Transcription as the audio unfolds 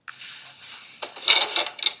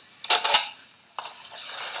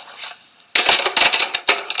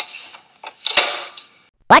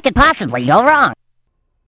What could possibly go wrong?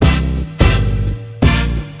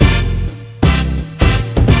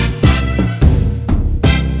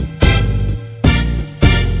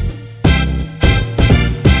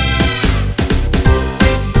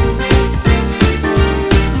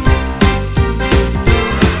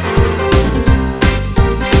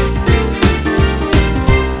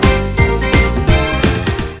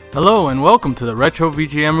 Hello and welcome to the Retro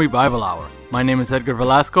VGM Revival Hour. My name is Edgar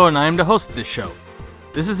Velasco and I am the host of this show.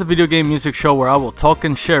 This is a video game music show where I will talk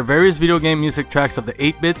and share various video game music tracks of the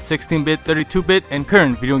 8-bit, 16-bit, 32-bit, and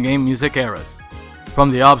current video game music eras.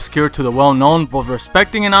 From the obscure to the well-known, both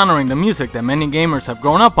respecting and honoring the music that many gamers have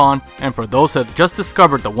grown up on, and for those that have just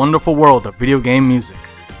discovered the wonderful world of video game music.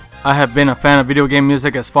 I have been a fan of video game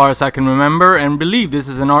music as far as I can remember and believe this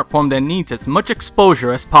is an art form that needs as much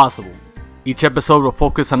exposure as possible. Each episode will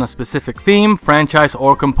focus on a specific theme, franchise,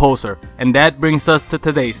 or composer, and that brings us to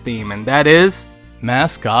today's theme, and that is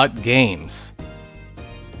mascot games.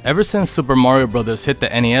 Ever since Super Mario Bros. Hit the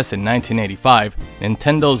NES in 1985,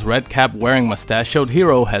 Nintendo's red cap wearing mustachioed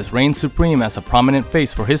hero has reigned supreme as a prominent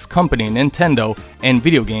face for his company Nintendo and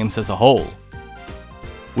video games as a whole.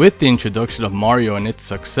 With the introduction of Mario and its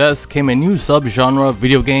success came a new subgenre of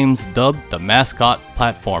video games dubbed the mascot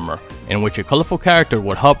platformer, in which a colorful character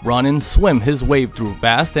would hop, run, and swim his way through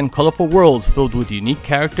vast and colorful worlds filled with unique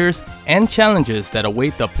characters and challenges that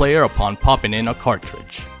await the player upon popping in a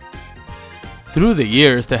cartridge. Through the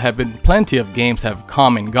years, there have been plenty of games that have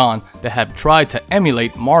come and gone that have tried to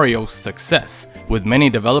emulate Mario's success, with many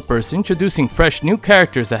developers introducing fresh new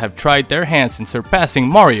characters that have tried their hands in surpassing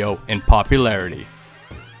Mario in popularity.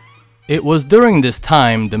 It was during this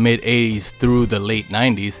time, the mid-80s through the late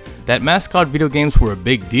 90s, that mascot video games were a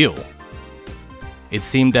big deal. It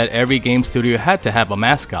seemed that every game studio had to have a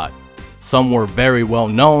mascot. Some were very well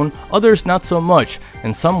known, others not so much,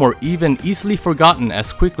 and some were even easily forgotten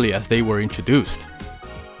as quickly as they were introduced.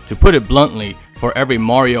 To put it bluntly, for every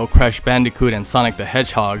Mario, Crash Bandicoot, and Sonic the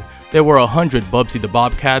Hedgehog, there were 100 Bubsy the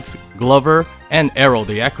Bobcats, Glover, and Aero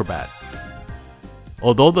the Acrobat.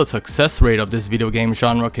 Although the success rate of this video game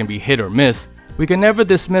genre can be hit or miss, we can never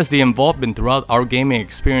dismiss the involvement throughout our gaming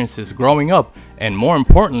experiences growing up, and more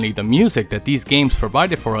importantly, the music that these games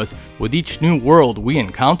provided for us with each new world we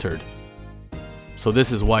encountered. So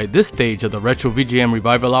this is why this stage of the Retro VGM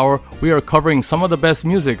Revival Hour, we are covering some of the best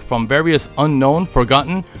music from various unknown,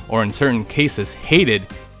 forgotten, or in certain cases hated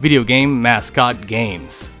video game mascot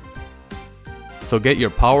games. So get your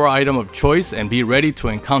power item of choice and be ready to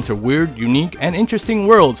encounter weird, unique, and interesting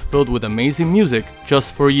worlds filled with amazing music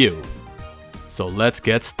just for you. So let's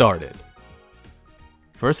get started.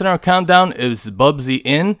 First in our countdown is Bubsy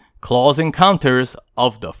in Claws Encounters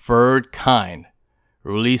of the Third Kind.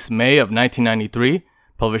 Released May of 1993,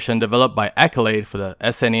 published and developed by Accolade for the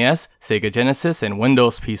SNES, Sega Genesis, and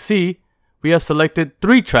Windows PC, we have selected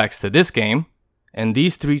 3 tracks to this game. And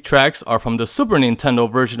these 3 tracks are from the Super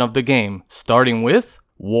Nintendo version of the game, starting with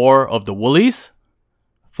War of the Woolies,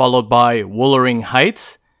 followed by Wuthering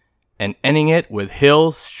Heights, and ending it with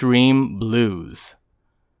Hill Stream Blues.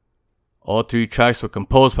 All 3 tracks were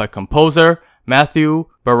composed by composer Matthew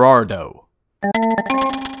Berardo.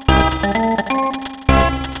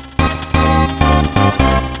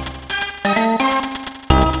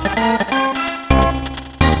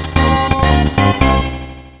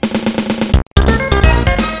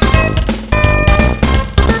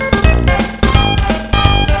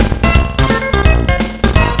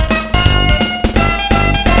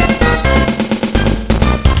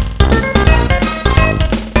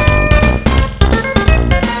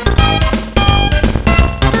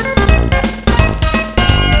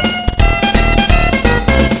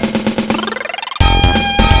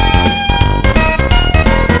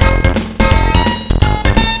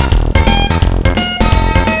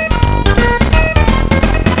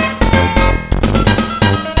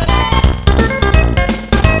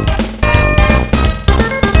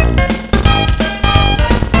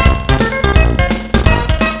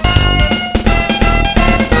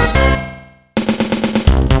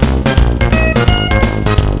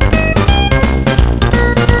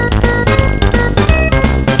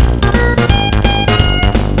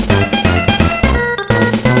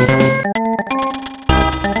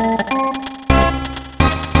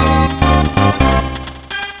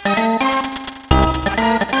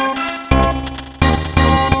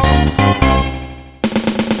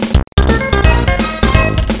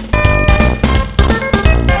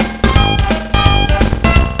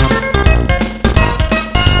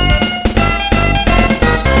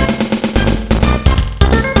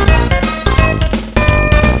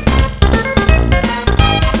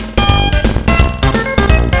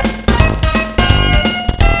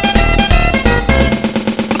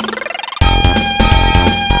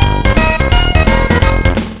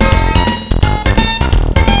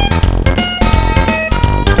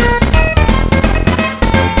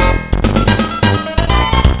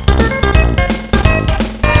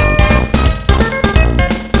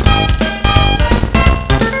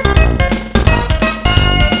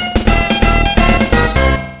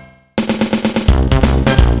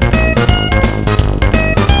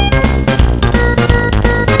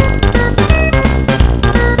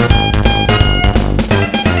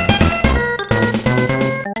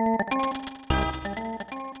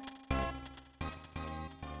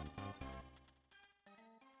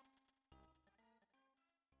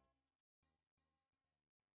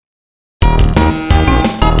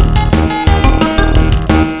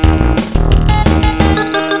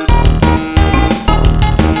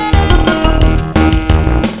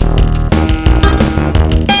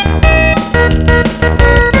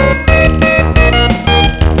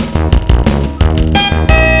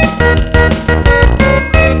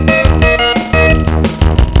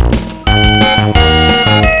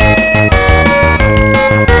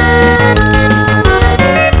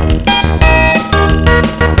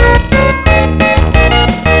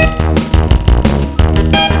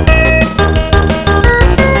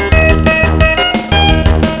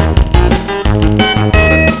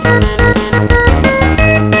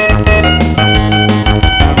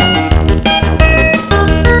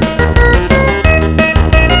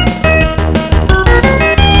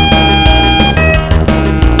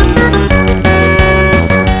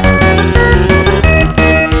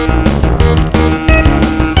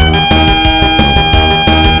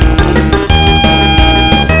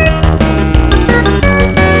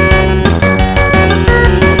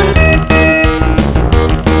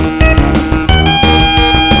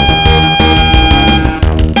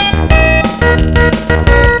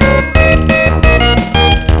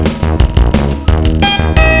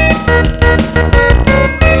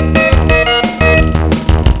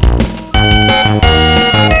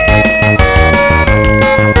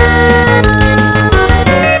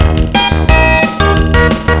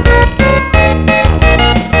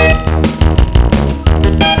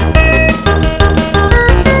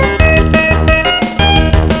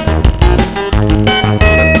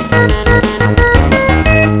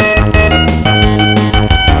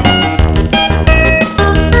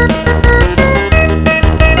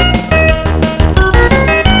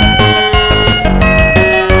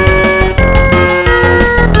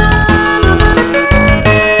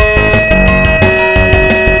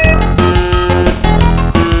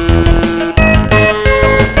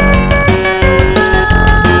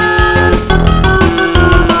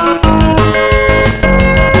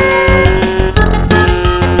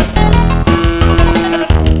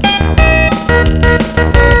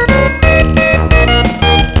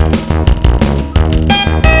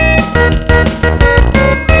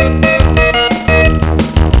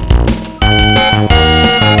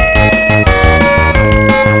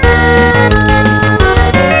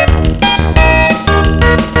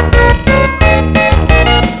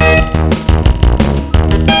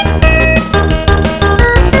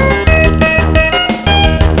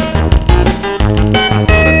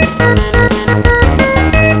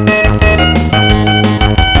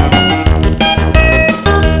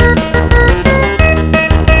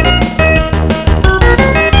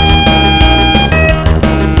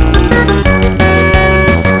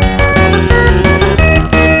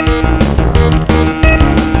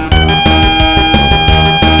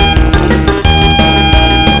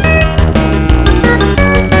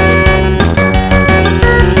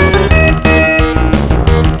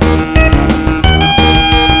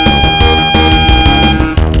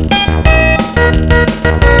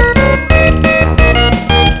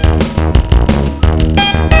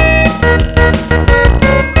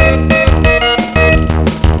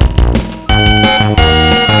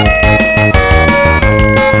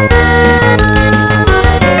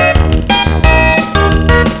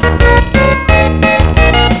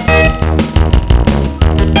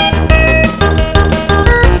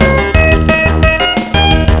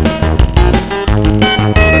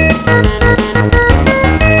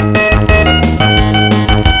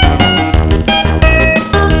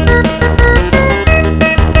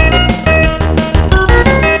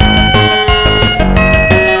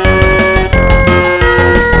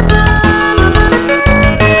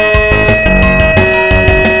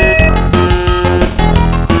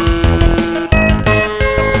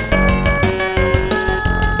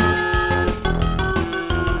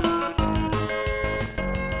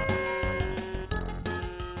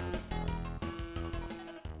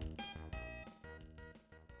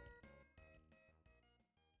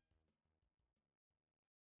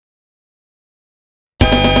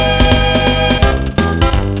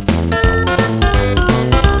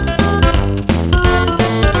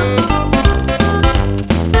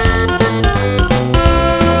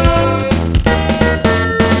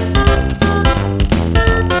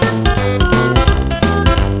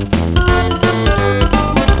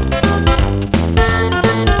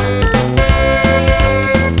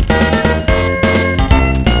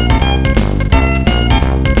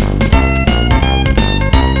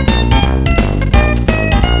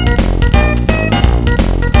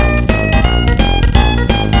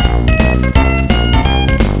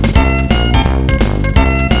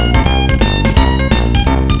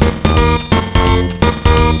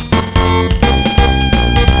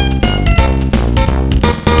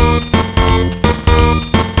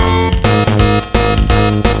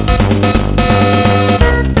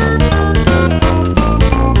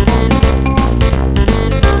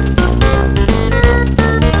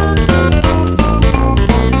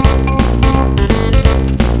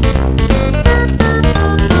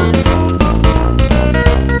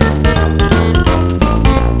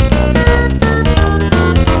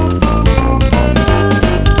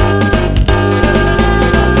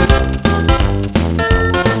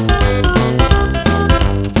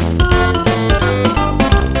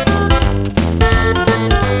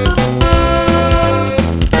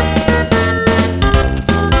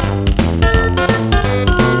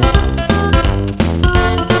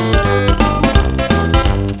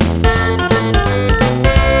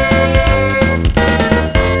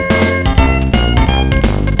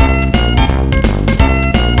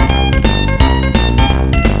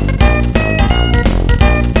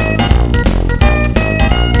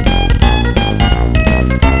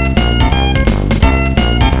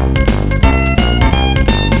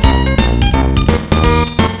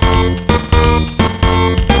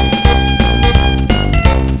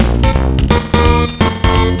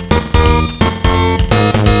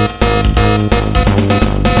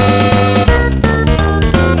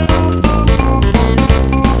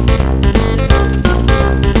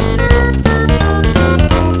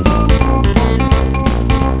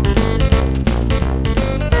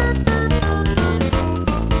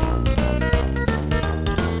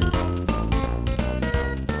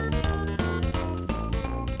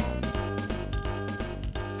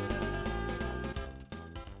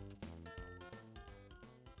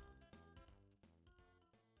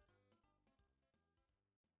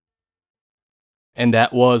 And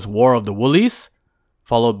that was War of the Woolies,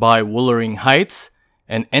 followed by Wuthering Heights,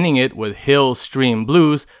 and ending it with Hill Stream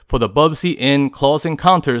Blues for the Bubsy Inn Close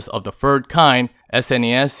Encounters of the Third Kind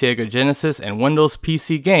SNES, Sega Genesis, and Windows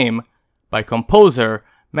PC game by composer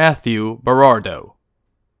Matthew Berardo.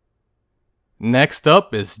 Next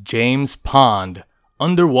up is James Pond,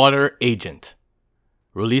 Underwater Agent.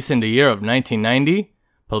 Released in the year of 1990,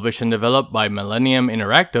 published and developed by Millennium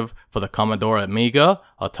Interactive for the Commodore Amiga,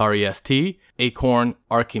 Atari ST, Acorn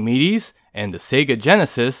Archimedes, and the Sega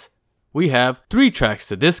Genesis, we have 3 tracks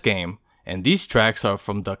to this game, and these tracks are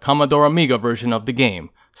from the Commodore Amiga version of the game,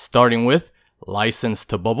 starting with License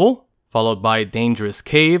to Bubble, followed by Dangerous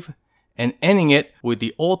Cave, and ending it with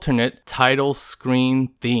the alternate title screen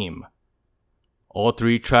theme. All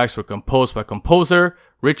 3 tracks were composed by composer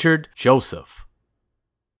Richard Joseph.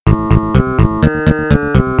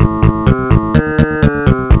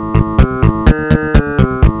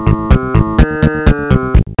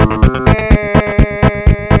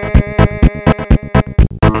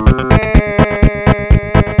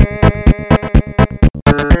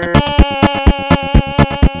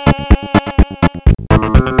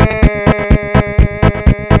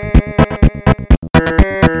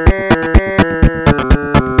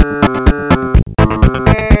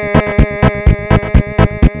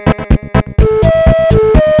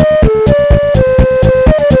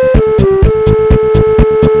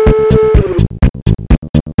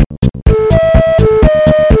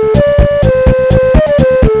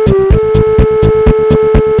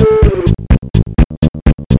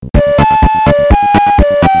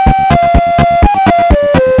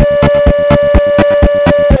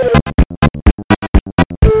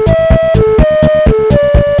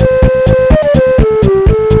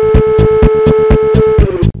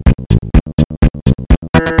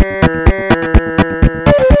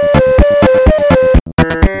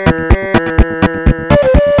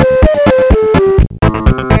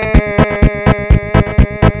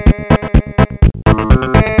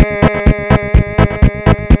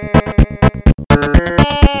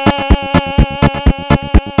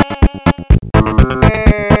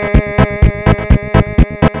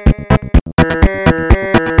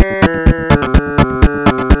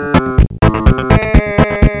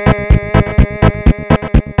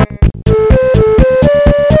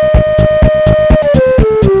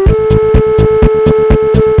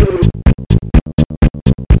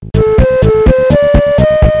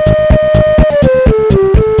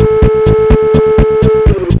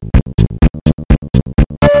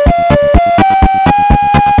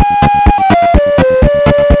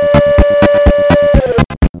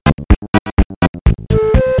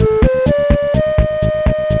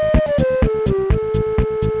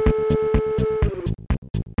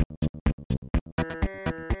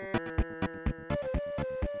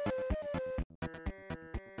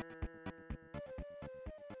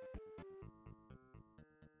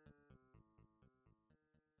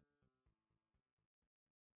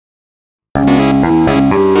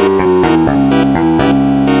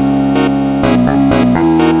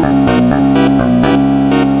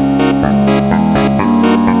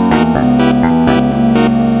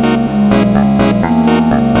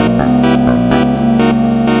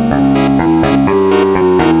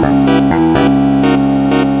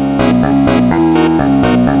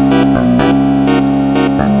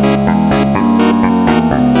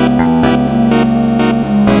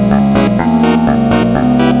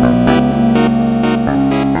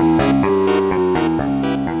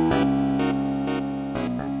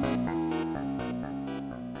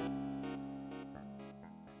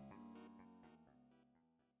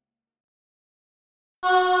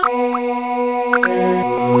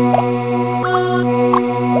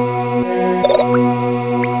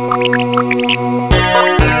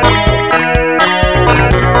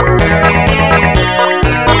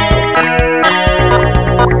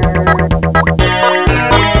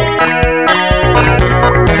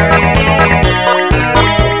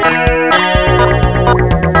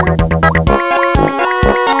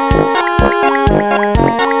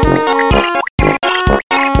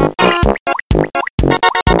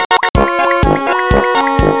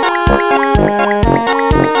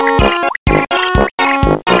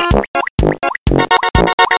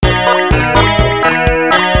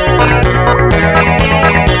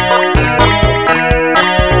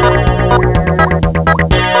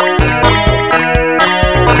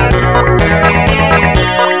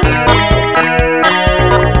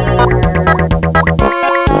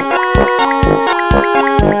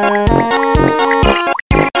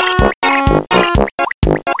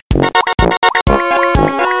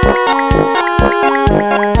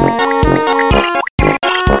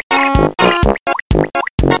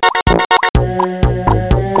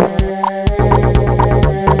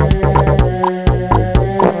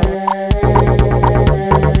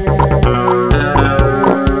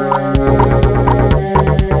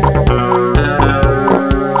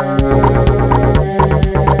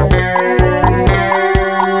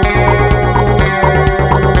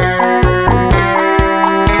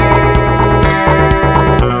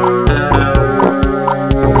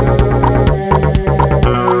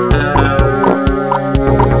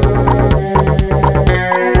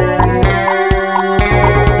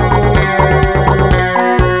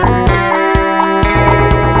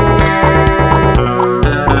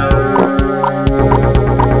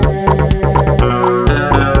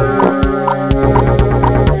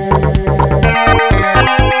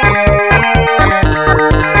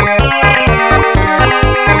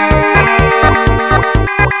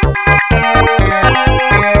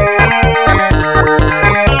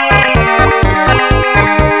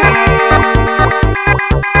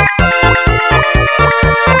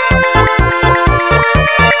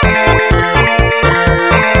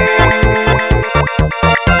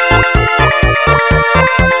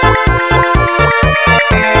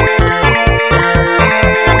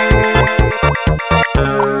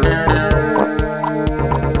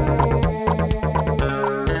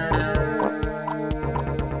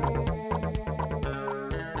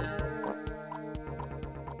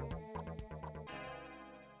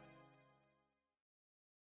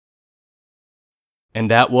 And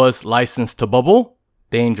that was License to Bubble,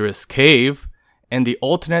 Dangerous Cave, and the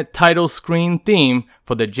alternate title screen theme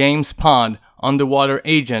for the James Pond Underwater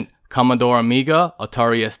Agent Commodore Amiga,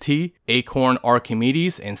 Atari ST, Acorn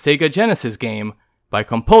Archimedes, and Sega Genesis game by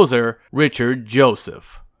composer Richard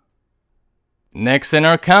Joseph. Next in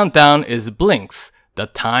our countdown is Blinx, the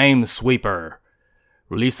Time Sweeper.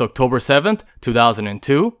 Released October 7th,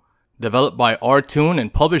 2002, developed by R-Tune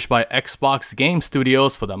and published by Xbox Game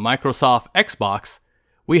Studios for the Microsoft Xbox,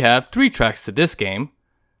 we have 3 tracks to this game,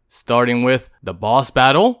 starting with the boss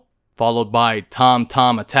battle, followed by Tom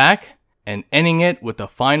Tom Attack, and ending it with the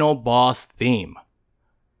final boss theme.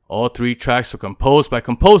 All 3 tracks were composed by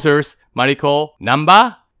composers Mariko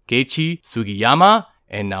Namba, Keiichi Sugiyama,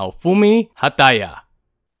 and Naofumi Hataya.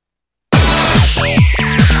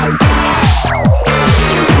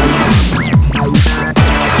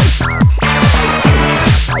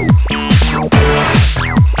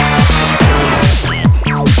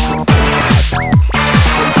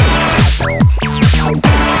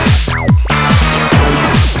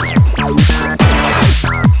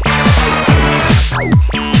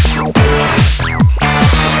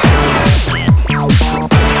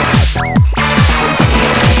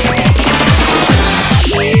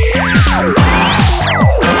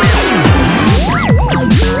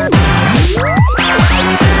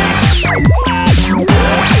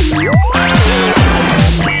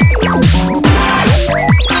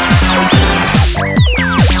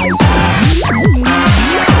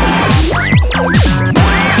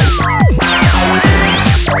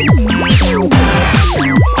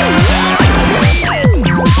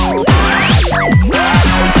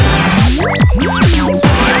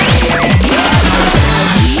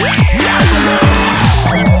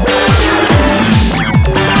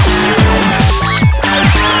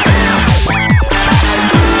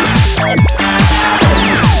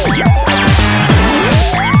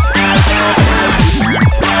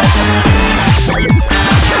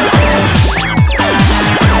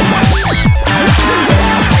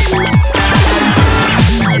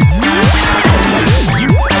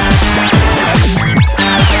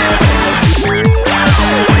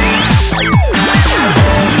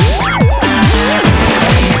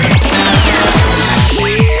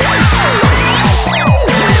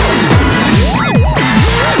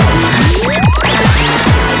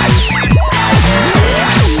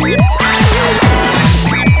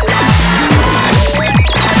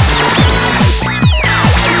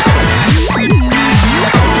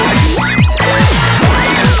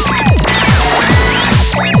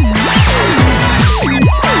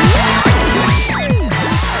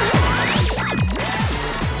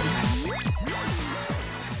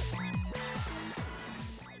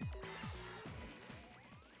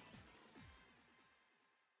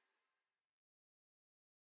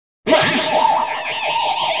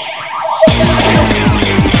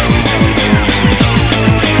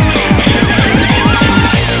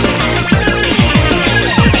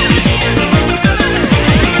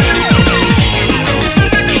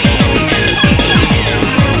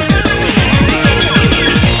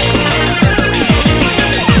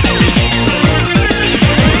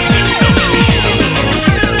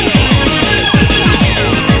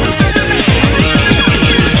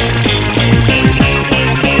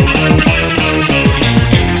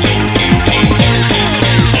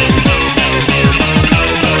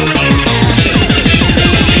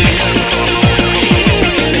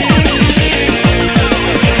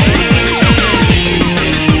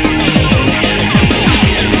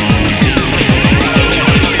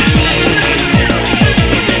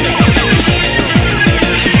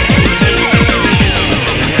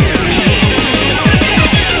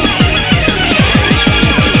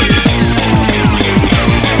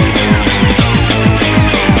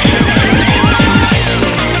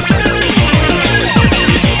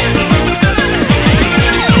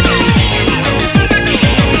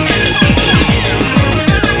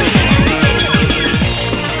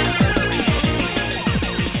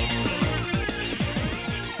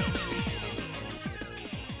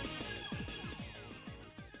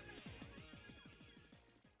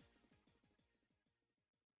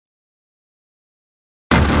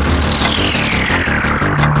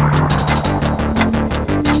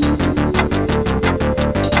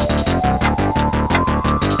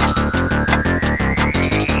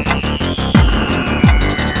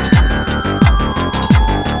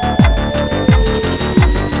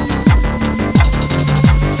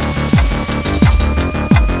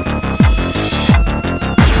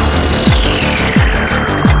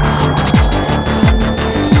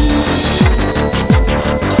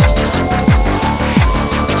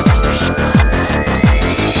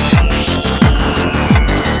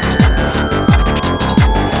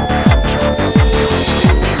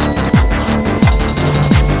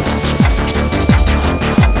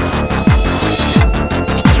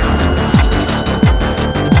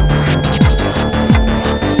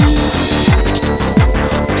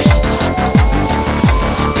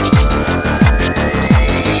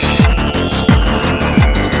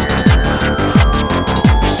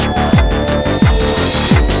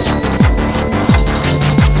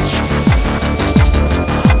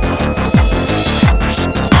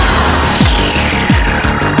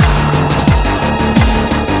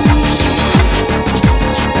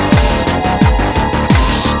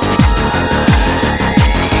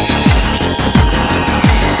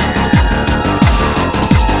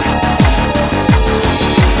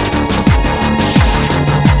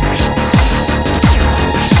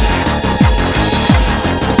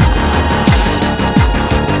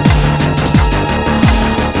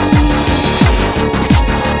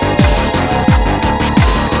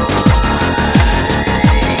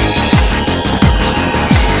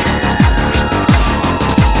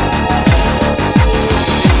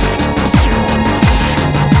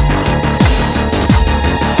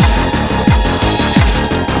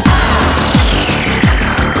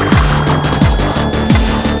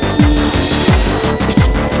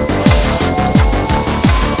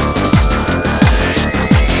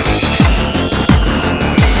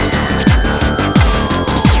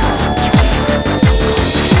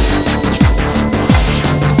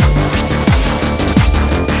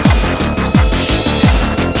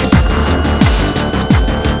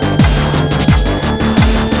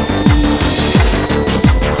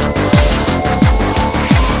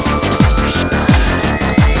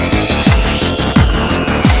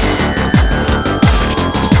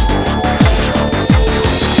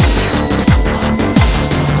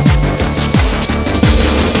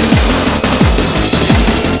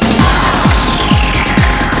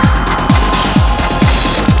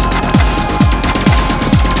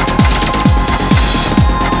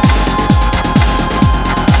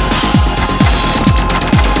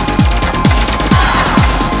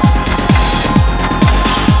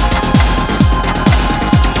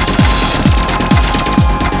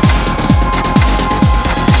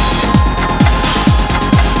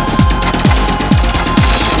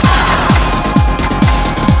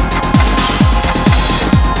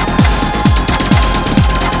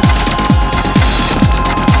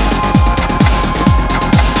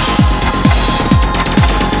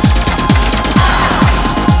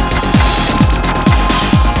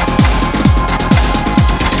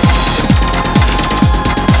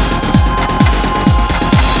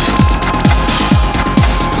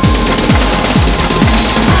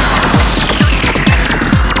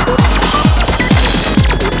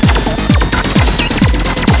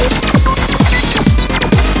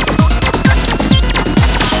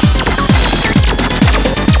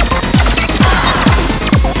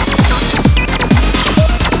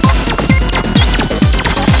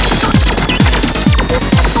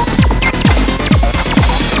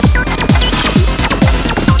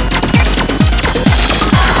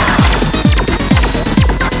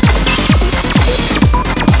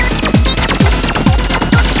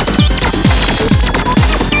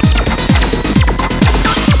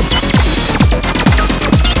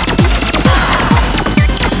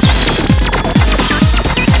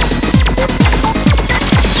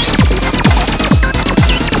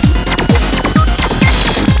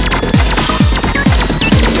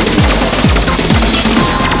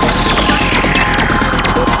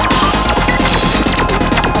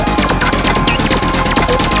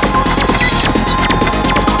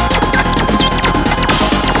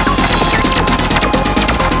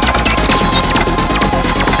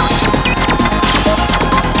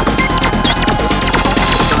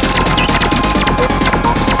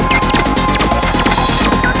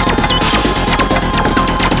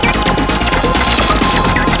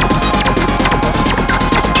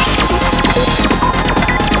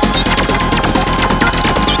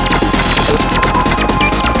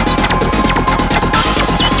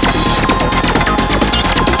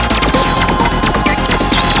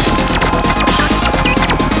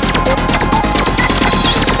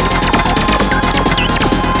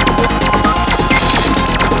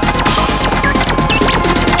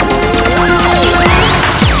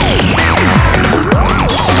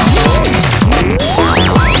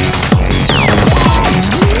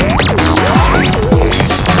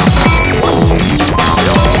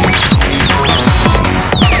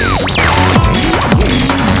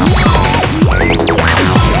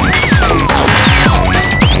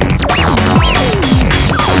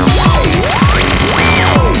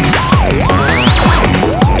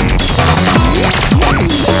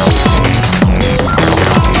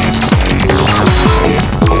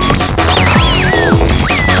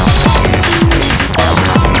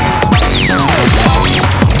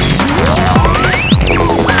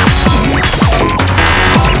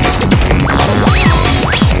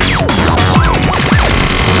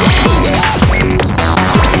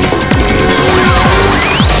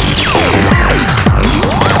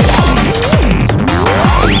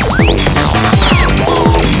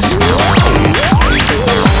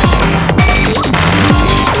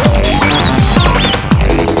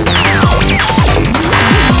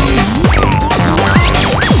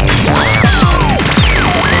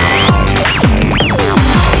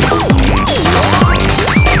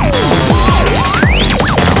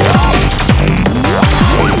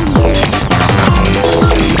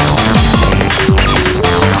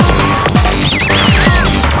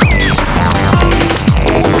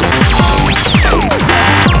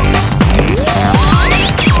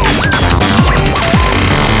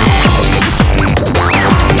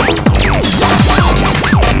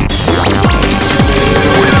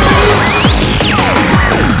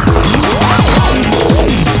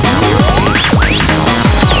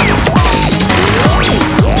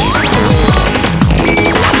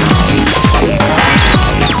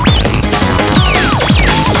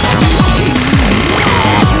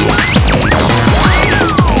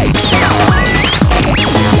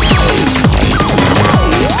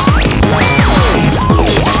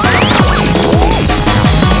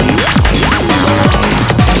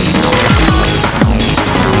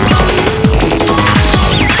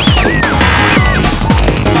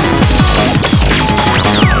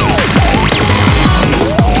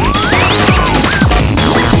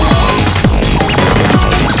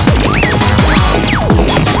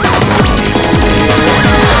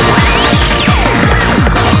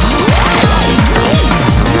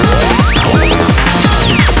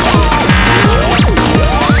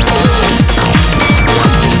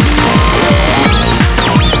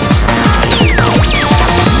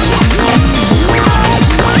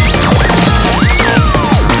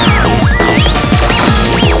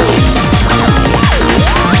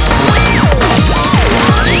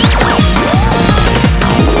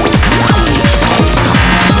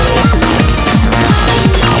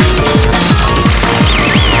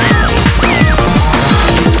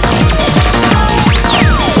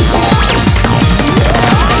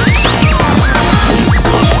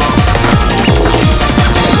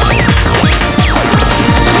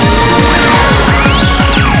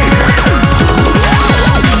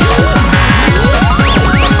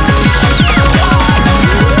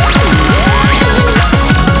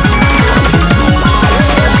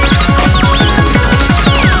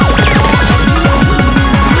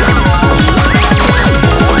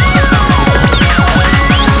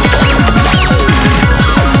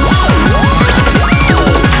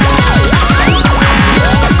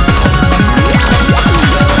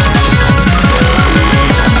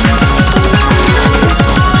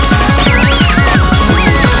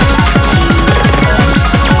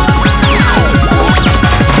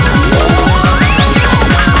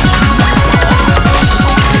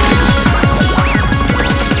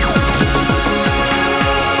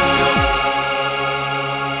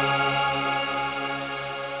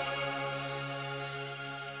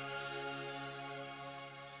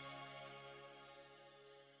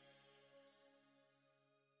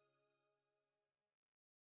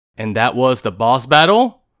 And that was the boss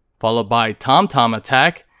battle, followed by Tom Tom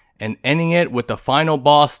Attack, and ending it with the final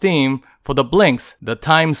boss theme for the Blinx The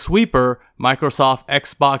Time Sweeper Microsoft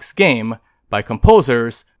Xbox game by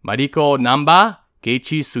composers Mariko Namba,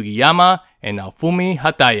 Keiichi Sugiyama, and Naofumi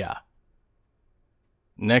Hataya.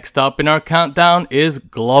 Next up in our countdown is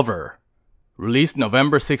Glover. Released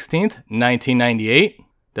November 16th, 1998.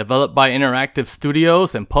 Developed by Interactive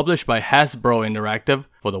Studios and published by Hasbro Interactive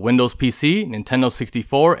for the Windows PC, Nintendo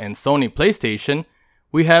 64, and Sony PlayStation,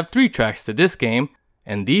 we have 3 tracks to this game,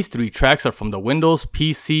 and these 3 tracks are from the Windows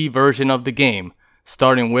PC version of the game,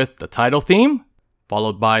 starting with the title theme,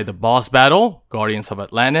 followed by the boss battle, Guardians of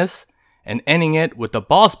Atlantis, and ending it with the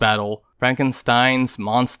boss battle, Frankenstein's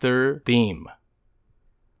Monster theme.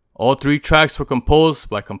 All 3 tracks were composed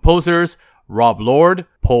by composers Rob Lord,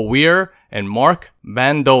 Paul Weir, and Mark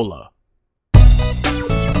Bandola.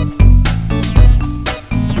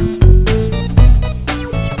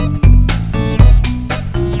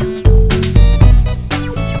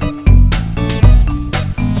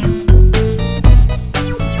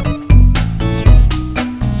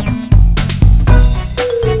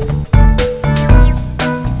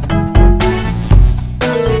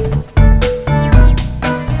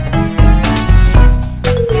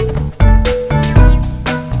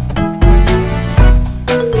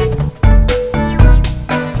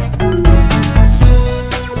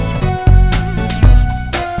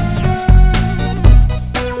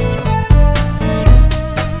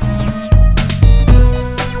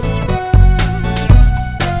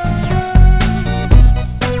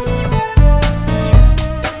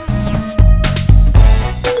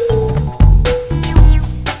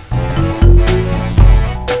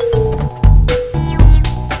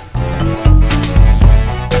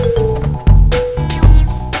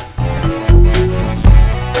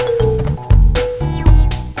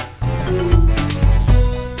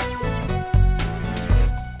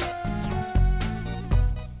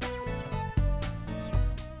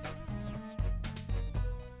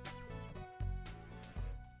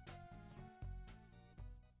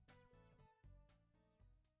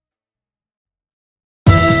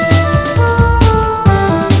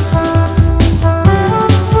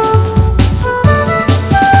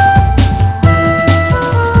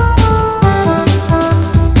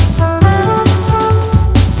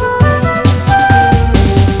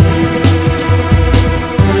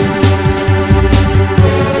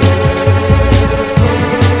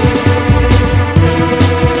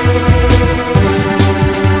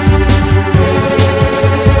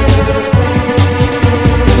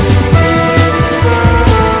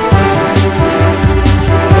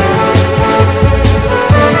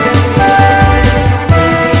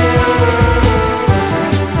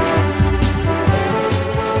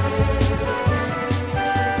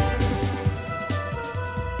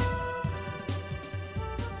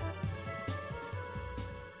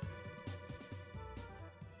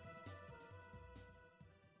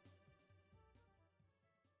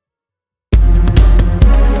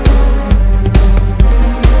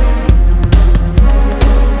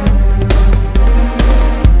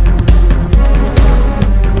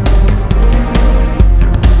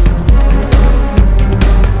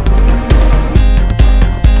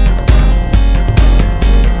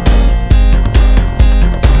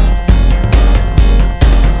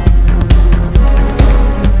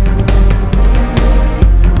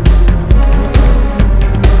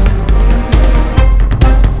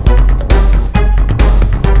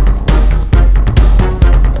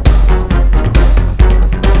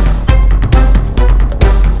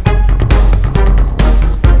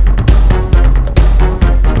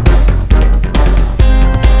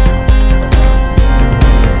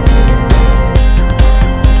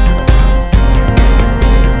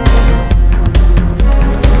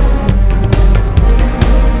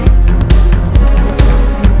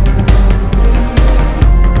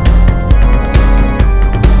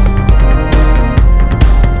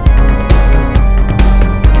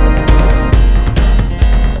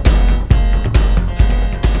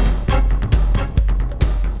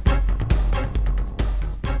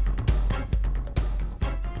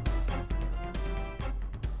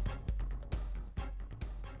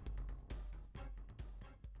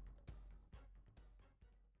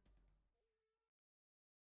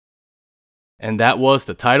 And that was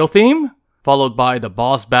the title theme, followed by the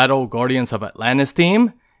boss battle Guardians of Atlantis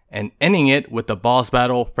theme, and ending it with the boss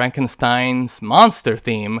battle Frankenstein's Monster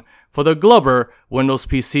theme for the Glubber Windows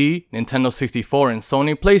PC, Nintendo 64, and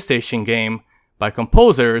Sony PlayStation game by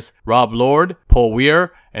composers Rob Lord, Paul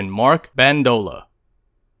Weir, and Mark Bandola.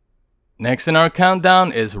 Next in our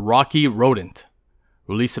countdown is Rocky Rodent.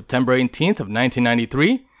 Released September 18th of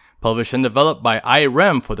 1993, Published and developed by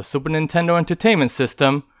Irem for the Super Nintendo Entertainment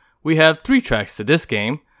System, we have 3 tracks to this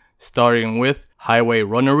game, starting with Highway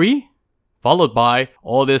Runnery, followed by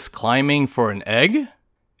All This Climbing for an Egg,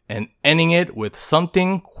 and ending it with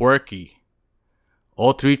Something Quirky.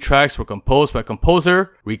 All 3 tracks were composed by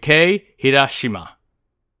composer Rikei Hirashima.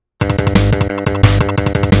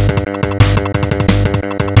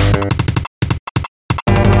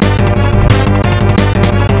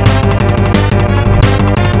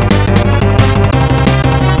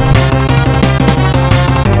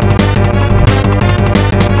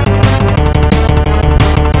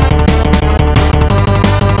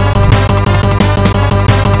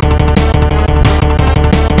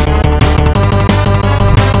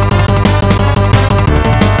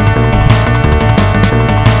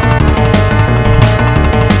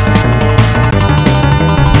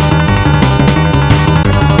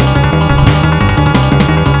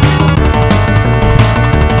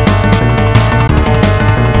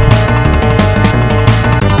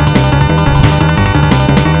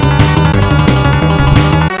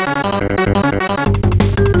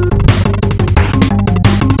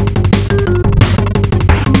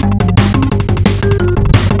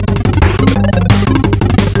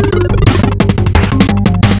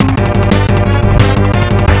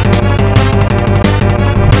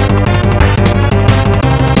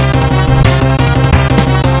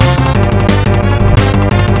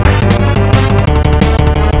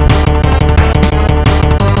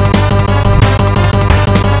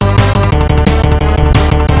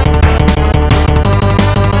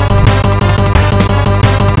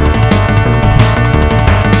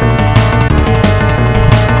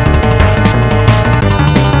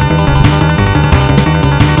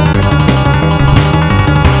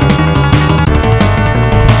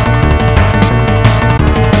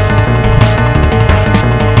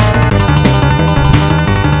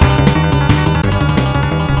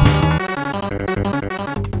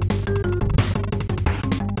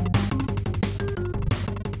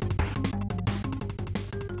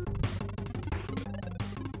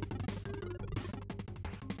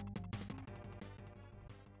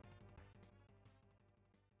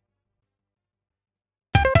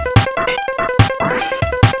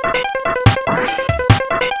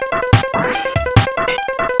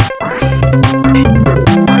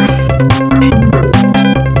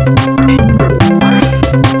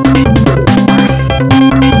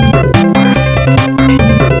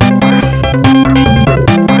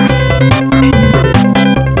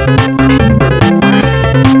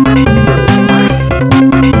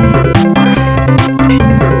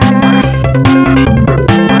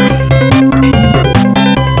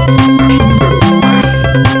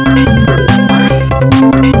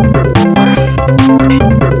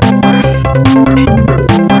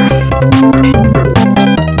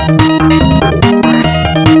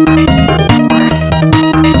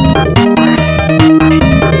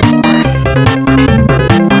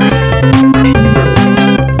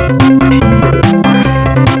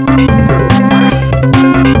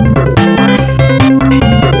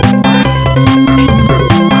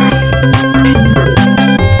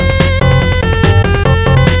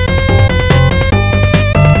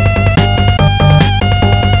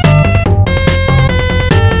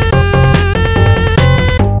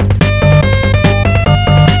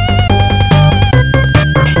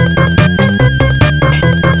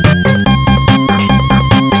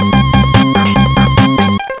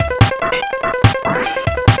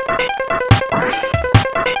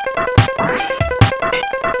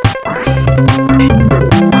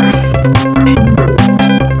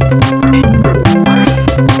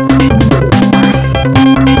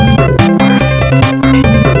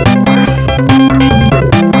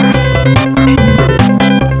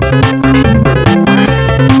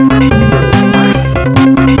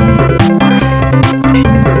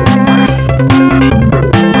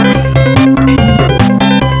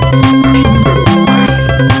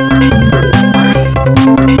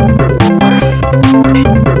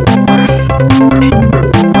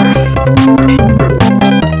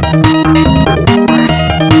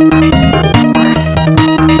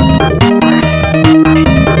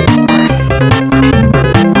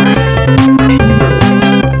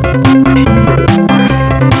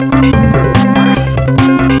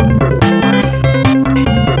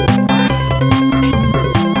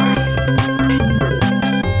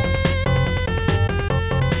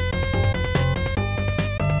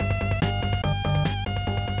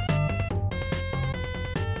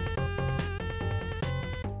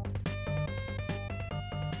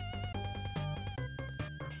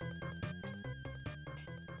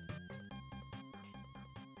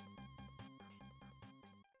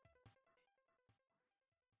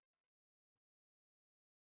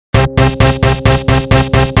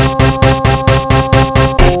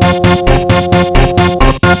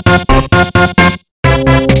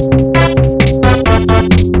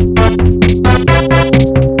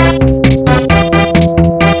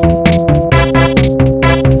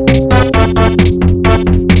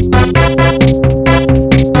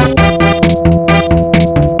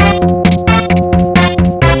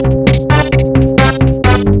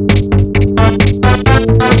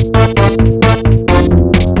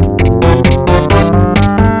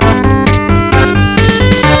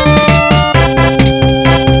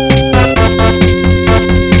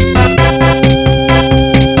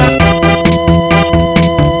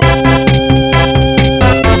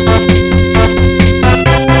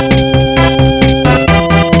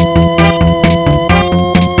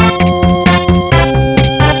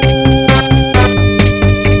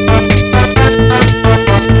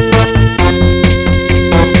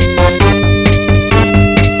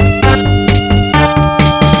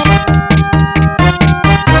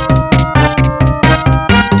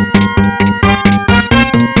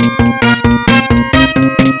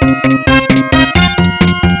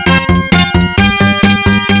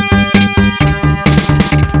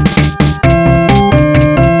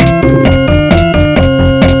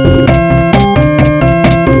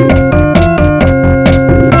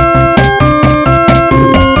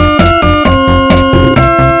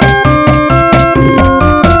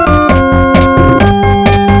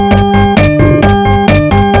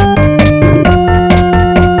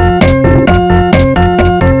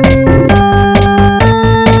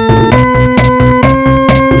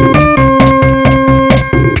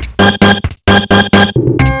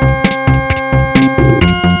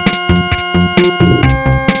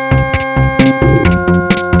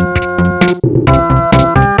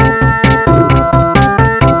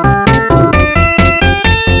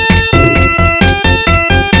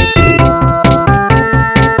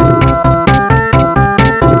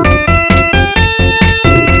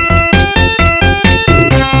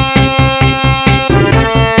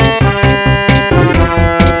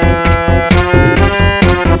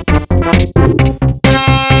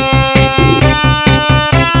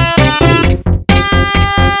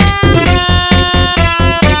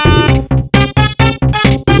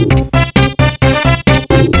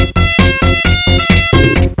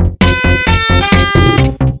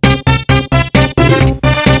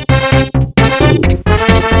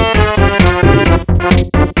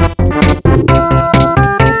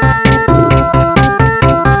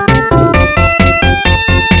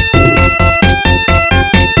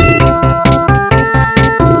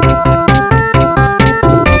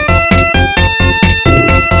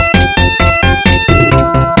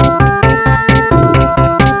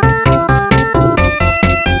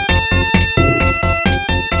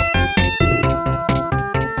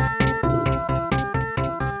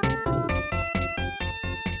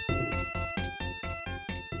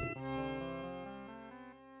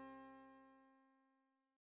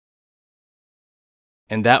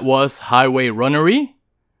 And that was Highway Runnery,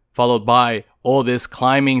 followed by All This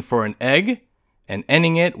Climbing for an Egg, and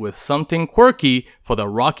ending it with Something Quirky for the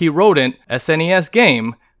Rocky Rodent SNES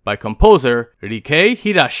game by composer Rikei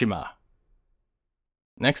Hirashima.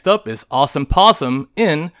 Next up is Awesome Possum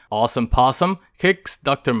in Awesome Possum Kicks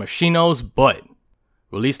Dr. Machino's Butt.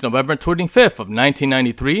 Released November 25th of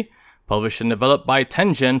 1993, published and developed by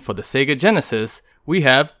Tengen for the Sega Genesis, we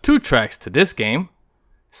have 2 tracks to this game,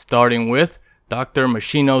 starting with Dr.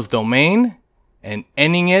 Machino's Domain and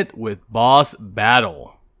ending it with Boss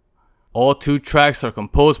Battle. All 2 tracks are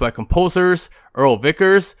composed by composers Earl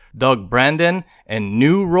Vickers, Doug Brandon, and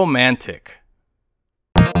New Romantic.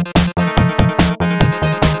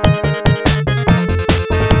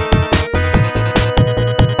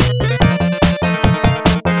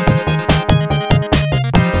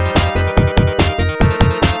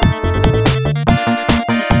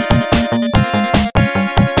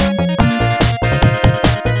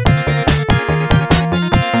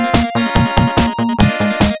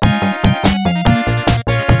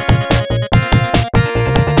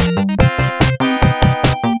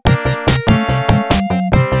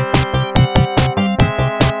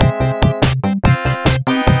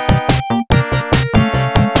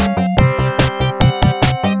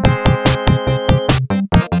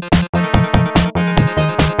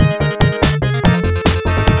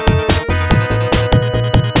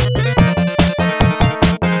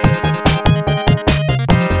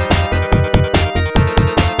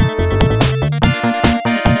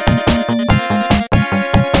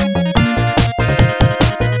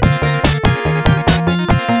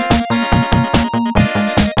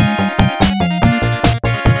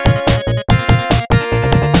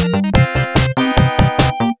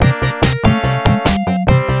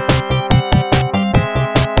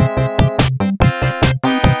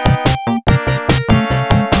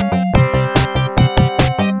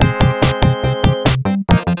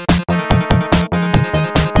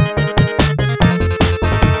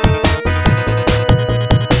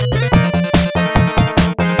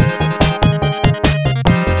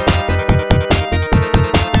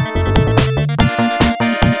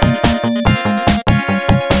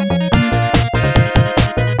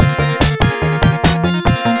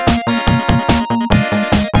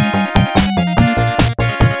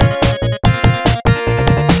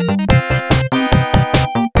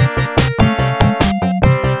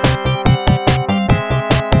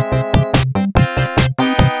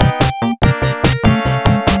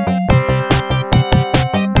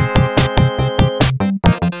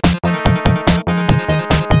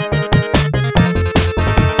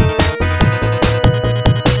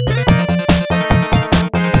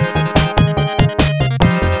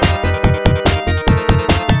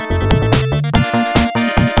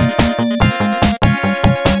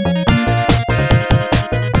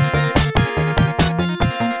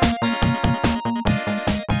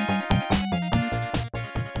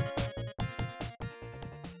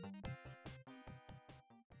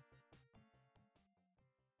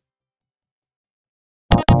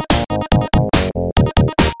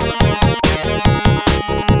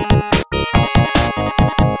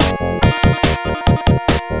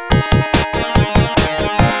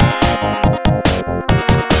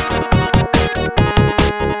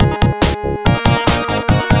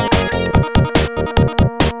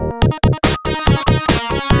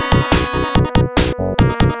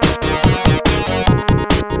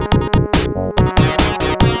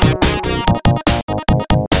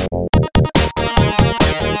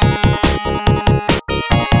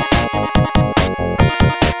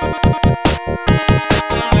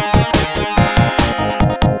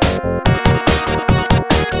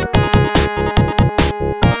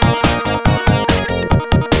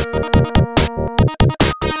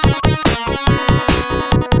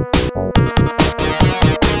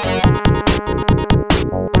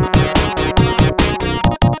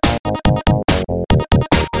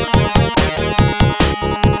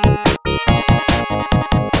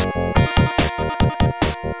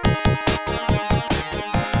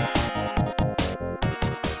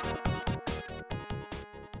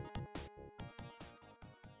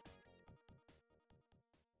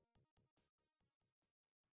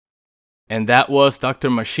 And that was Dr.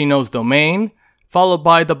 Machino's Domain, followed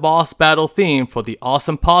by the boss battle theme for the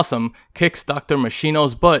Awesome Possum Kicks Dr.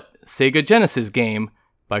 Machino's Butt Sega Genesis game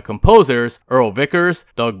by composers Earl Vickers,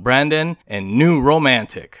 Doug Brandon, and New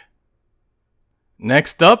Romantic.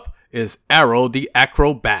 Next up is Arrow the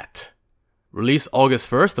Acro-Bat. Released August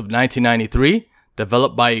 1st of 1993,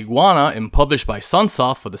 developed by Iguana and published by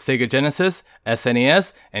Sunsoft for the Sega Genesis,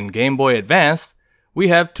 SNES, and Game Boy Advance, we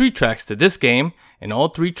have 3 tracks to this game, and all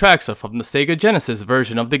 3 tracks are from the Sega Genesis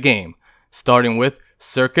version of the game, starting with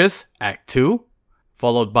Circus Act 2,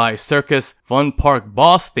 followed by Circus Fun Park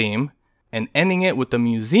Boss Theme, and ending it with the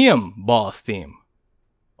Museum Boss Theme.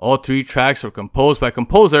 All 3 tracks were composed by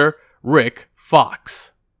composer Rick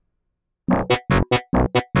Fox.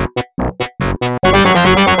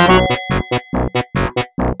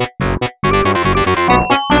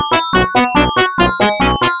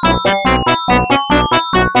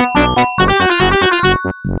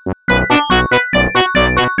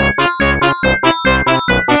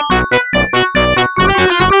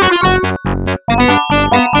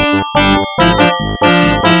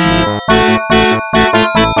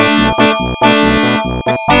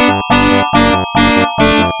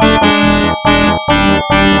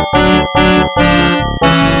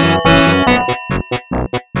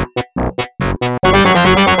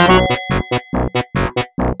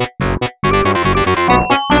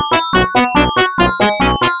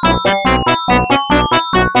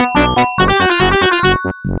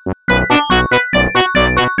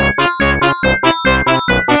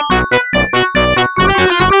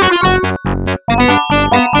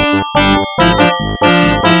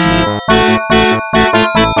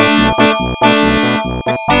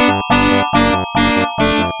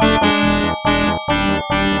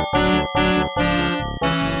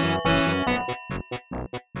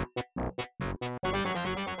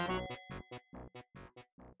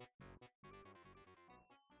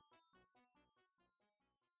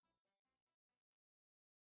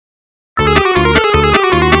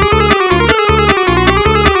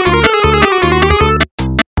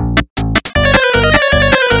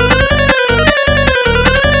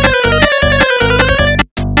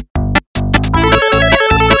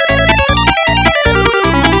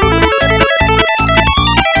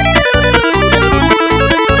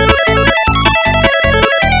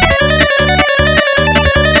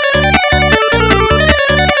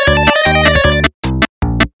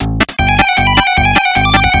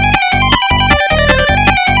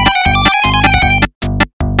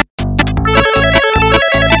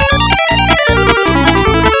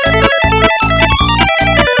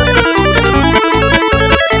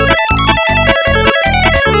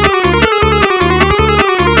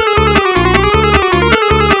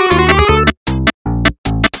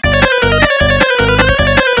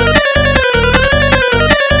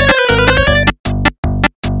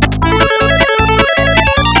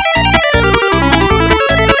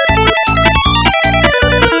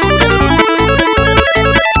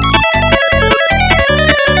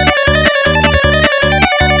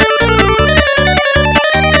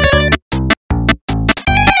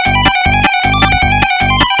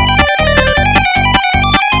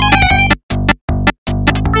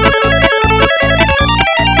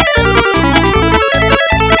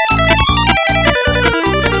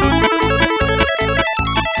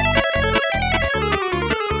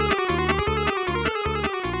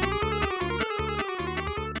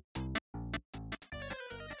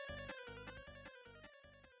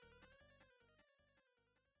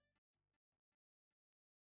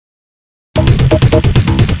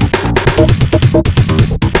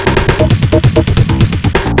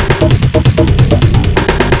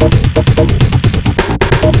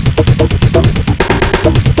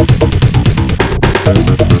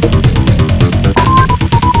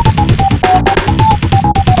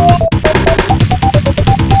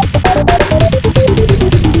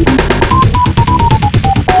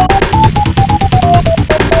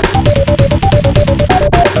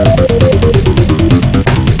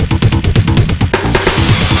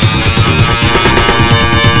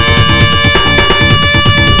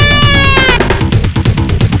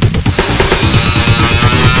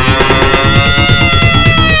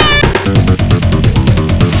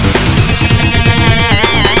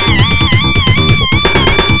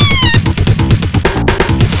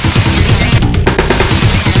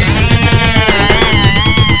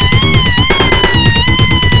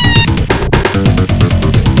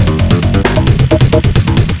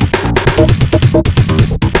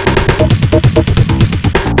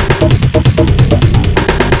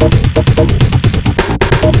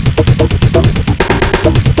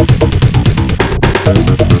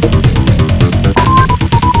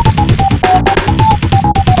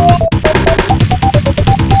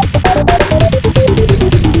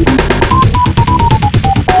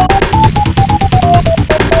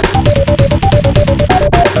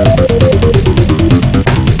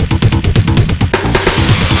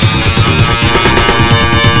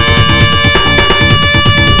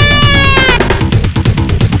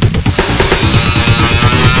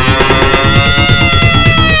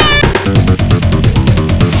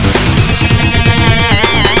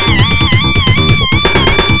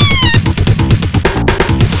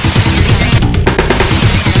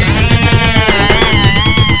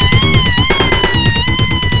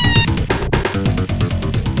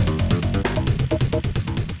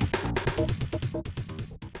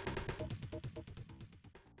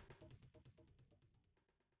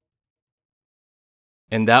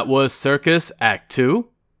 and that was Circus Act 2,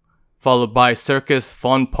 followed by Circus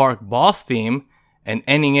Fun Park Boss Theme, and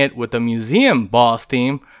ending it with the Museum Boss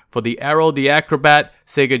Theme for the Arrow the Acrobat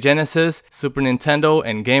Sega Genesis, Super Nintendo,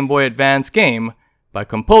 and Game Boy Advance game by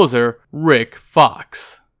composer Rick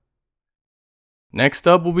Fox. Next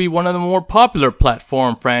up will be one of the more popular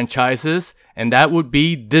platform franchises, and that would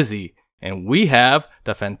be Dizzy, and we have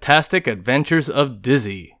The Fantastic Adventures of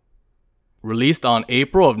Dizzy. Released on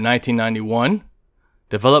April of 1991,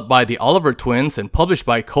 developed by the Oliver Twins and published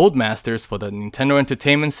by Codemasters for the Nintendo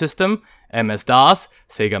Entertainment System, MS-DOS,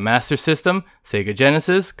 Sega Master System, Sega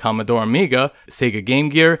Genesis, Commodore Amiga, Sega Game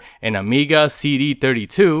Gear, and Amiga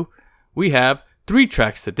CD32, we have 3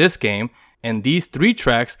 tracks to this game, and these 3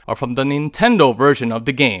 tracks are from the Nintendo version of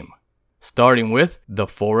the game, starting with The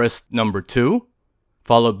Forest No. 2,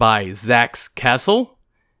 followed by Zack's Castle,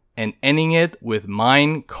 and ending it with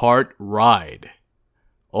Mine Cart Ride.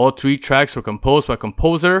 All 3 tracks were composed by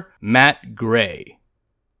composer Matt Gray.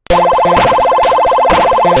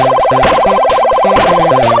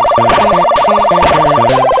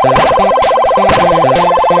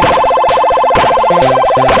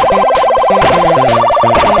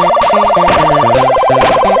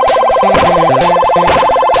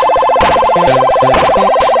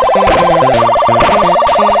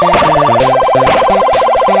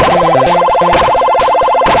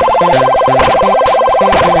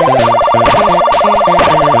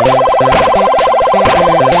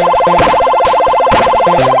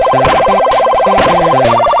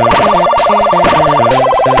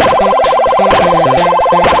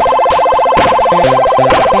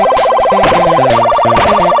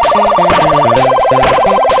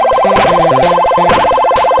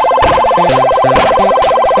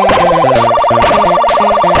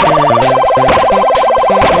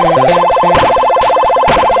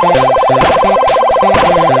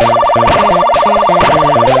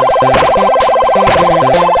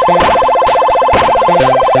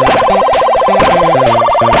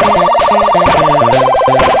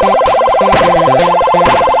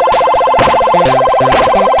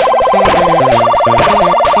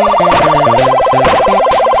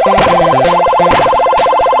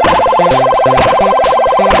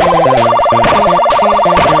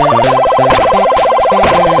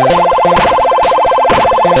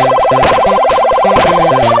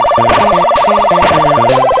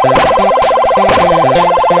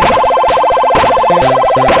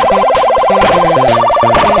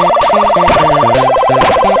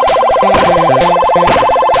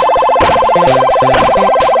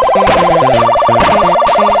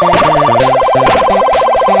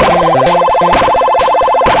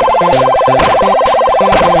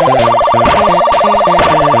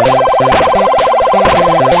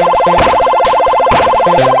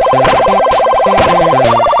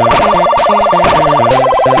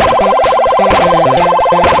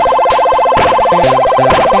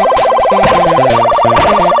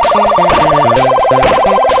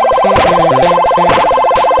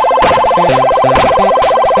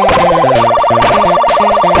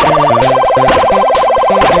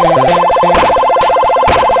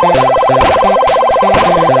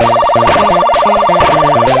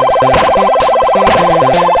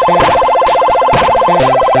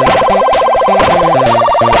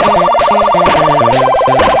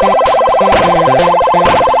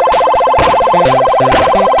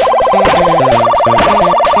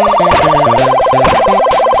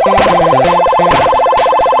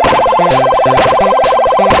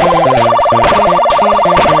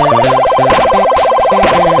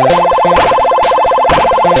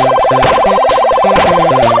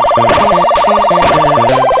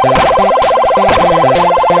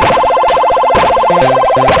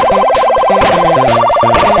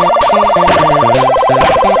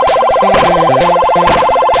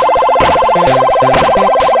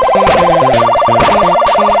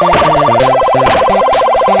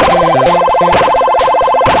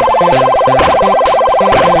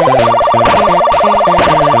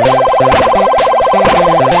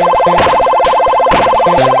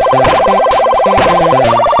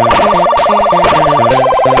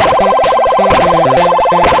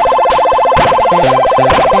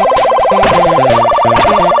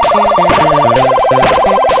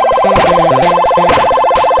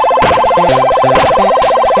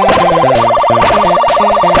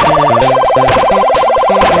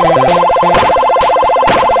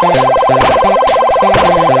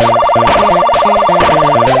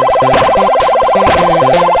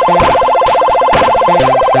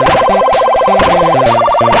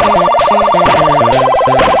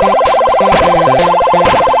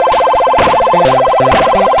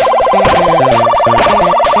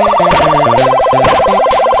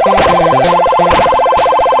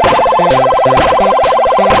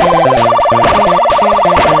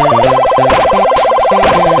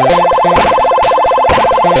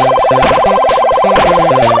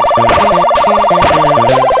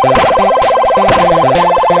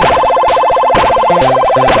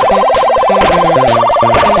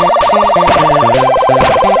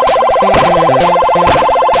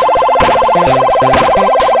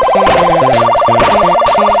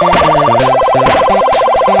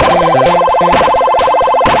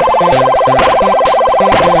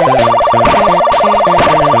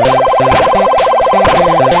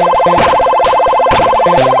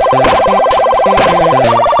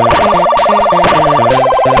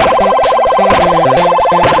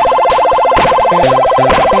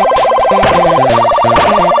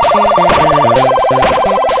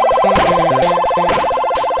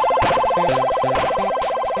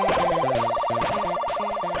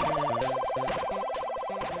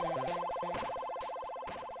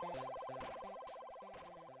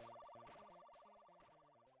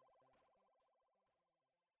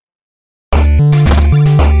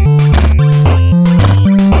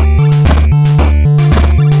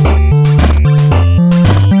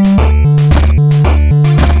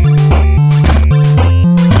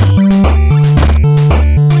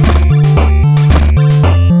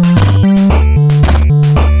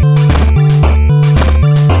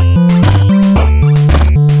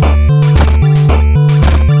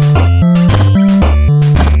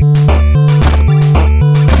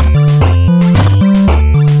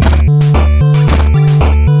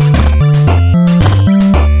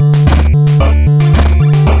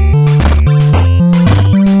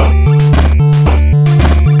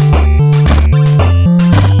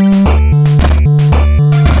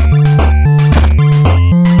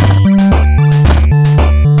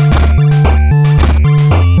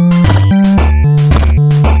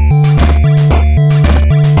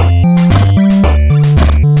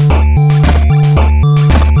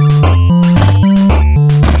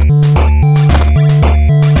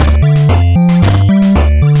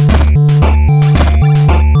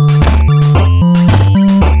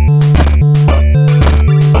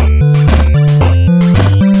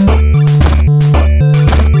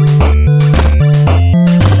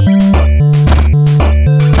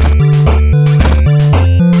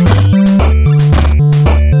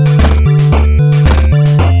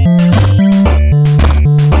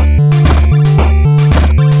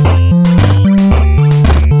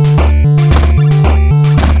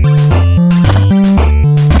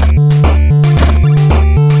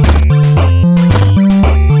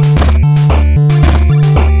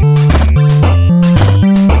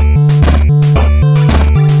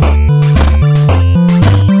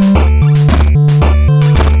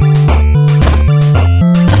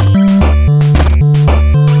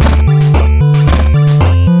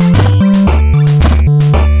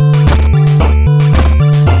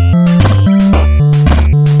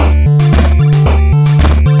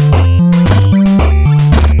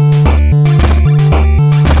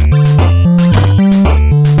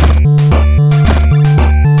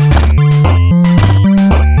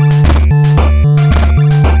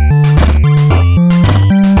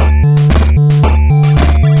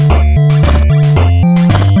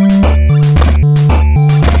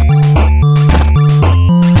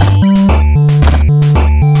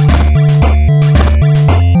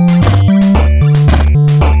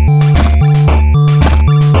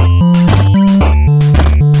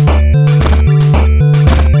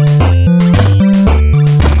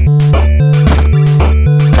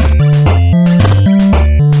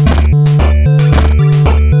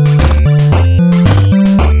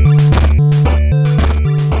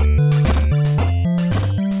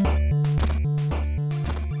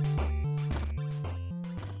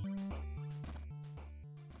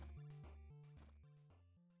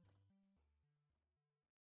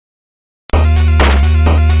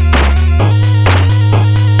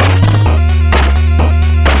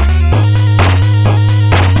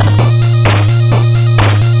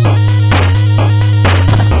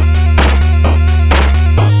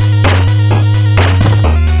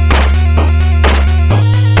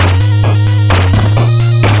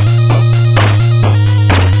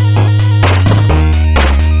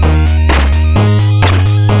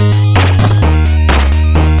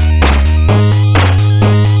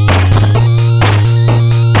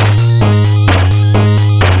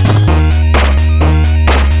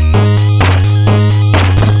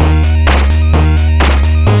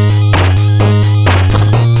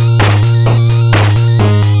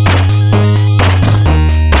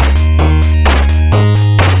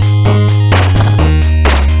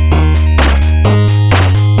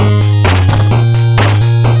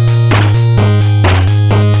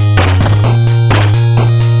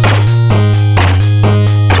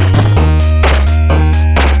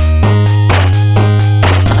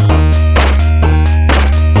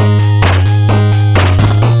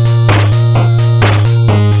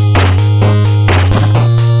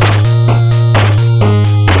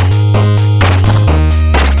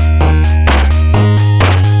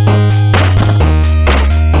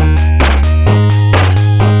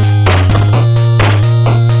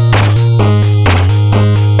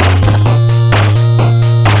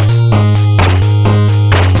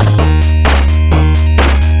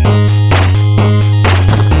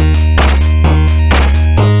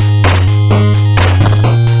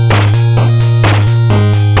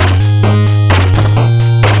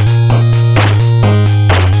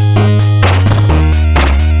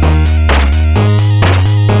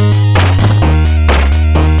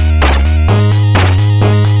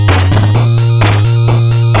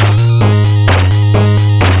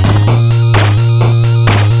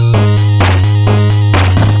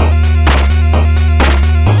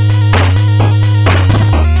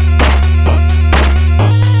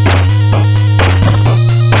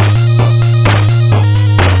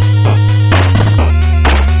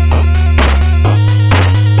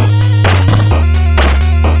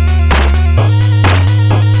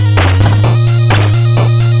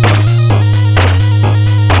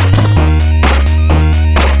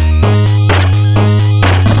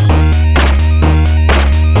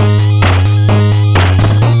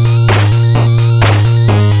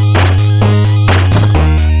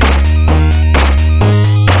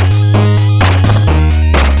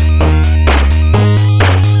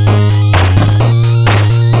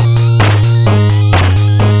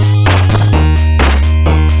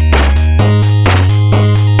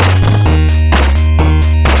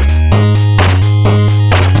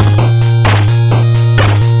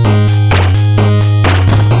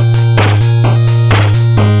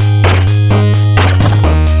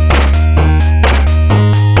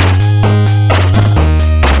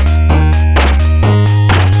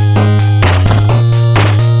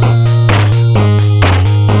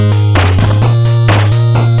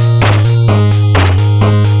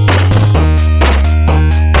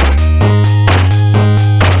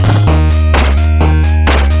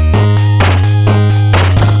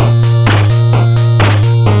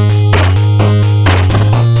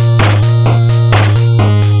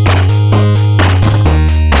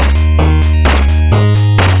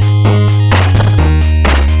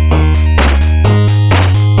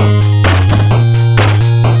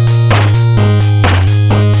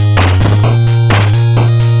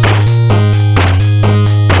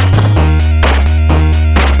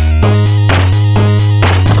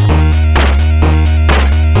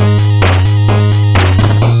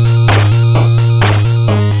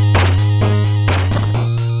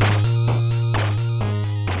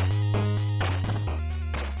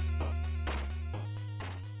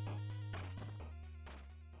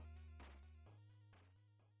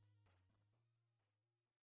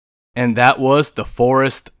 and that was The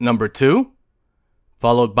Forest #2,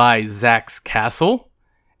 followed by Zack's Castle,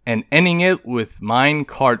 and ending it with Mine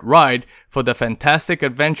Cart Ride for the Fantastic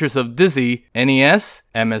Adventures of Dizzy, NES,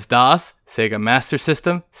 MS-DOS, Sega Master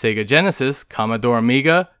System, Sega Genesis, Commodore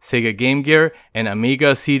Amiga, Sega Game Gear, and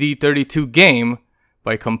Amiga CD32 game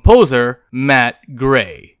by composer Matt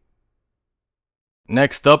Gray.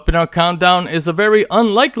 Next up in our countdown is a very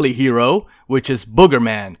unlikely hero, which is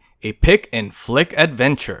Boogerman, a pick and flick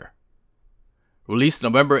adventure. Released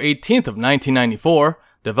November 18th of 1994,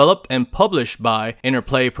 developed and published by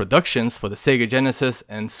Interplay Productions for the Sega Genesis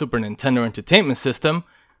and Super Nintendo Entertainment System,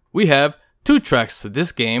 we have 2 tracks to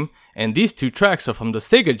this game, and these 2 tracks are from the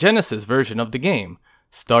Sega Genesis version of the game,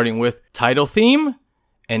 starting with Title Theme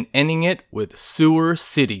and ending it with Sewer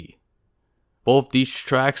City. Both these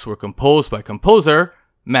tracks were composed by composer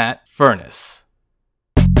Matt Furness.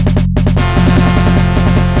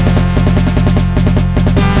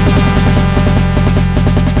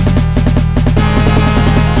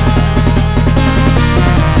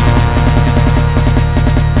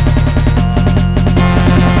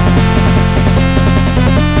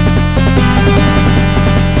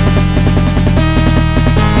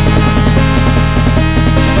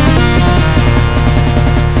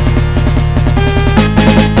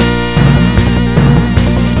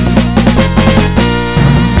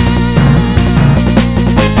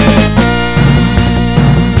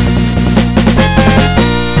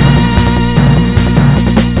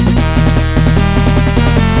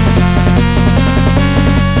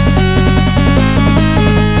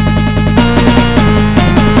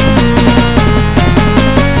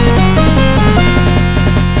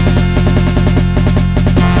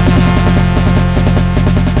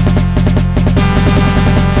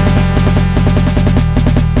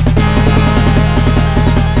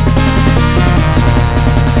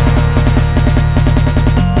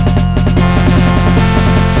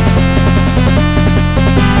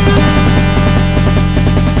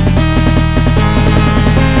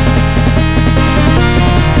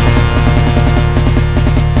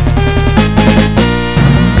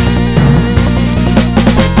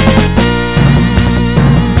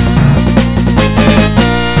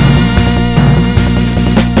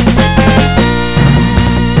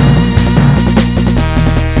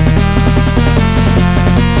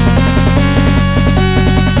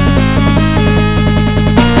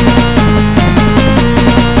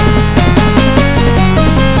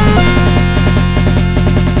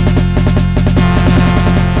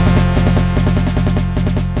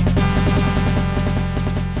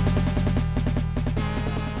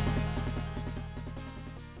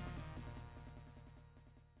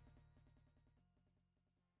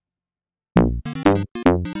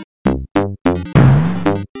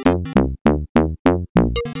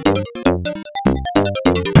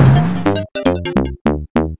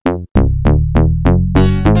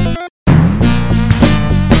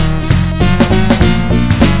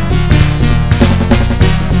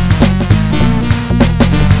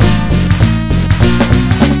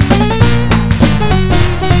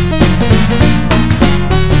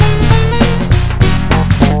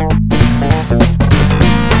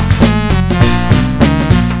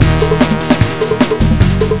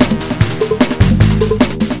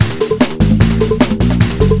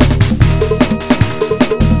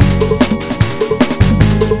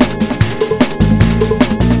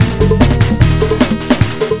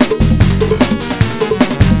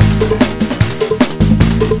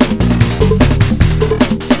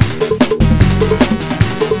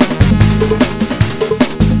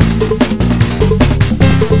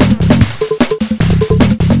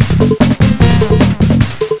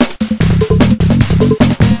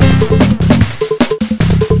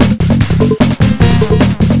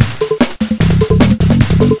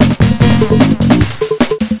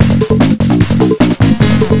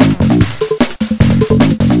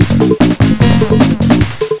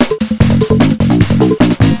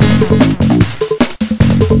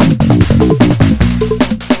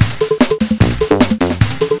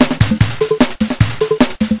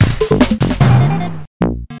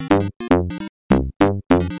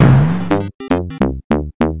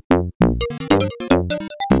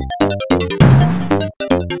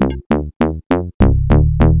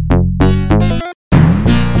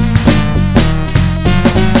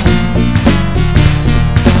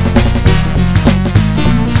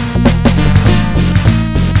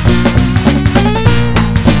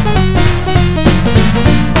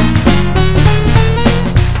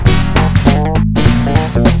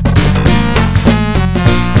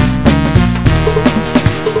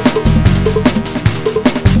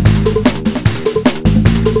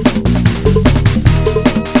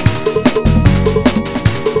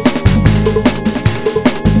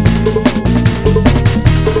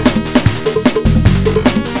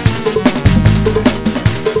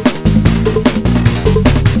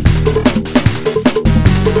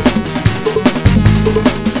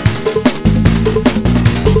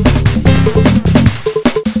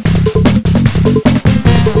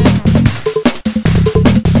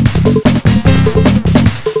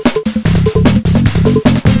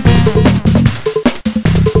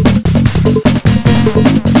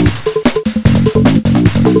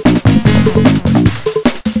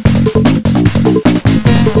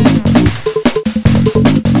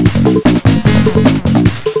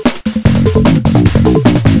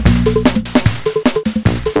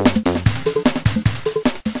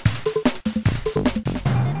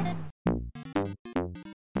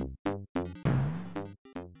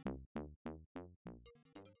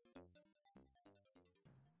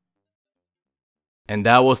 And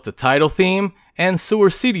that was the title theme and Sewer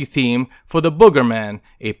City theme for The Boogerman,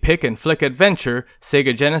 a pick and flick adventure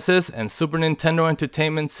Sega Genesis and Super Nintendo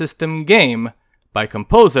Entertainment System game by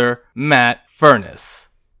composer Matt Furniss.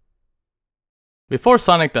 Before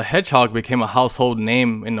Sonic the Hedgehog became a household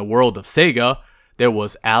name in the world of Sega, there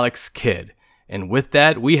was Alex Kidd. And with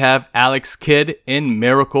that, we have Alex Kidd in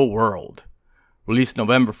Miracle World. Released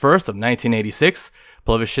November 1st of 1986,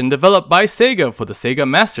 published and developed by Sega for the Sega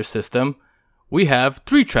Master System, we have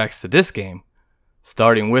 3 tracks to this game,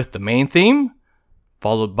 starting with the main theme,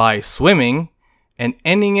 followed by Swimming, and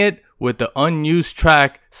ending it with the unused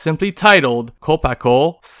track simply titled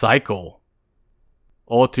Kopako Cycle.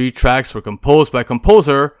 All 3 tracks were composed by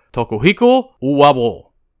composer Tokuhiko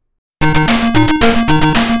Uwabo.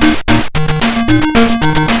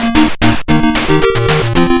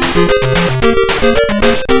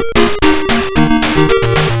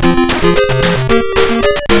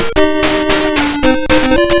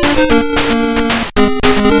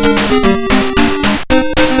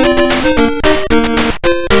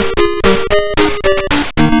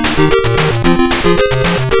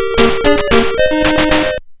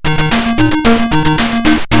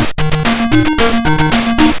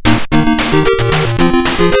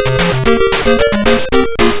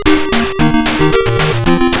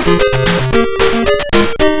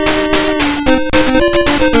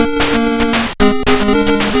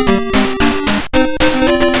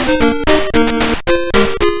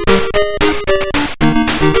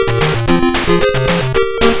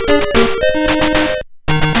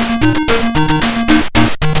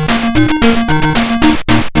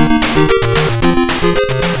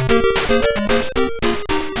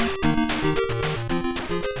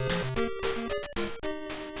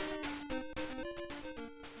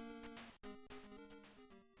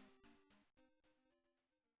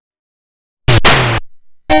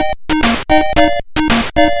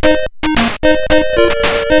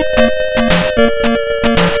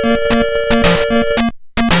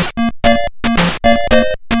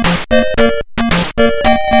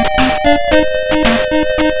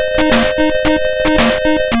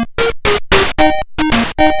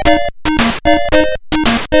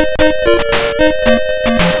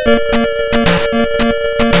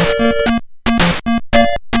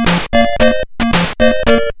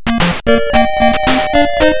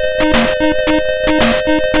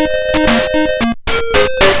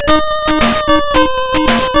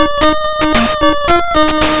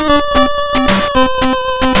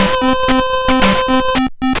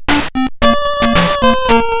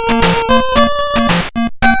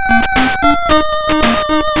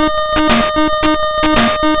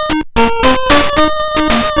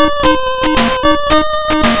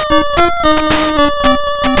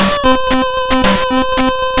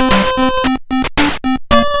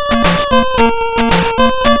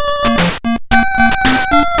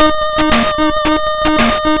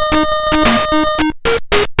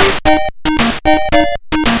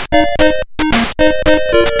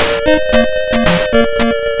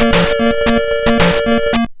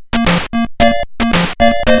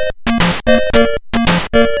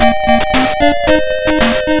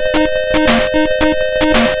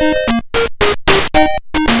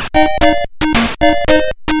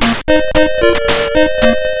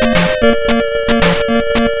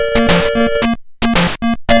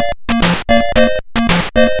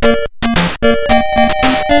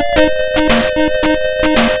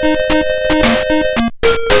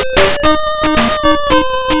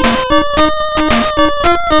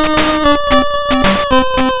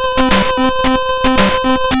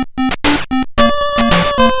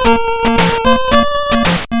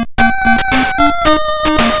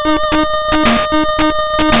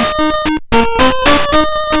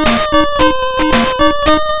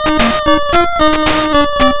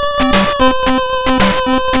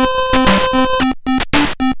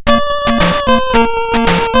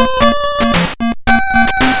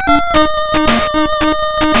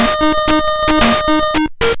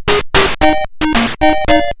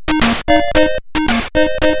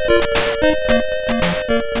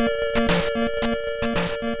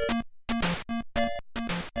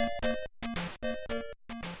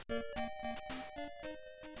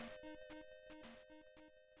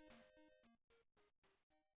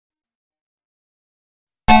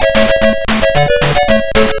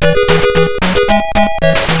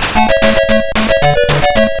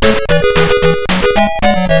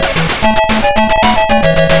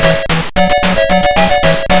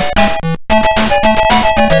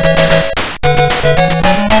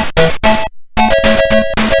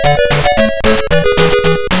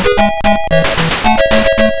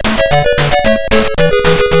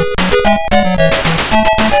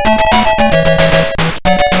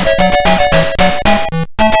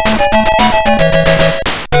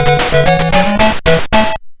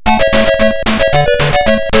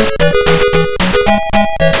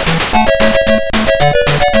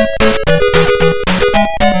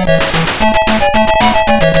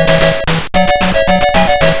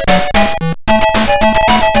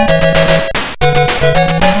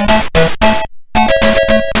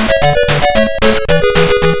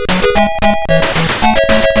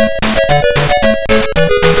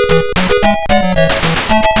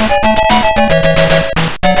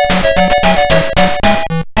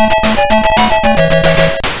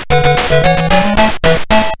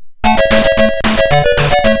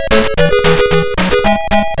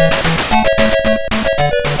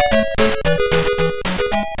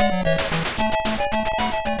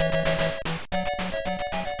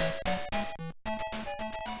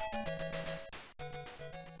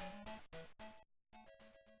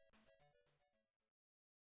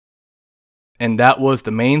 and that was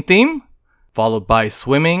the main theme, followed by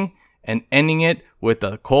swimming, and ending it with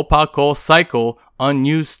the Kopako Cycle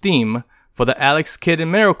unused theme for the Alex Kidd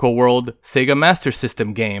in Miracle World Sega Master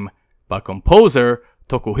System game by composer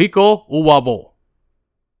Tokuhiko Uwabo.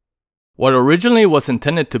 What originally was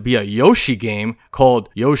intended to be a Yoshi game called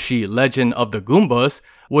Yoshi Legend of the Goombas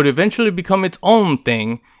would eventually become its own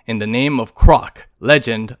thing in the name of Croc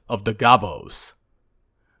Legend of the Gabos.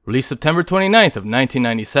 Released September 29th of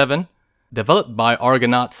 1997, developed by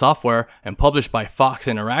Argonaut Software and published by Fox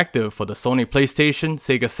Interactive for the Sony PlayStation,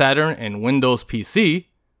 Sega Saturn, and Windows PC,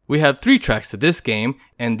 we have 3 tracks to this game,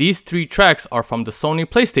 and these 3 tracks are from the Sony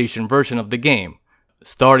PlayStation version of the game,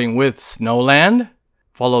 starting with Snowland,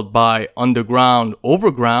 followed by Underground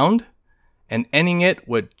Overground, and ending it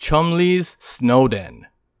with Chumlee's Snowden.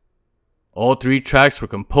 All 3 tracks were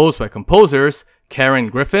composed by composers Karen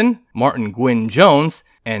Griffin, Martin Gwynn Jones,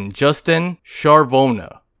 and Justin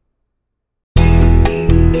Charvona.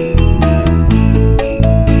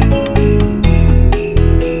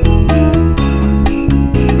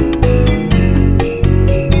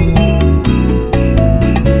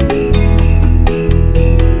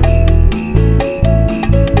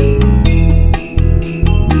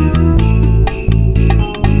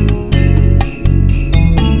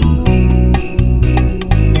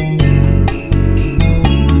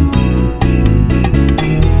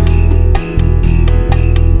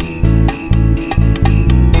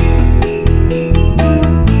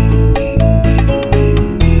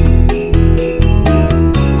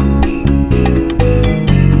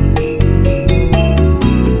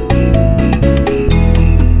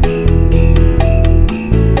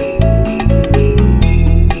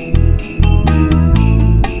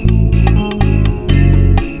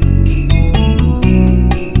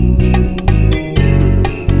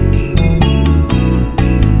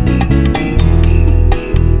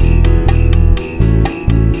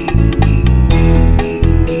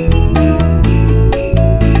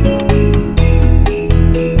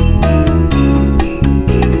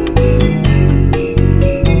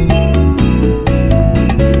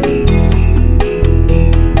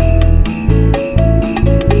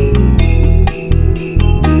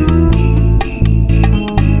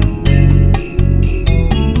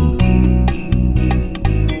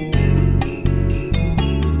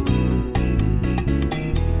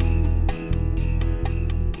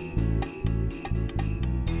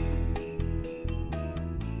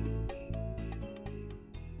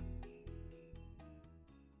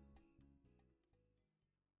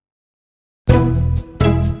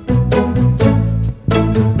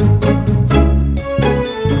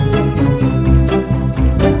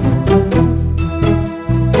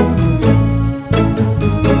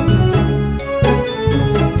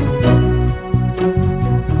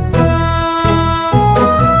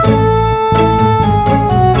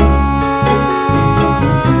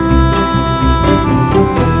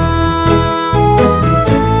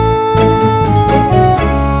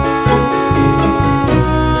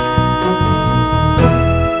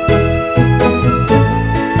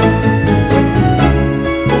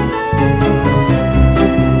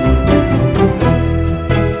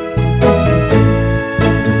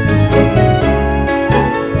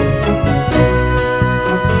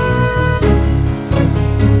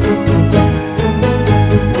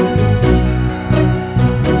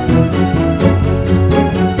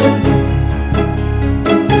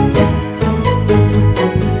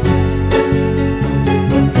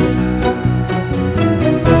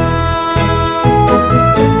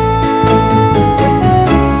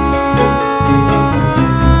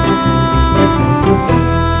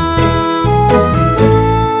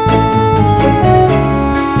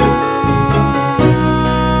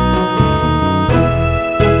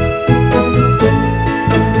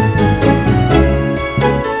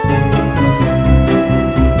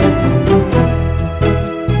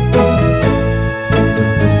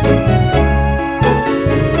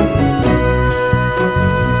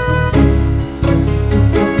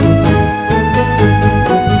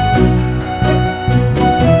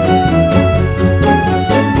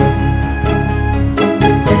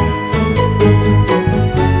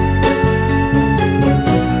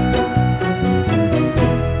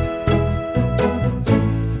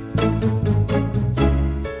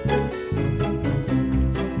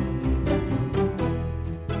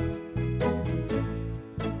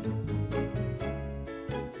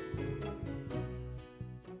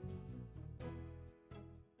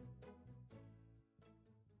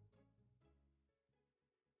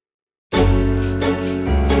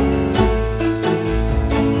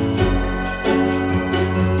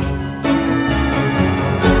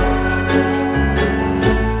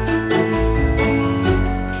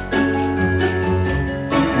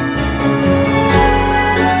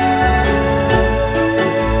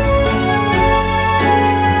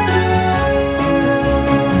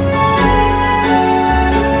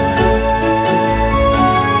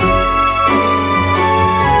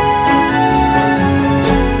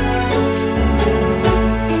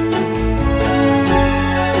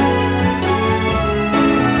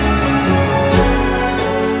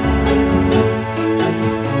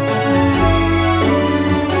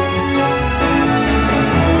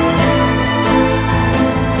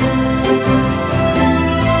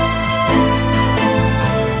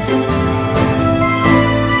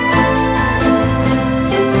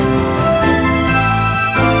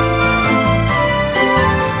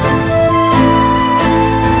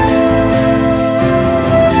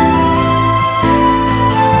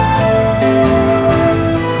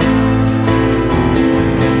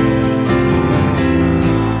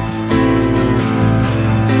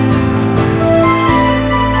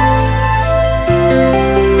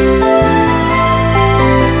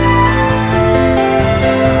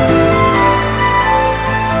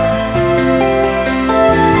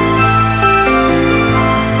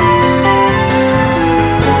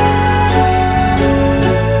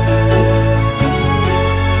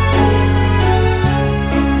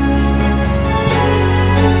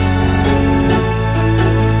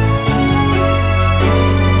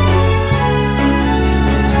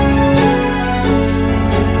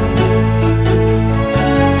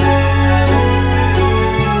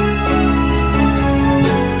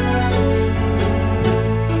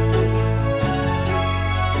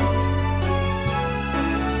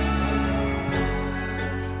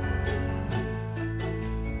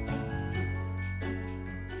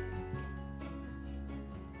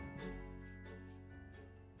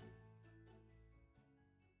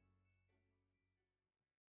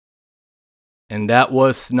 and that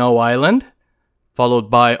was Snow Island, followed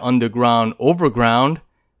by Underground Overground,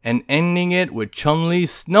 and ending it with Chun-Li's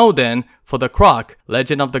Snowden for the Croc,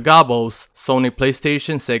 Legend of the Gobbos, Sony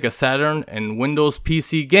PlayStation, Sega Saturn, and Windows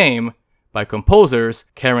PC game by composers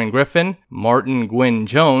Karen Griffin, Martin Gwynn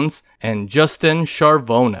Jones, and Justin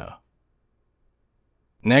Charvona.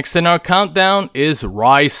 Next in our countdown is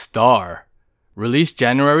Rise Star. Released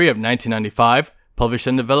January of 1995, published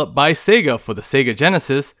and developed by Sega for the Sega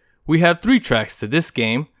Genesis, we have 3 tracks to this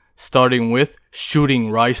game, starting with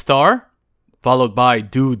Shooting Rise Star, followed by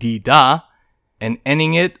Do Dee Da, and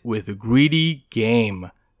ending it with Greedy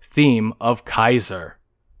Game, theme of Kaiser.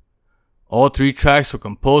 All 3 tracks were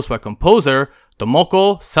composed by composer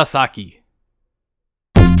Tomoko Sasaki.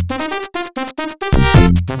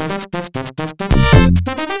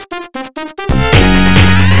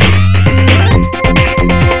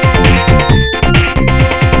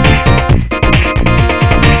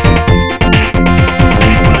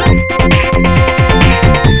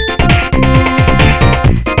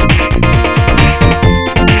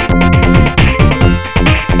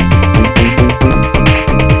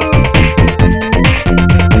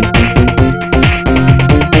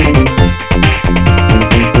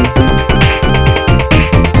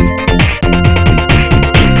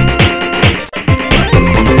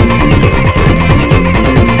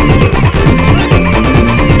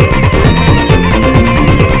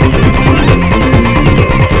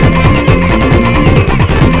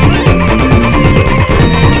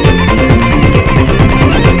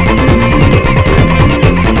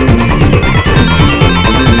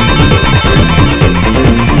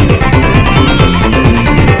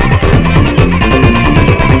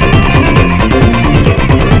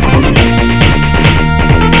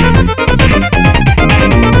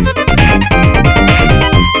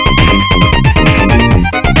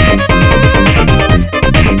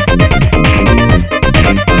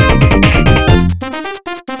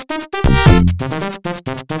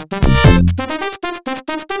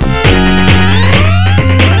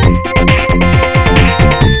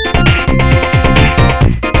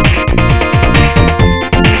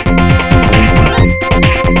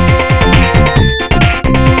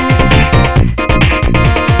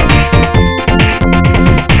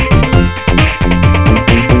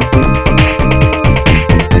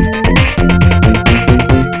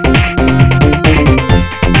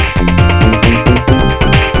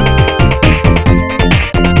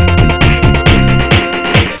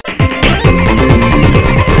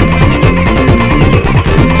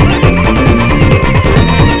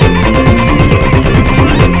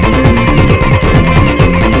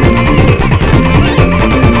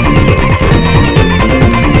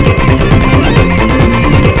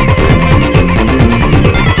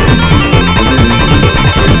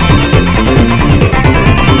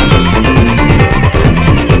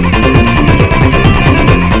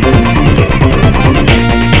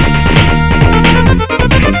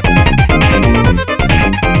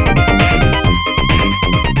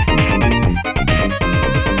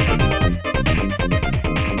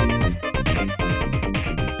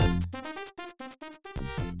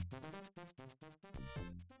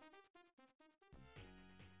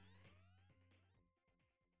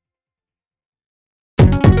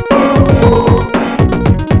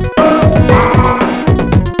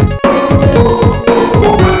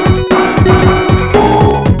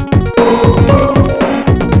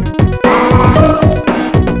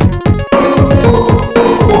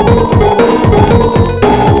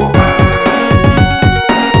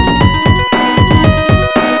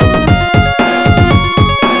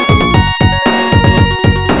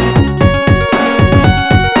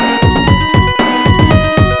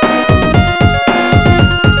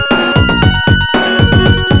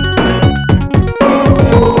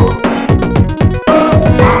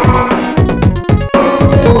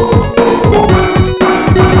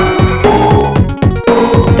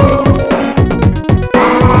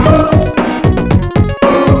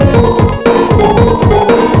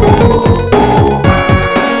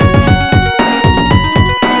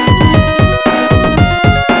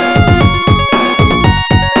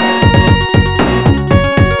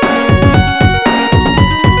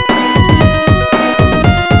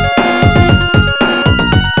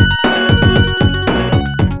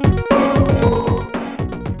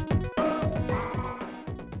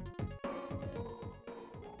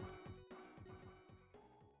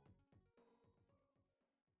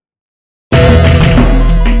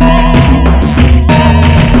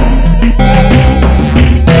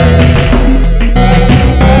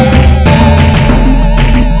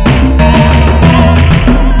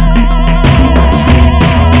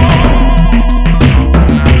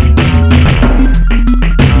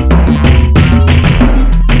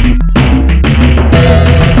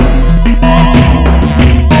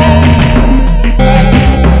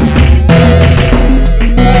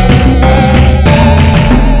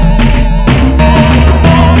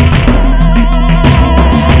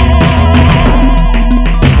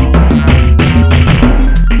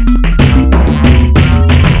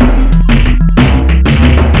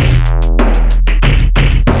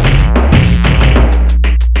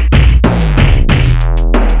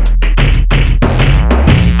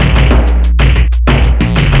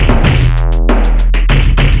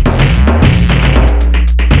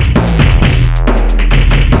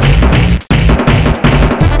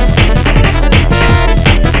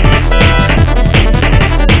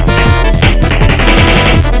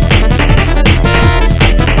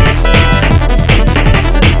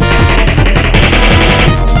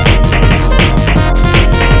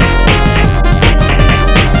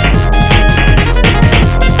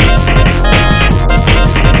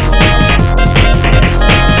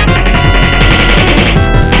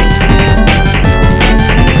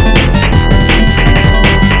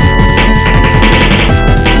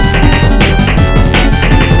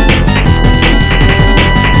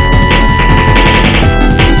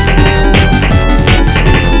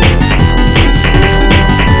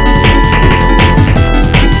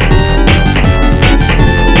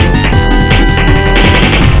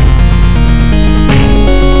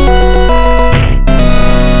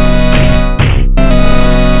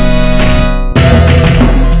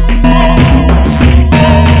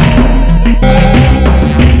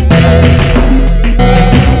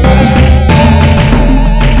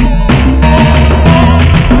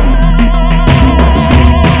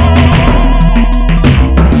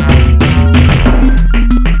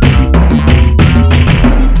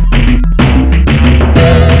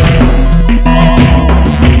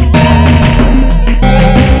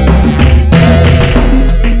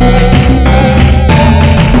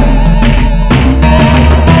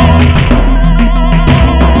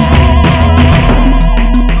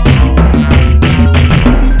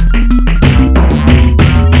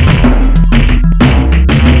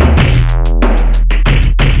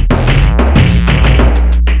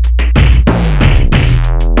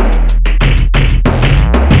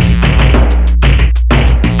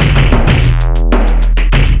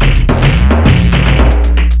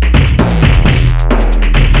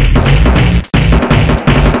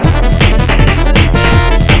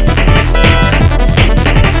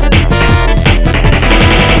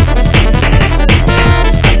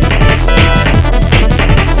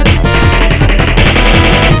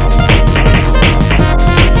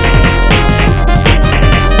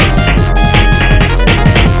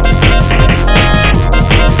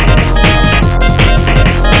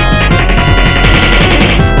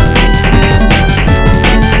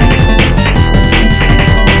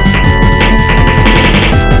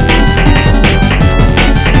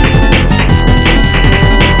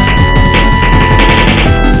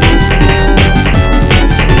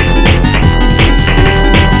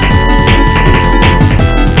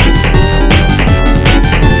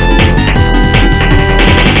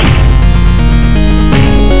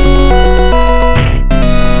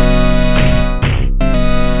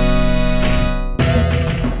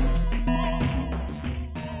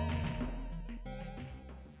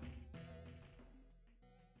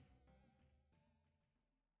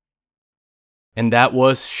 and that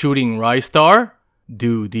was Shooting Ristar,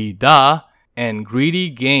 Do Di Da, and Greedy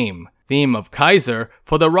Game, theme of Kaiser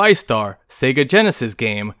for the Ristar Sega Genesis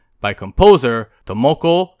game by composer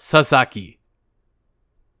Tomoko Sasaki.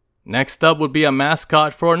 Next up would be a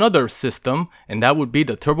mascot for another system, and that would be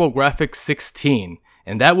the TurboGrafx-16,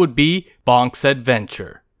 and that would be Bonk's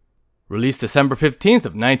Adventure. Released December 15th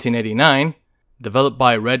of 1989, developed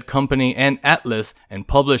by Red Company and Atlas and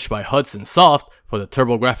published by Hudson Soft for the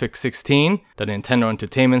TurboGrafx-16, the Nintendo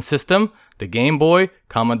Entertainment System, the Game Boy,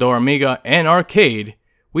 Commodore Amiga, and Arcade,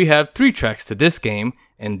 we have 3 tracks to this game,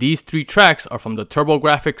 and these 3 tracks are from the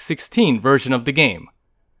TurboGrafx-16 version of the game.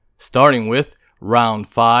 Starting with Round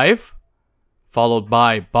 5, followed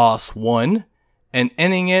by Boss 1, and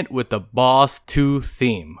ending it with the Boss 2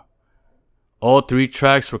 theme. All 3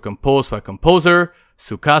 tracks were composed by composer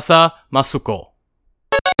Tsukasa Masuko.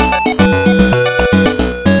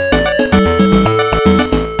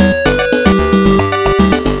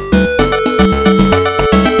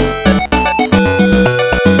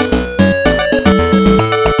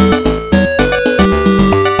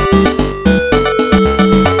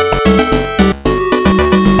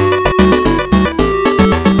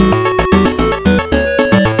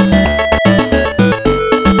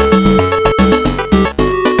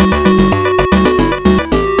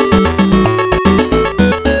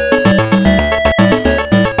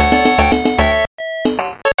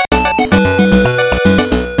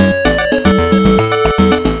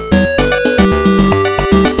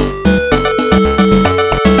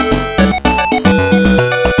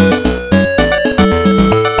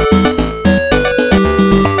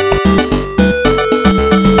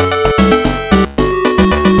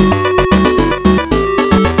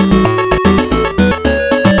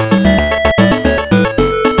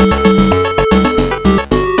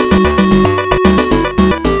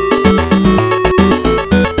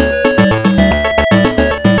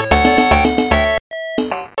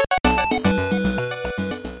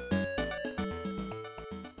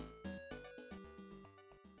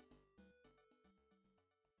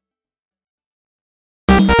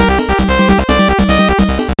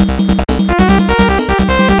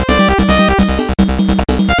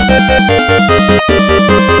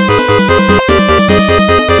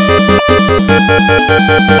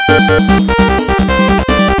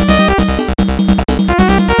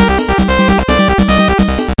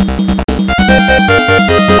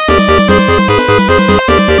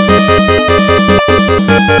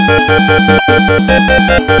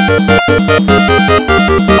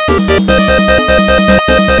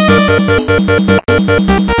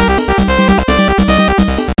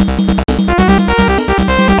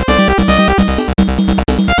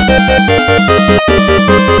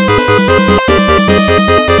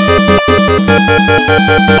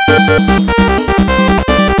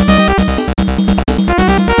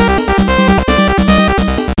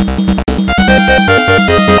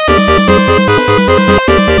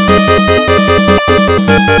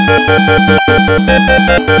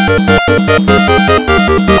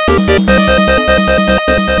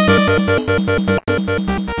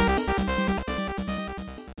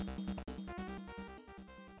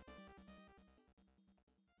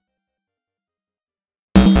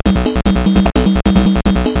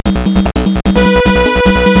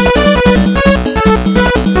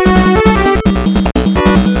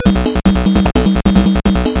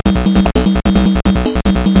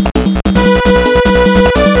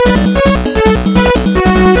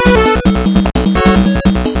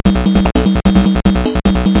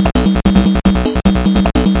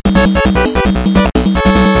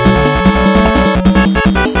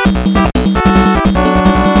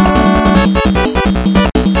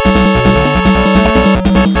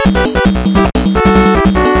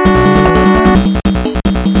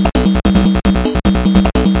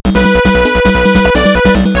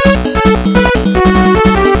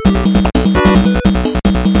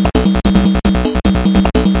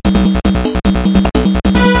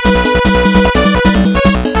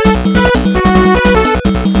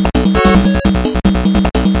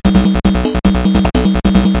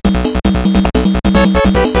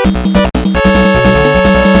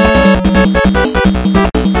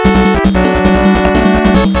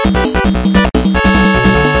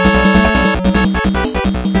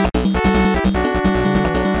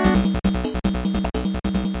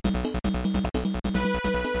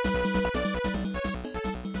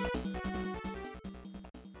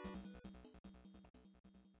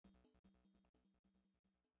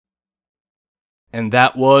 And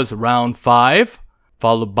that was Round 5,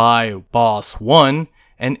 followed by Boss 1,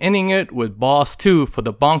 and ending it with Boss 2 for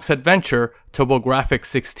the Bonk's Adventure TurboGrafx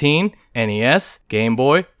 16, NES, Game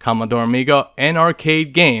Boy, Commodore Amiga, and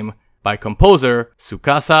arcade game by composer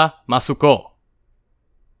Tsukasa Masuko.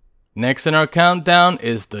 Next in our countdown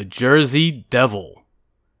is The Jersey Devil.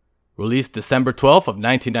 Released December 12th of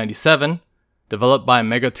 1997, developed by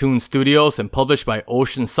Megatoon Studios and published by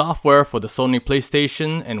Ocean Software for the Sony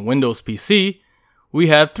PlayStation and Windows PC, we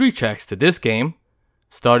have 3 tracks to this game,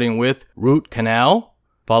 starting with Root Canal,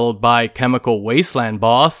 followed by Chemical Wasteland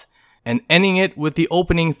Boss, and ending it with the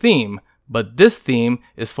opening theme, but this theme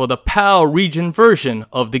is for the PAL region version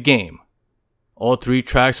of the game. All 3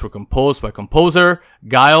 tracks were composed by composer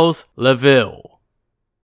Gilles Leville.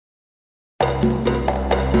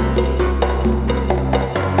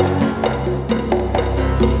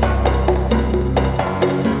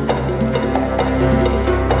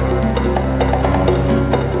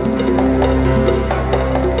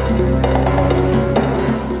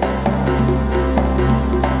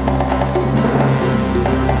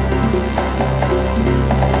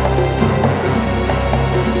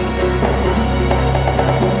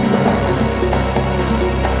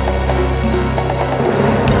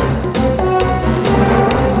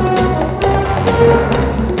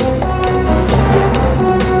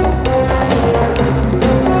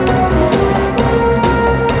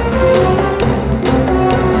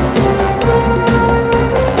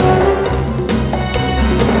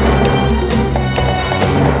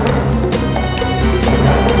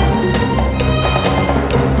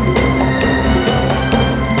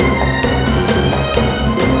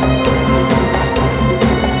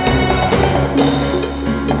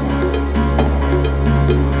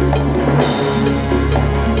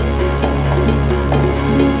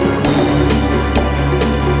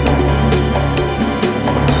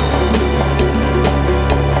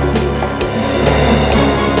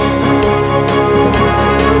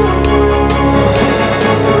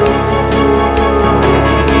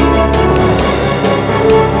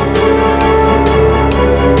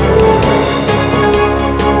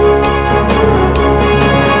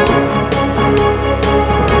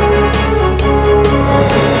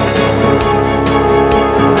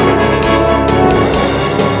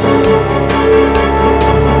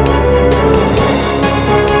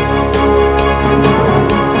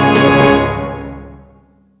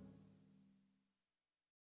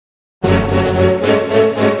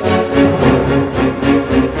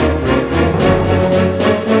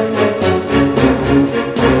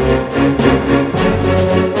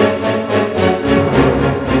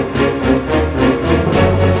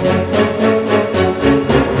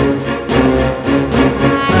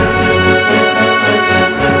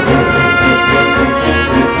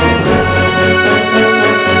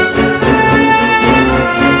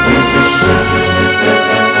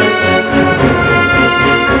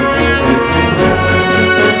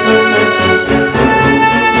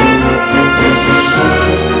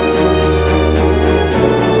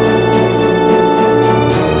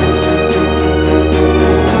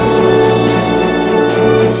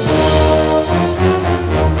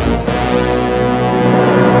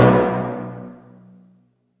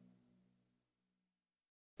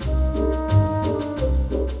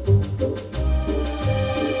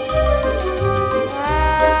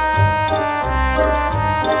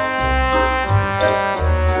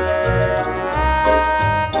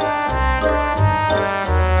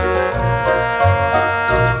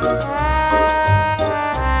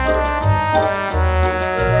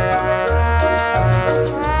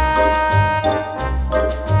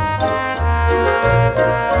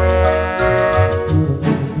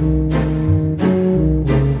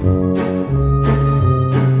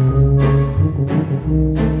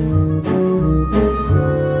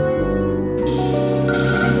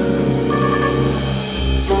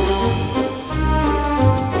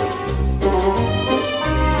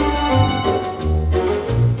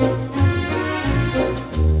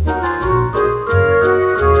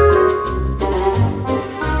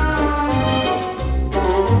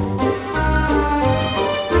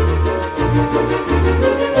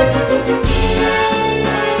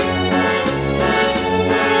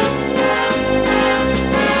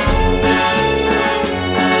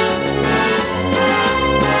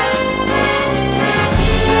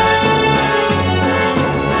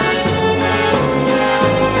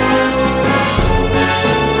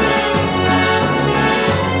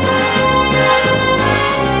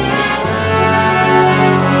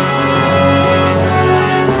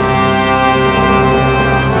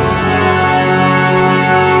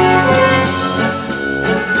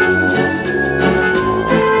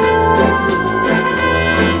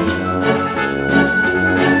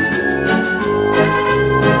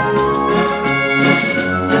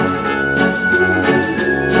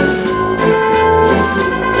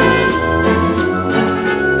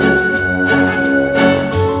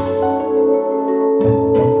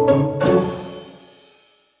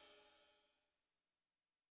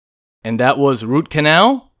 And that was Root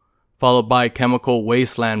Canal, followed by Chemical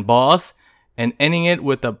Wasteland Boss, and ending it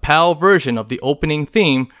with a PAL version of the opening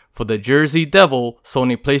theme for the Jersey Devil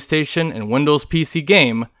Sony PlayStation and Windows PC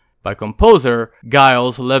game by composer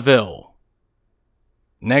Giles Leville.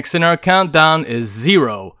 Next in our countdown is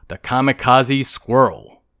Zero, the Kamikaze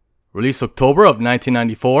Squirrel. Released October of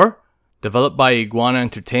 1994, developed by Iguana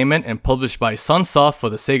Entertainment and published by Sunsoft for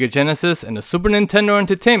the Sega Genesis and the Super Nintendo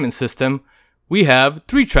Entertainment System, we have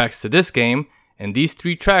 3 tracks to this game, and these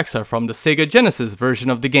 3 tracks are from the Sega Genesis version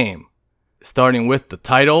of the game. Starting with the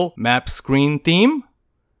title map screen theme,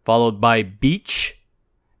 followed by Beach,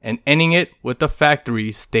 and ending it with the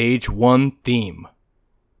Factory Stage 1 theme.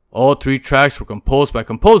 All 3 tracks were composed by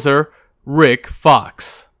composer Rick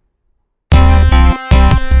Fox.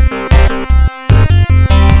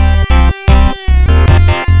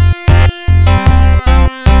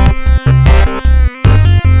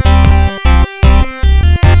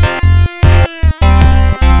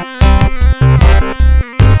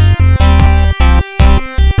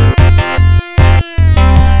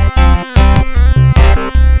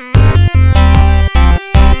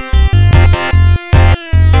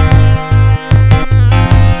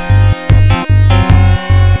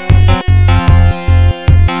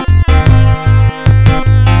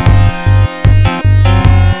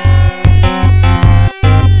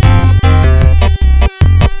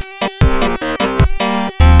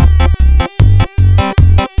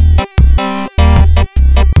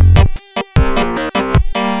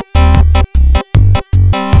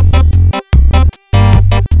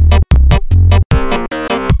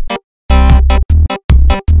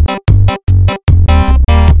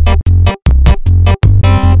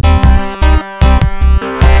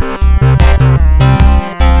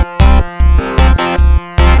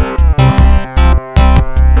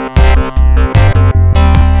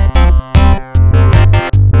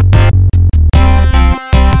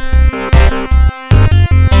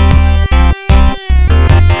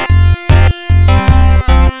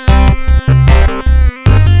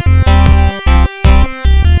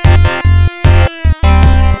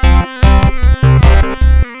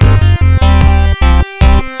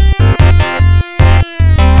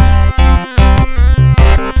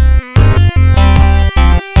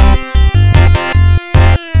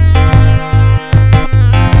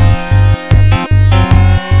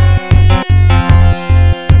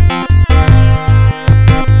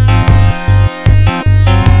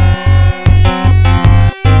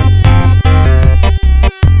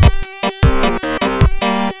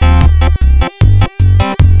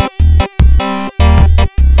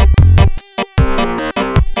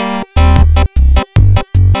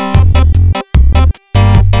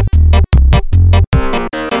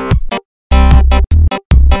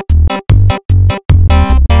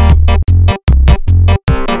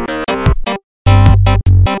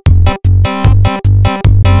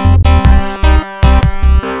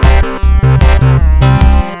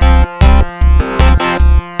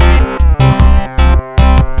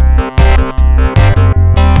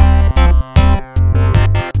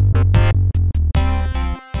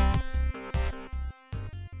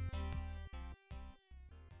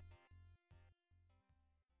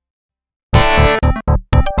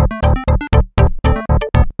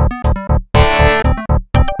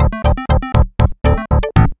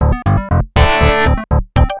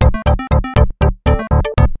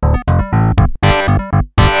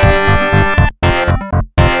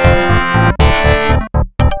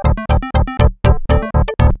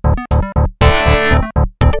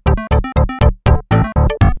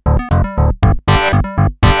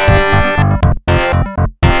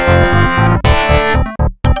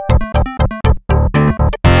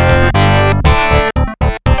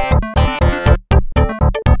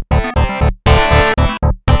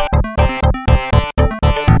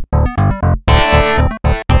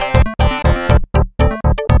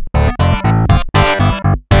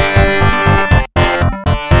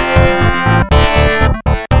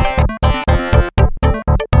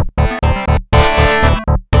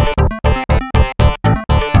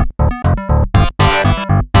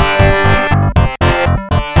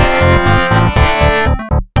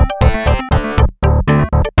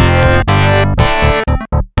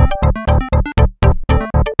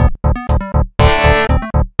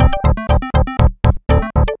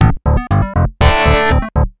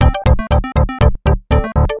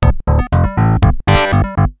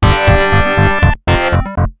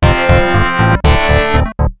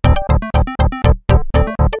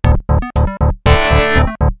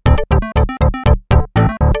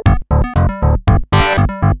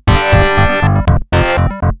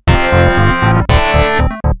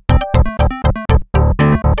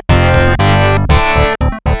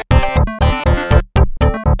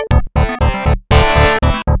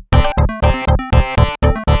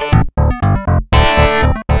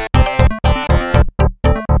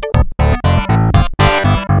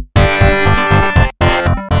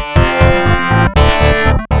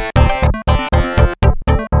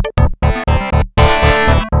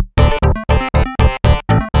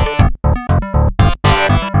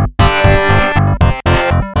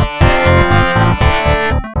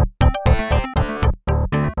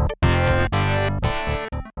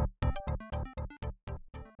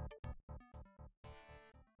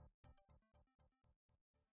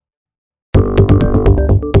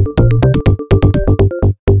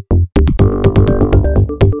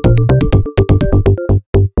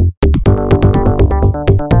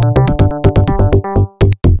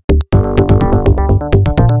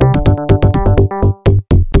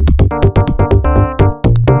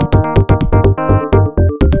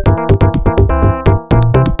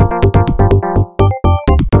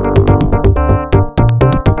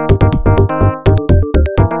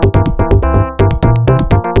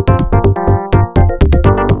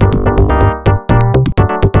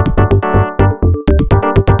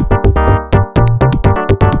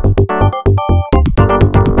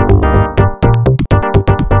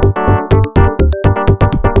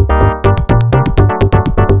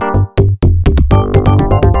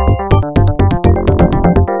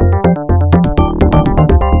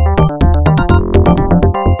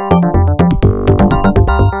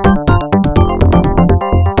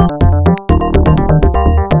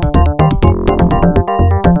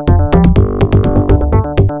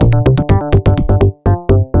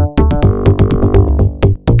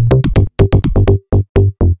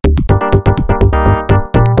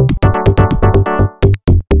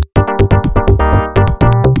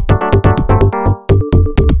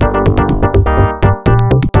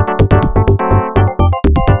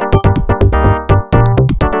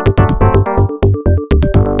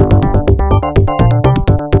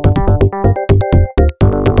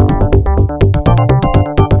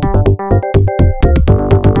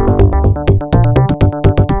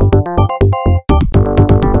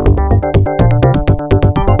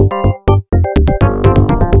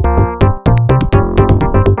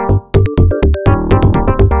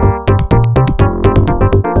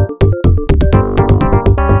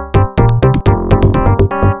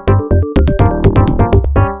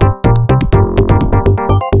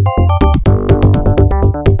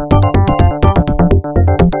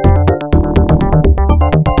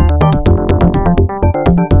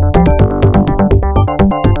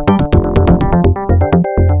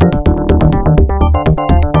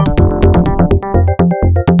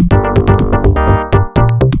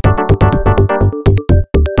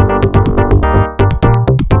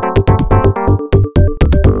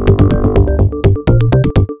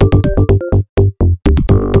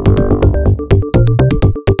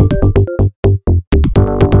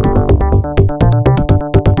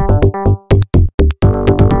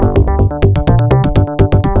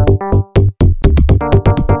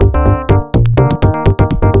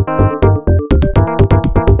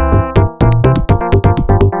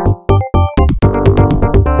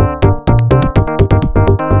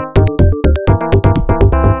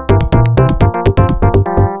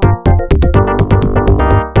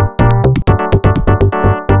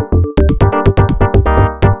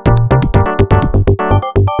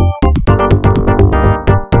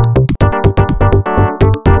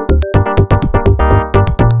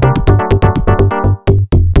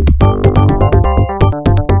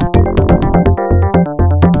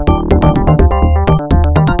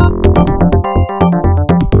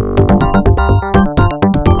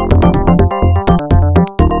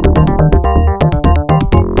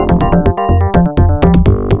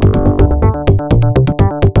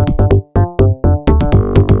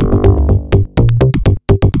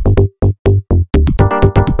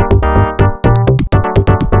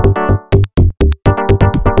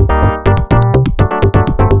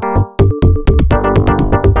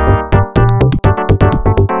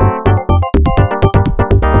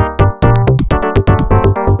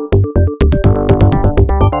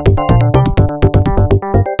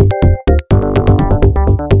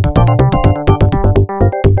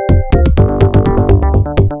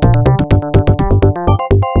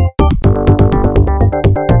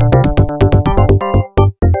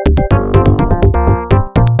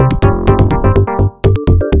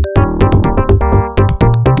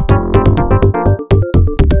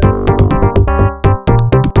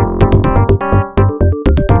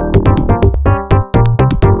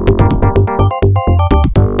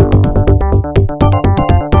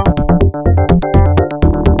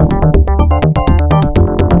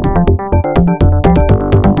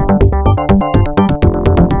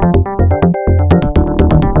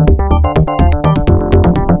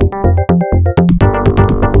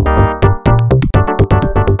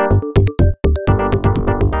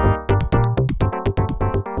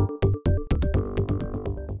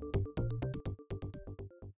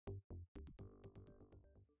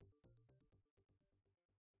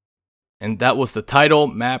 and that was the title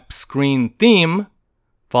map screen theme,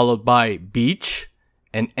 followed by Beach,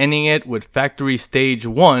 and ending it with Factory Stage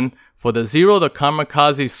 1 for the Zero the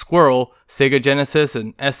Kamikaze Squirrel Sega Genesis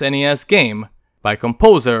and SNES game by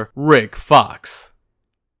composer Rick Fox.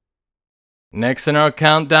 Next in our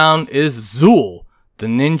countdown is Zool, the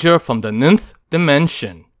ninja from the Ninth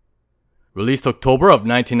Dimension. Released October of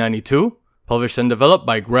 1992, published and developed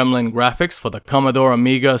by Gremlin Graphics for the Commodore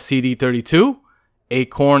Amiga CD32,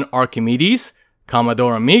 Acorn Archimedes,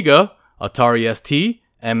 Commodore Amiga, Atari ST,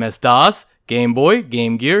 MS-DOS, Game Boy,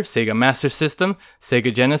 Game Gear, Sega Master System,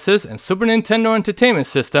 Sega Genesis, and Super Nintendo Entertainment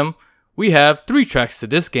System, we have 3 tracks to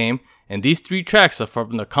this game, and these 3 tracks are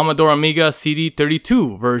from the Commodore Amiga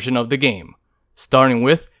CD32 version of the game, starting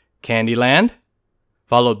with Candyland,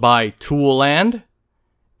 followed by Tool Land,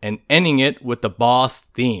 and ending it with the boss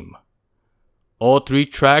theme. All 3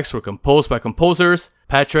 tracks were composed by composers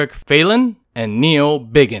Patrick Phelan and Neil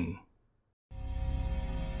Biggin.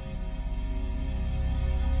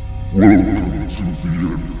 Welcome to the Dimension.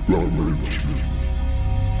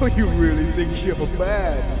 Oh, you really think you're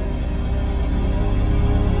bad?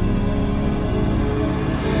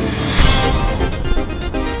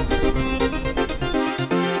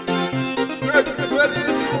 Get ready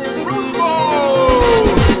to rumble!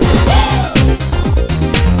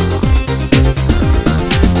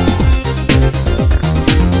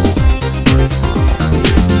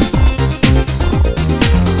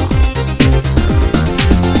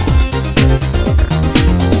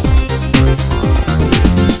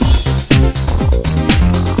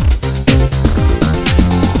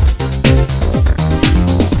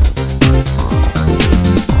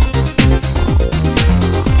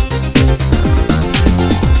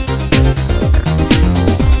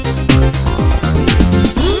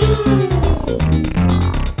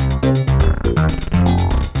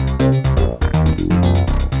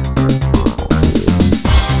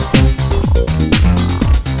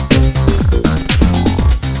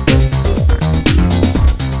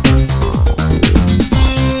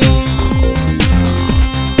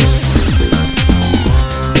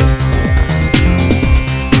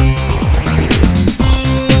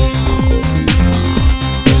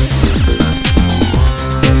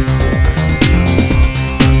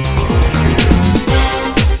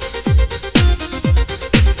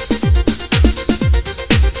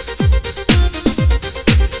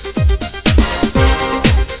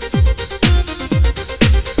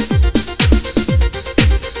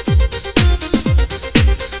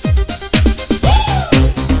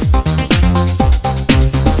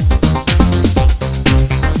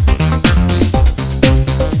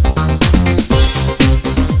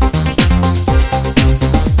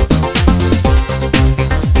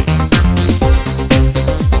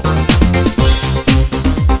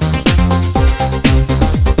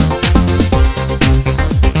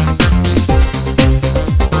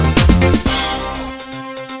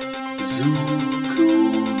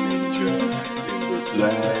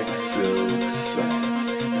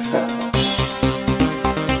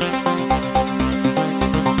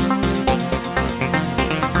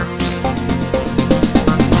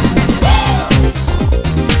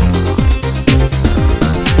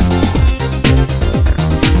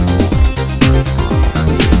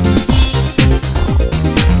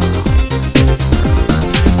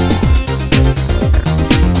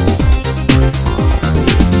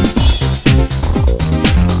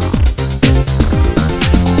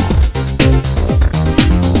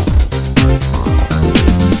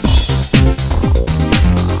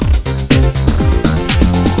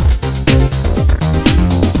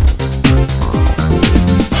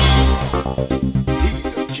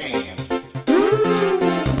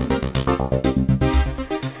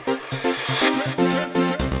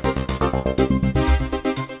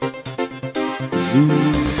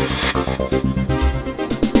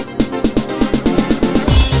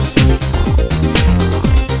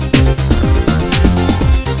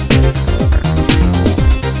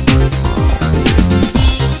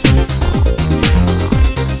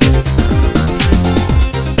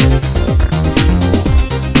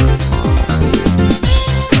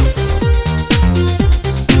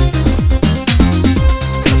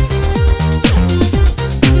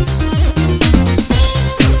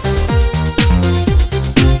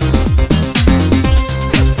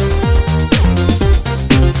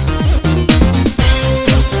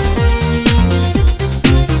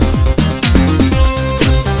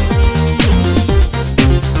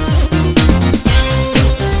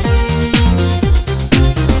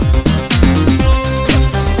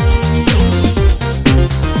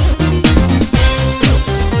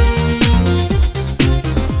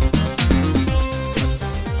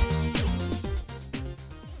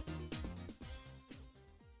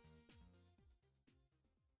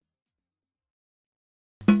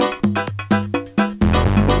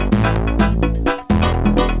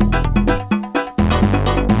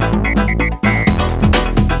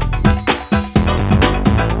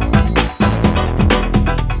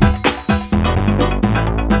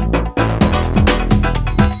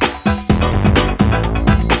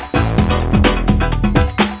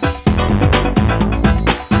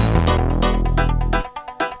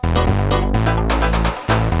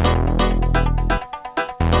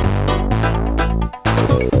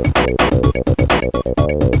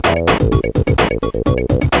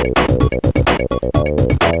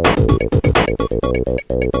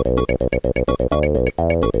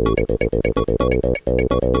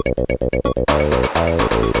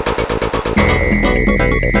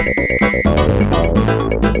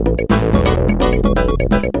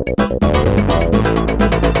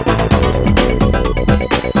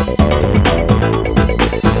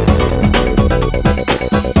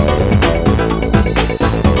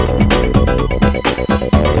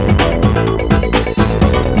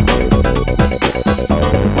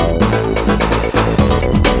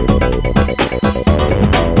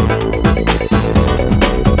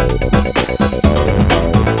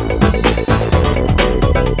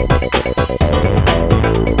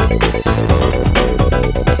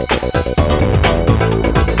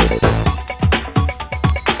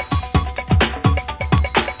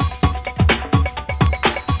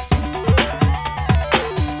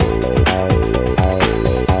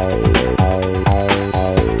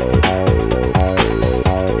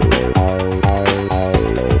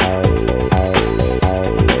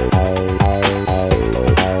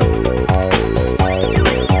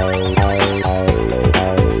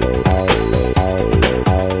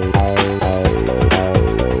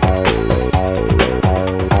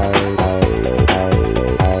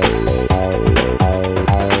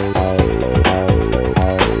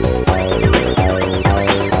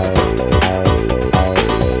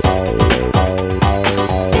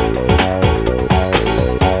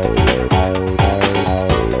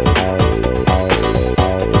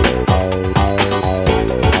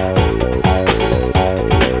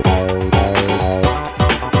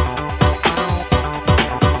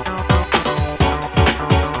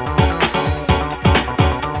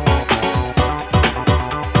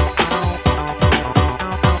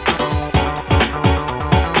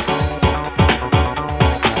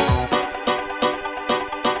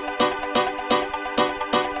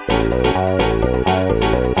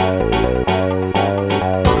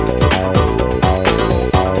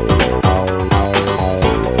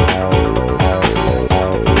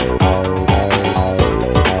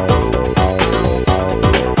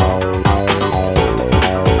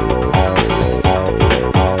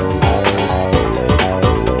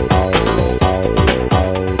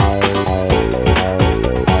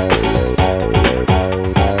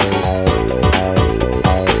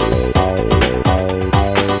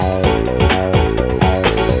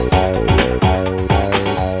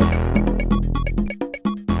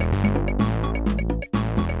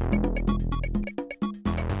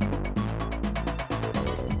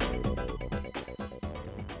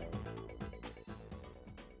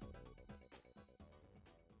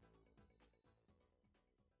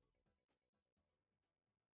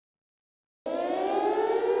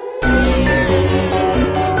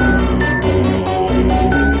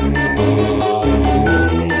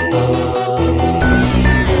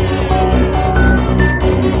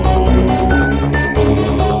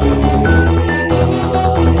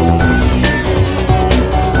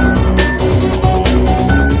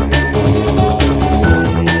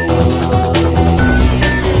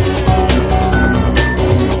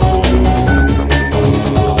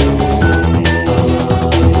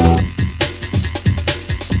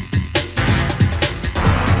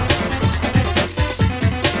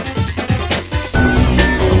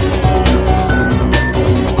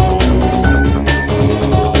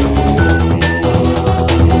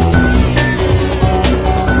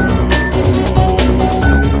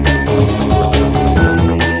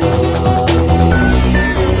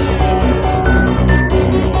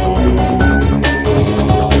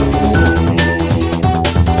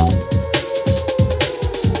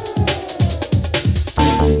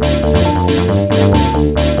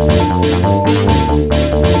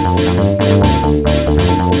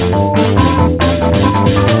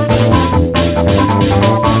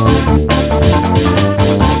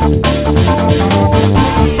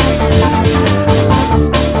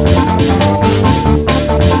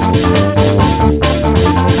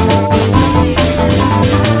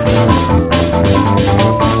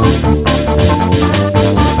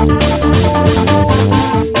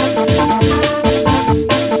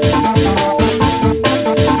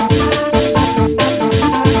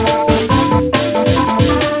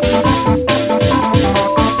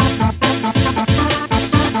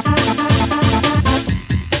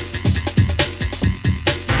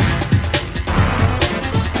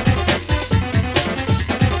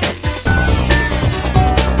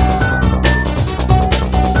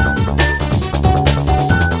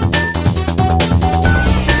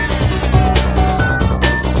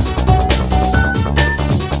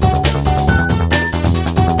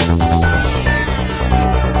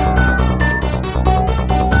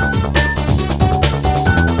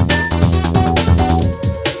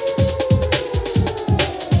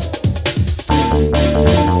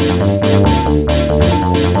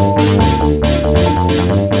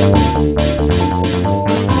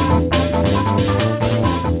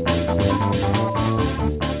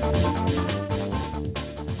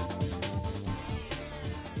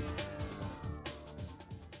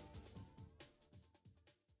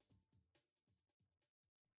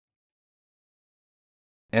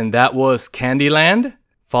 and that was Candyland,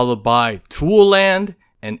 followed by Tool Land,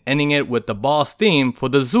 and ending it with the boss theme for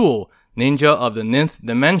the Zool, Ninja of the Ninth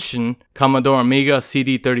Dimension, Commodore Amiga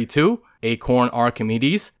CD32, Acorn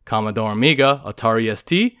Archimedes, Commodore Amiga, Atari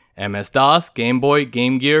ST, MS-DOS, Game Boy,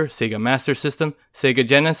 Game Gear, Sega Master System, Sega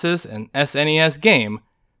Genesis, and SNES game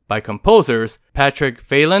by composers Patrick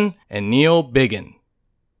Phelan and Neil Biggin.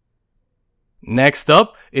 Next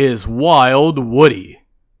up is Wild Woody.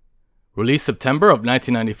 Released September of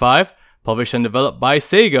 1995, published and developed by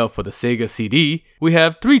Sega for the Sega CD, we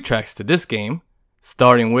have 3 tracks to this game,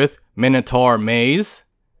 starting with Minotaur Maze,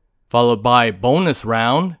 followed by Bonus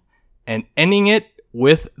Round, and ending it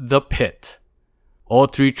with The Pit. All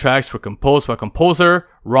 3 tracks were composed by composer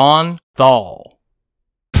Ron Thal.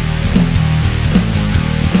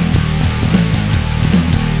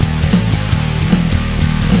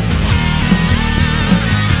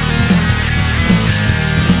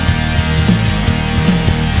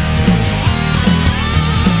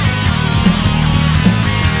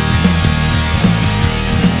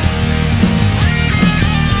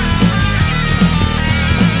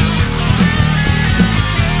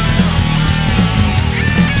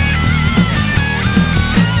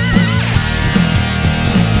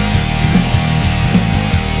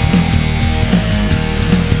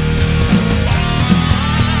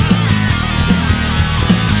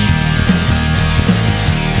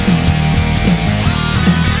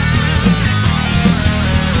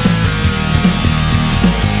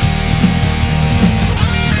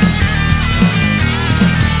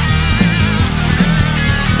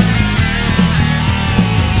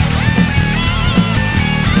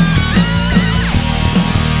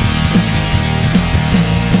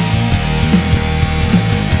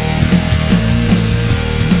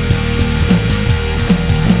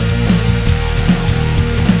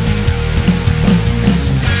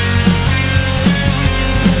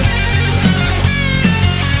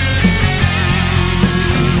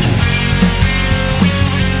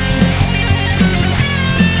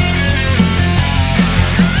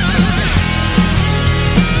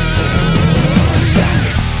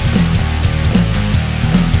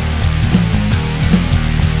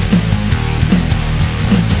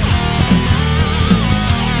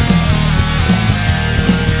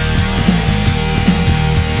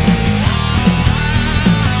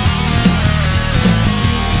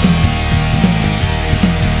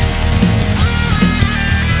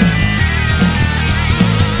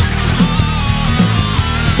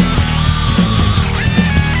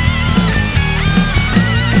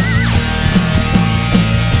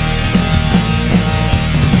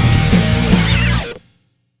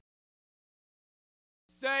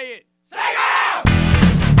 Say it.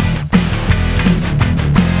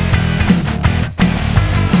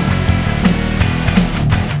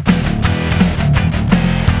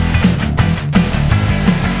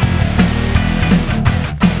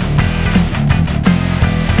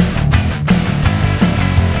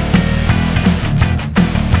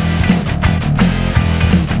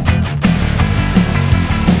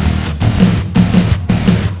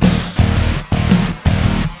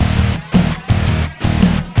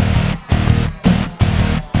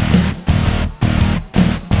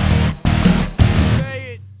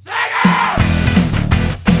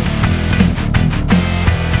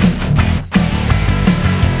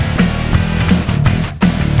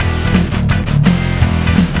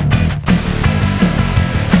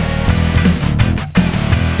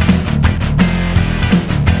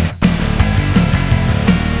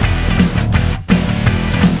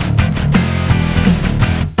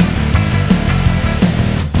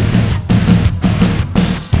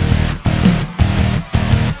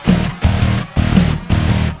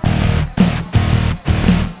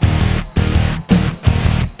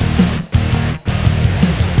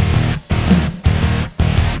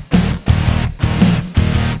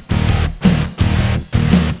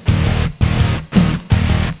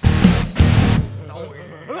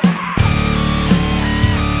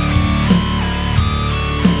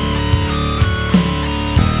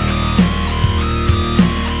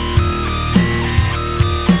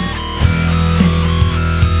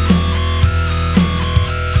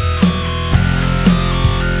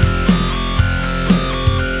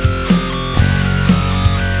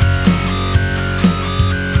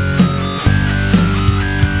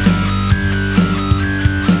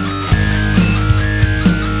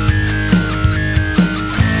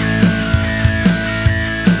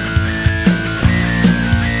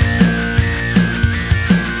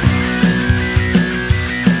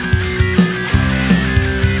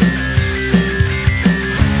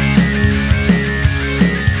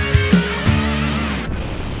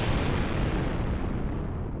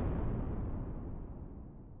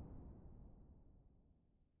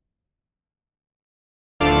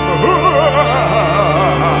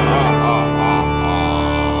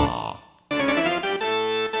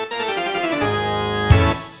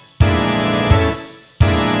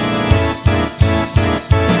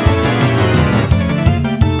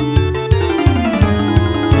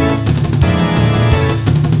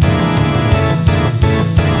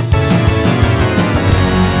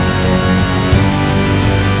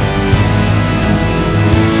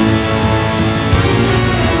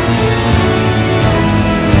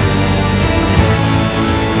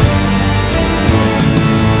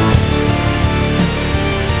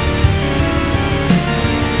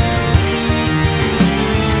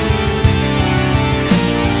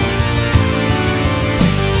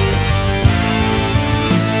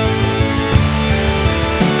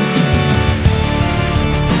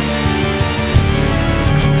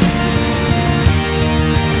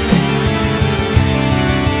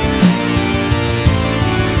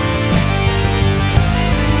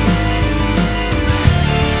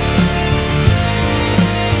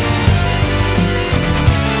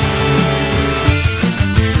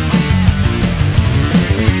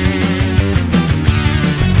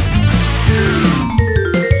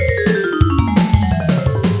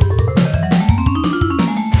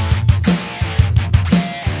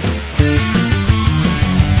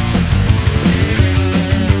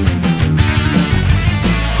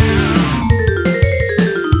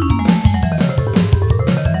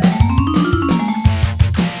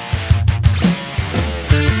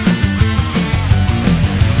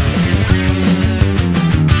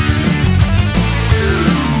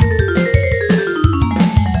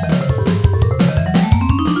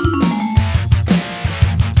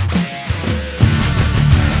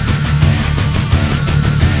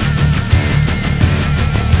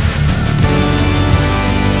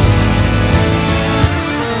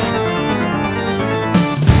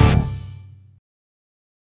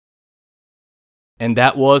 and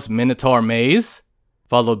that was Minotaur Maze,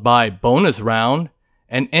 followed by Bonus Round,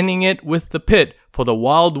 and ending it with The Pit for the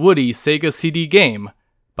Wild Woody Sega CD game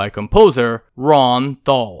by composer Ron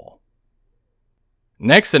Thal.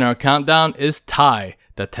 Next in our countdown is Ty,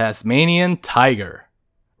 the Tasmanian Tiger.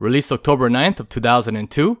 Released October 9th of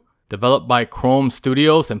 2002, developed by Chrome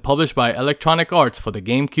Studios and published by Electronic Arts for the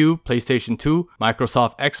GameCube, PlayStation 2,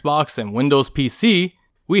 Microsoft Xbox, and Windows PC,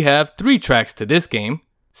 we have 3 tracks to this game,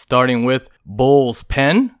 starting with Bull's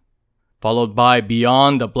Pen, followed by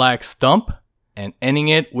Beyond the Black Stump, and ending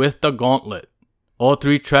it with The Gauntlet. All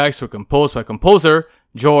 3 tracks were composed by composer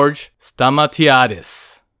George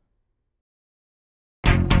Stamatiadis.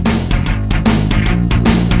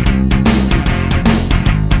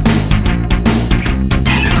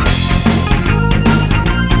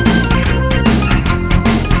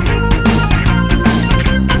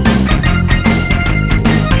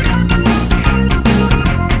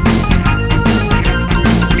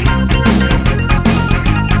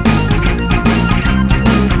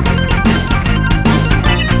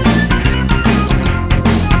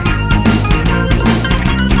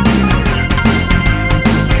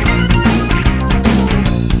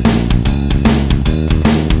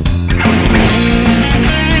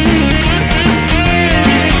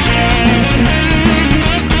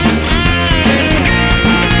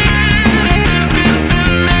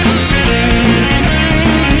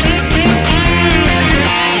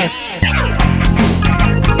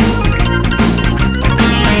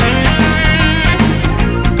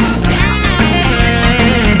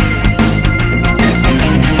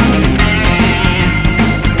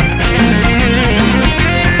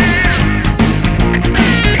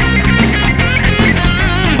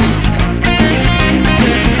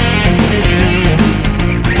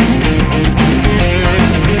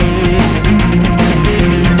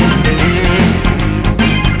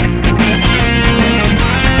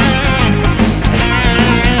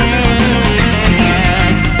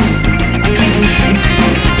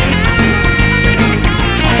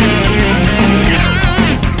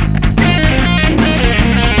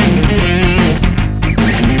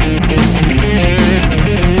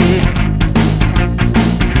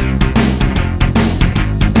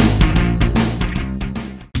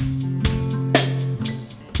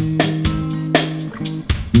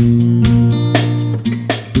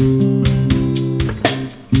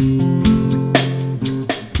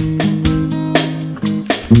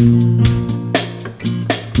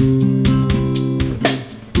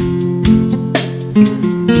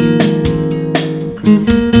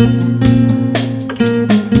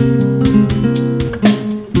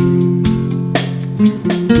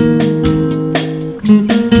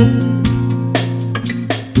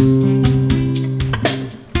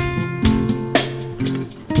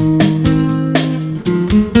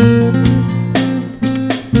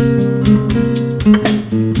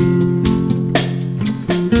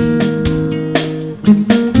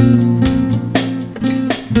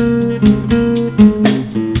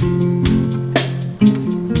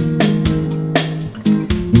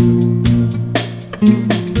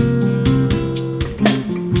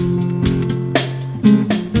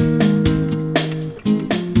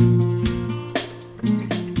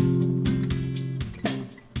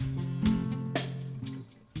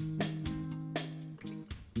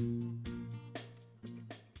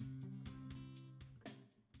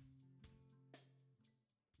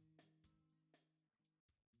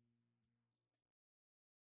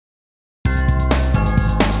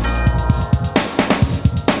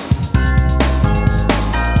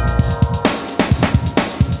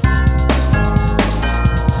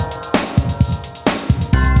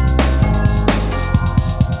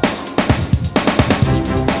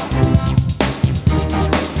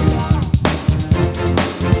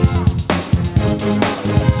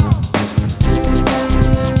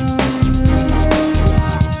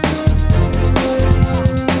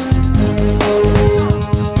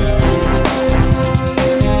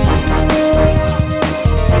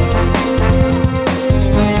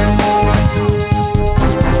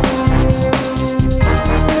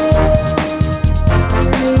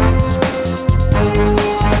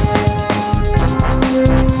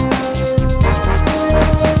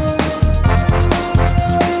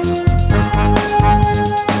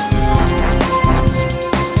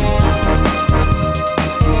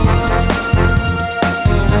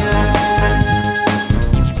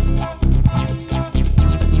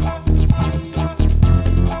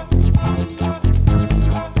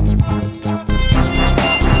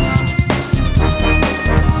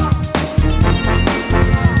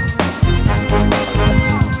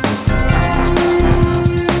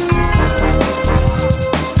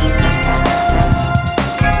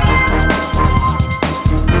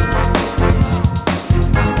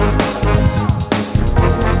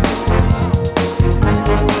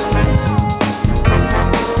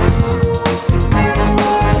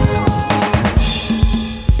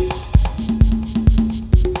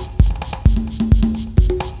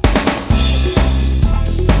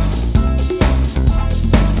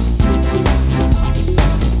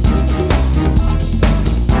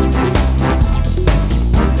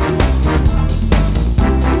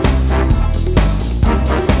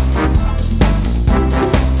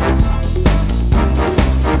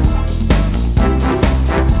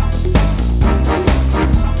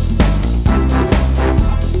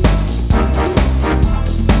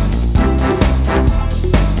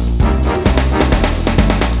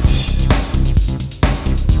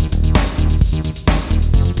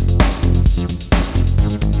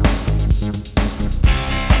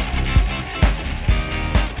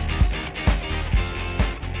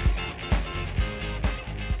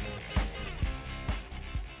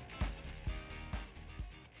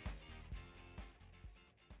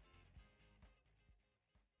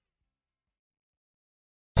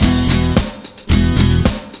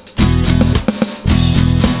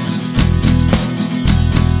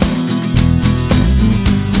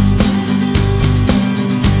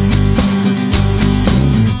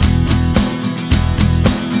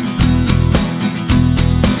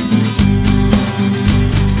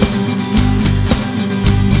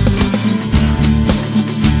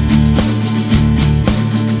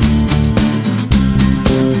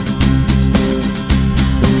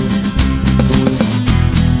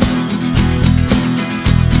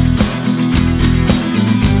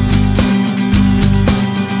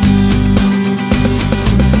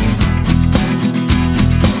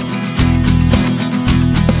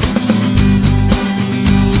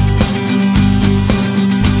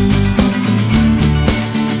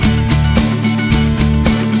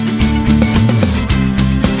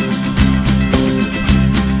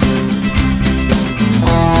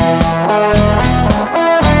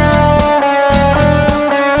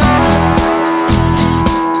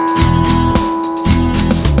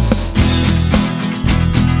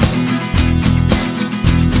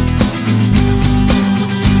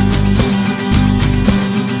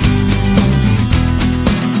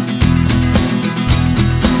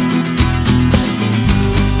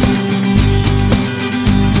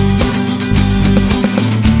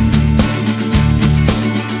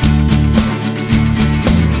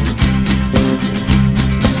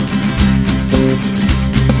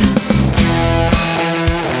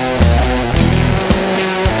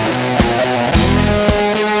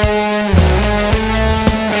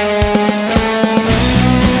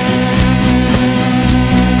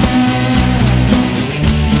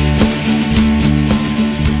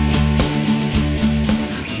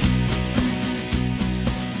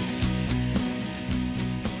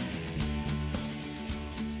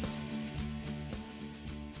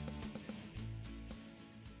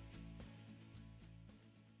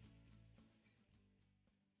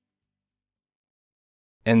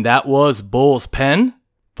 And that was Bull's Pen,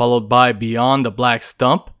 followed by Beyond the Black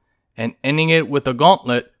Stump, and ending it with a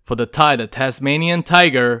gauntlet for the tie the Tasmanian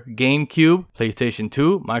Tiger GameCube, PlayStation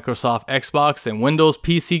 2, Microsoft Xbox, and Windows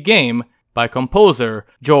PC game by composer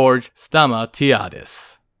George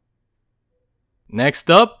Stamatiadis.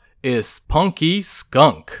 Next up is Punky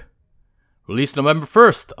Skunk. Released November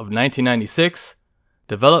 1st of 1996,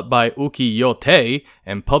 developed by Ukiyo-Tei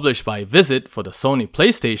and published by Visit for the Sony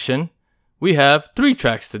PlayStation, we have 3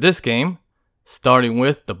 tracks to this game, starting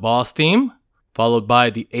with the boss theme, followed by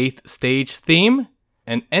the 8th stage theme,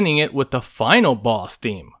 and ending it with the final boss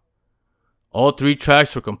theme. All 3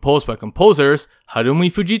 tracks were composed by composers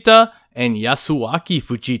Harumi Fujita and Yasuaki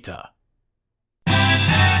Fujita.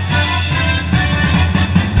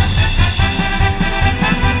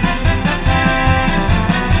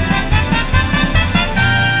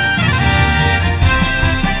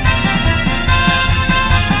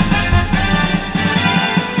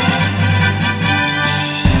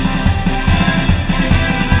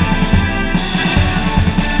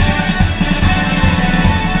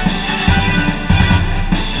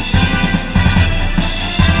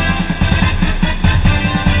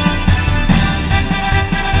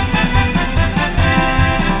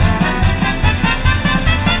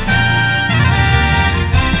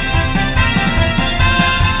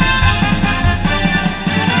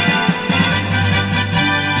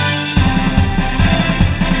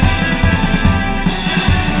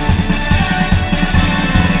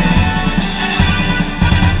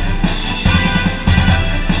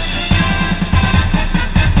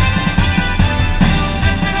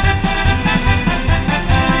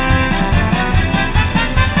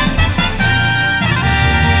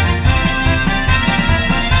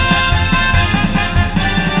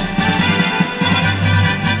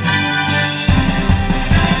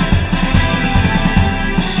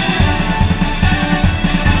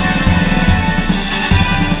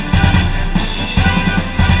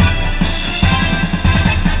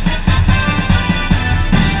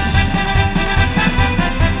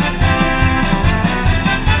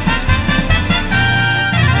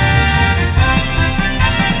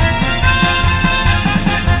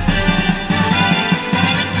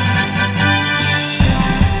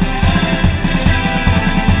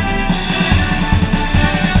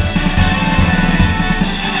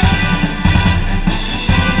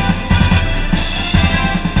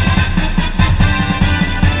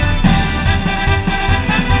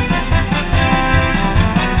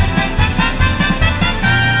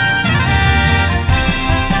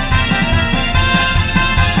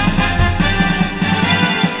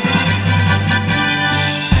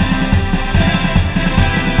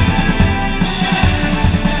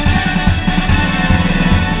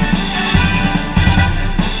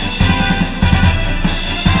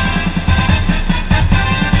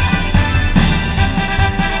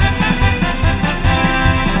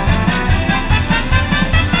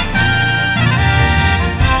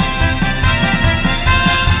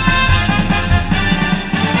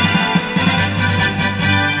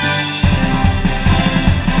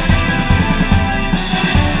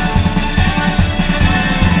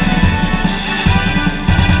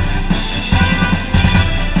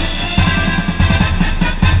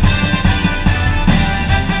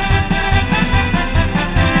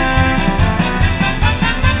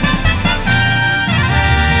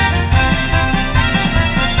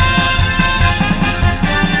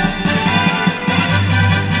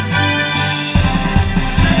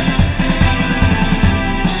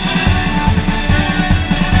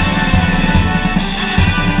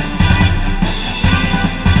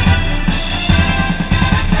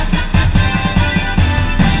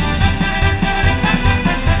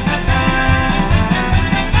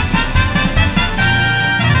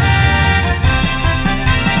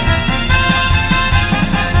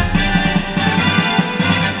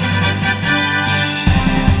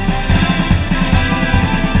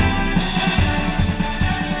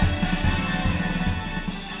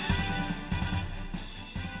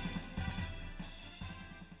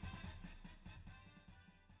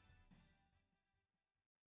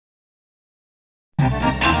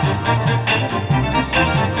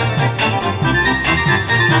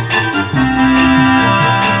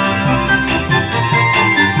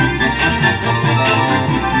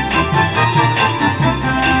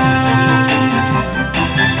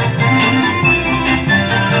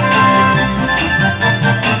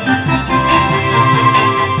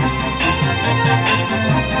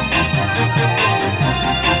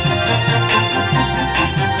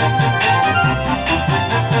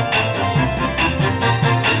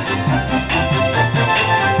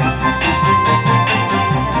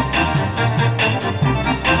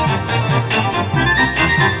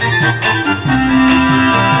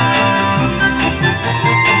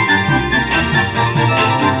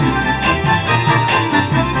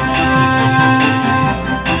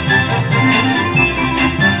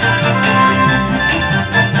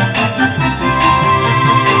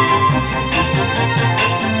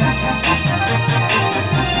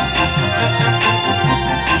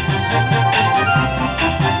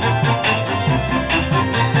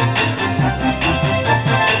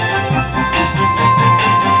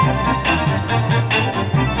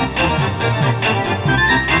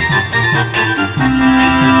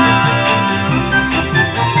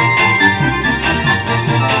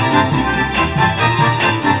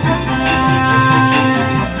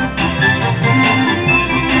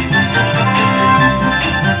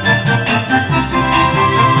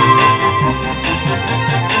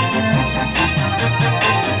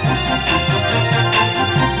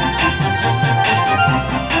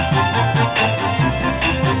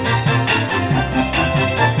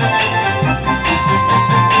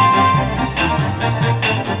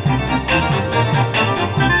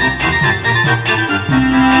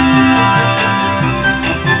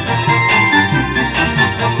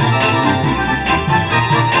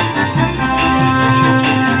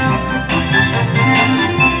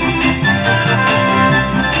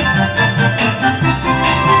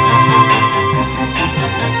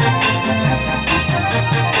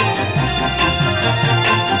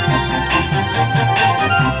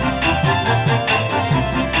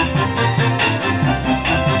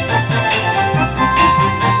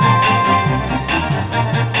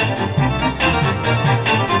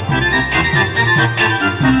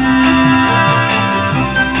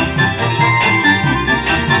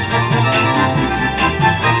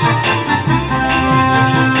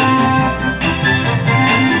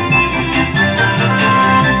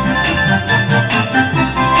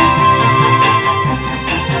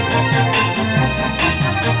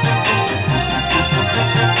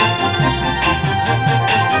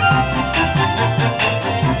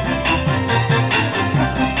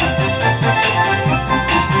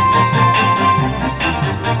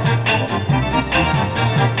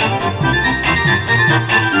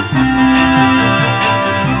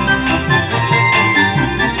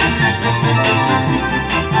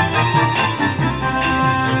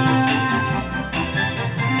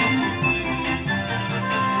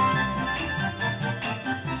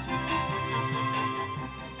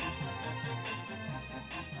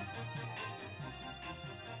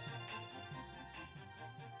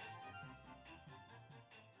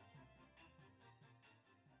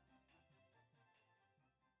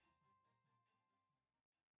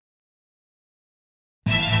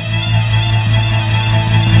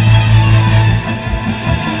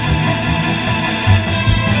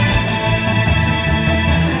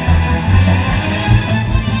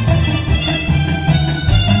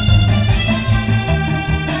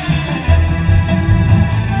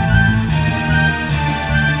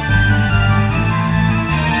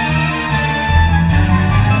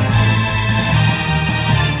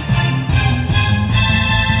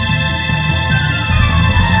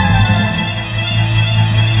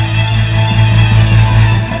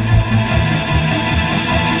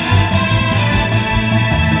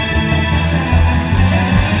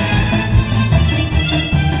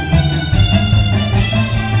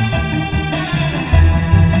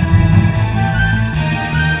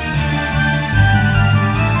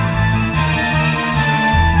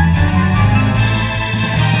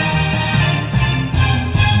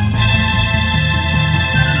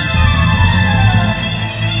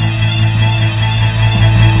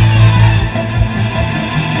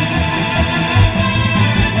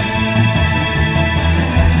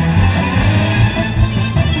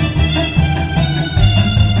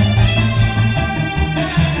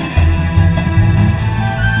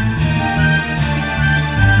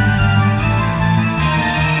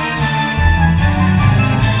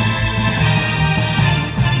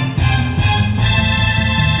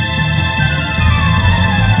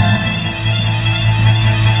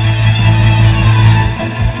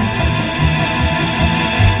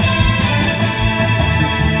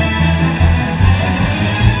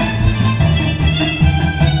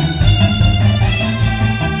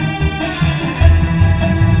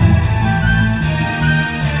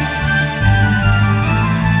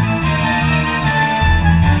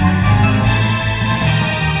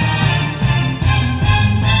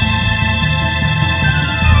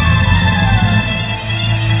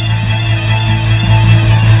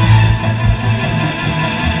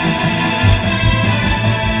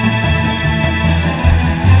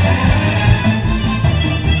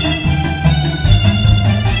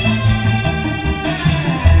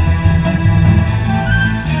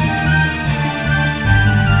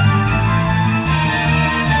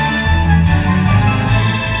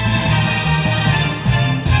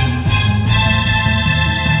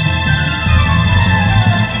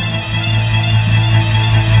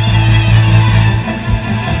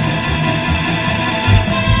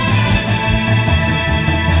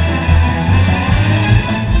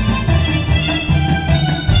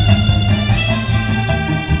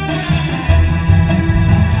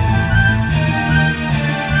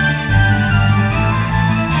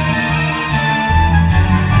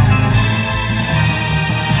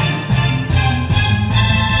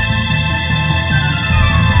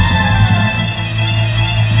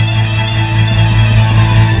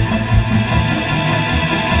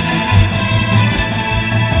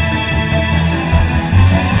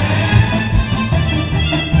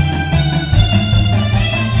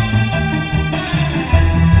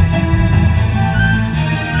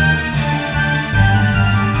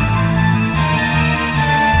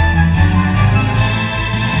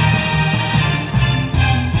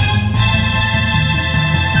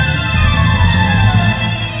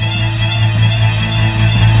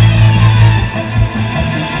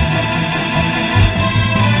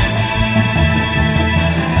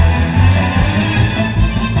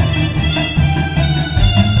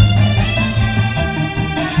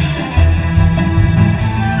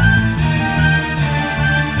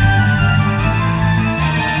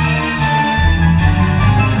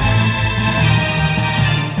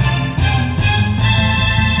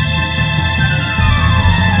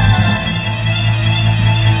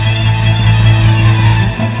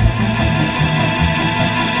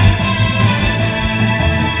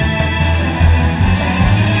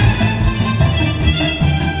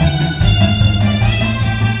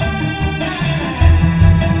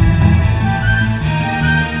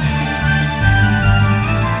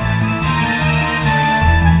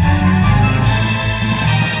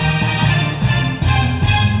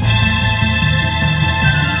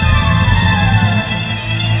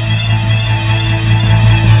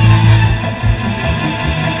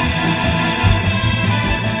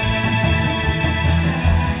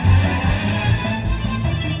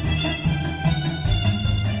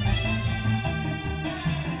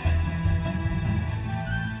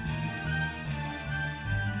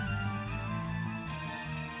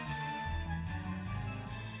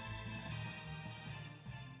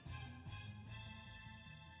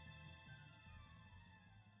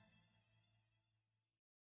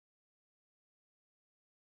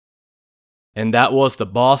 And that was the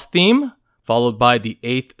boss theme, followed by the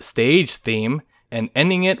 8th stage theme, and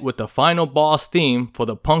ending it with the final boss theme for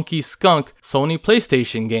the Punky Skunk Sony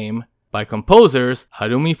PlayStation game by composers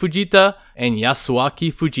Harumi Fujita and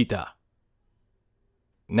Yasuaki Fujita.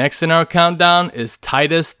 Next in our countdown is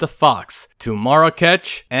Titus the Fox, To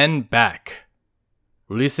Marrakech and Back.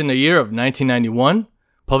 Released in the year of 1991,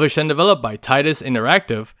 published and developed by Titus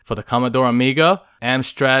Interactive for the Commodore Amiga,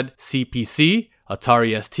 Amstrad CPC,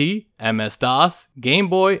 Atari ST, MS-DOS, Game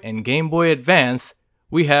Boy, and Game Boy Advance,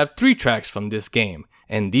 we have 3 tracks from this game,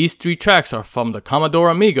 and these 3 tracks are from the Commodore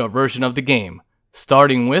Amiga version of the game,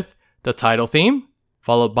 starting with the title theme,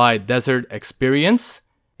 followed by Desert Experience,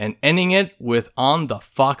 and ending it with On the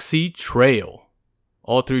Foxy Trail.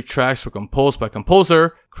 All 3 tracks were composed by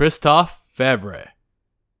composer Christophe Favre.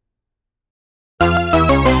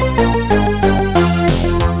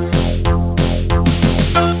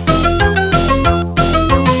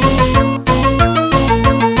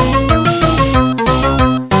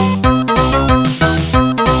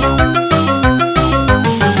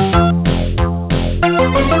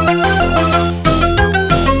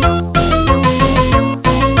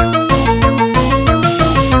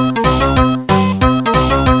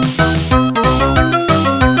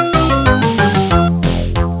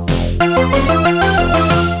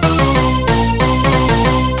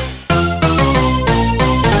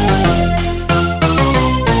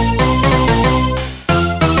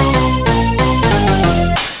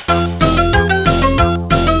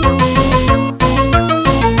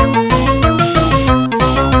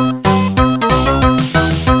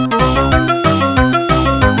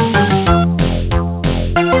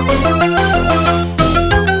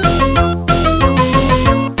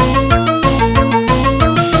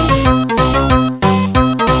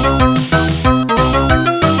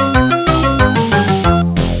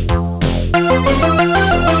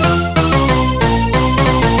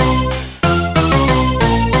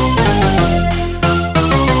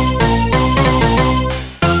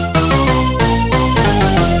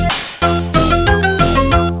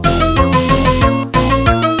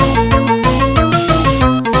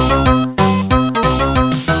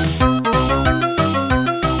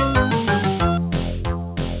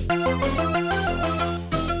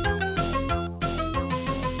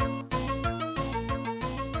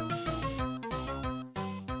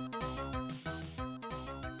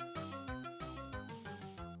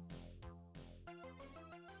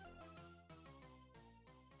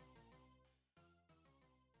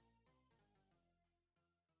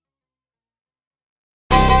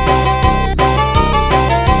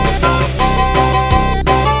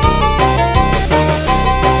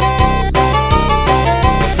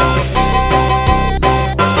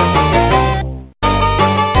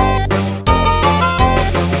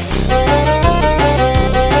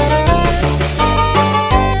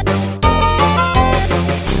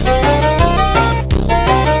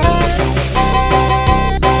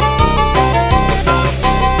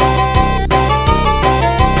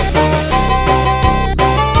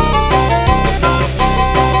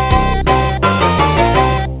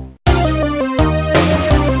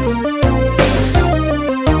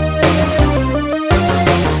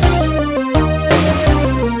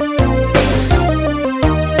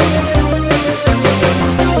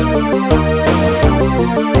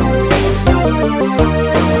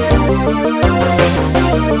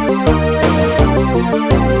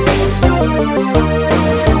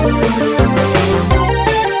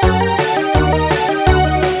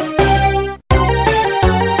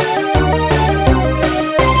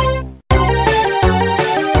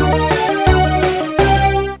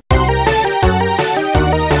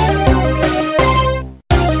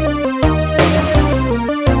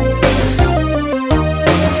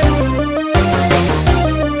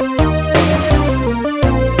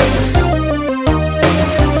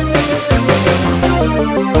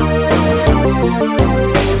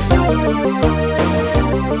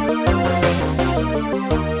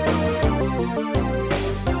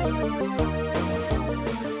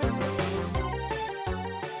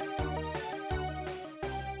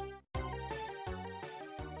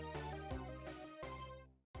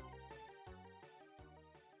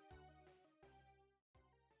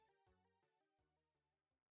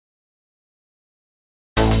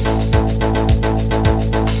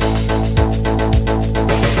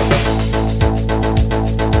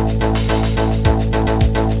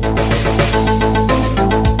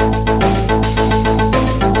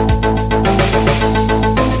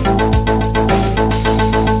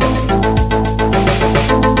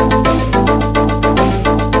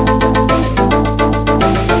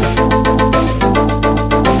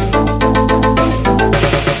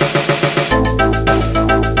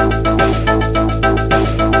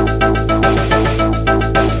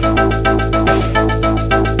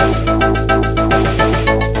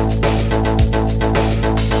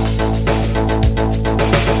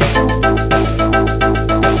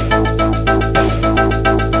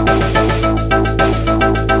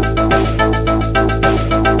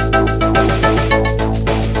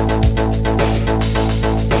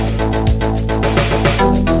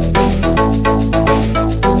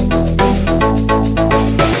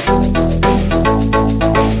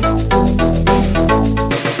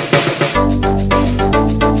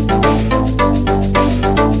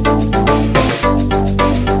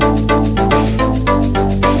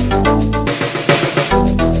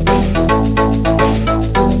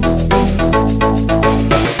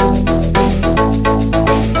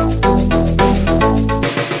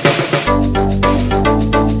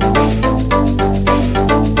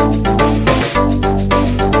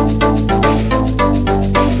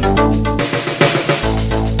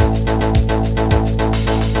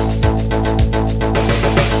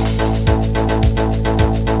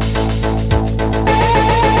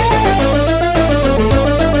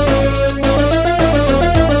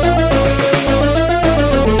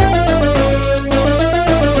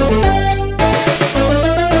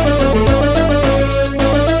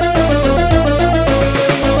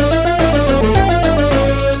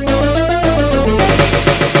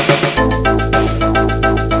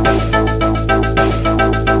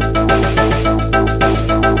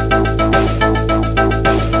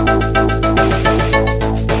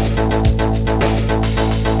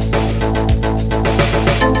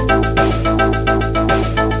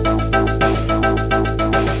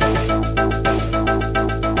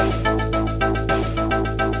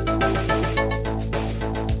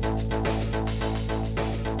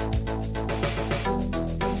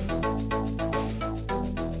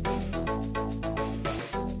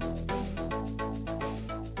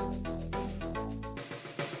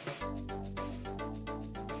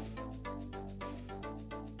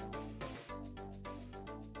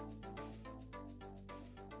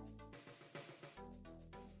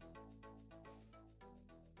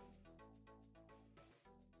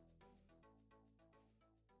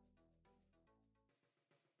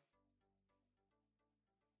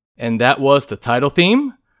 and that was the title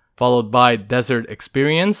theme, followed by Desert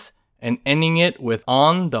Experience, and ending it with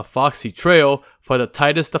On the Foxy Trail for the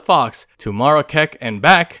Titus the Fox to Marrakech and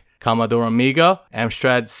Back, Commodore Amiga,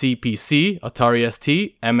 Amstrad CPC, Atari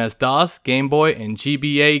ST, MS-DOS, Game Boy, and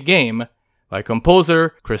GBA game by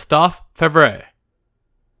composer Christophe Favre.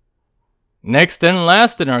 Next and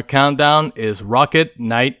last in our countdown is Rocket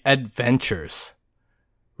Knight Adventures.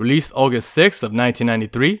 Released August 6th of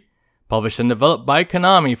 1993, published and developed by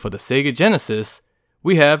Konami for the Sega Genesis,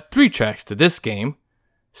 we have 3 tracks to this game,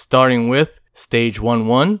 starting with Stage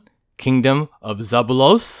 1-1, Kingdom of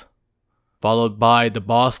Zabulos, followed by the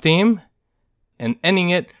boss theme, and ending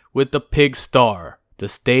it with the Pig Star, the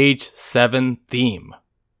Stage 7 theme.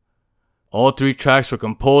 All 3 tracks were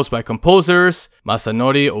composed by composers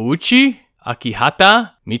Masanori Ouchi,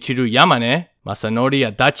 Akihata, Michiru Yamane, Masanori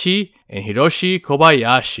Adachi, and Hiroshi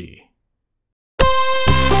Kobayashi.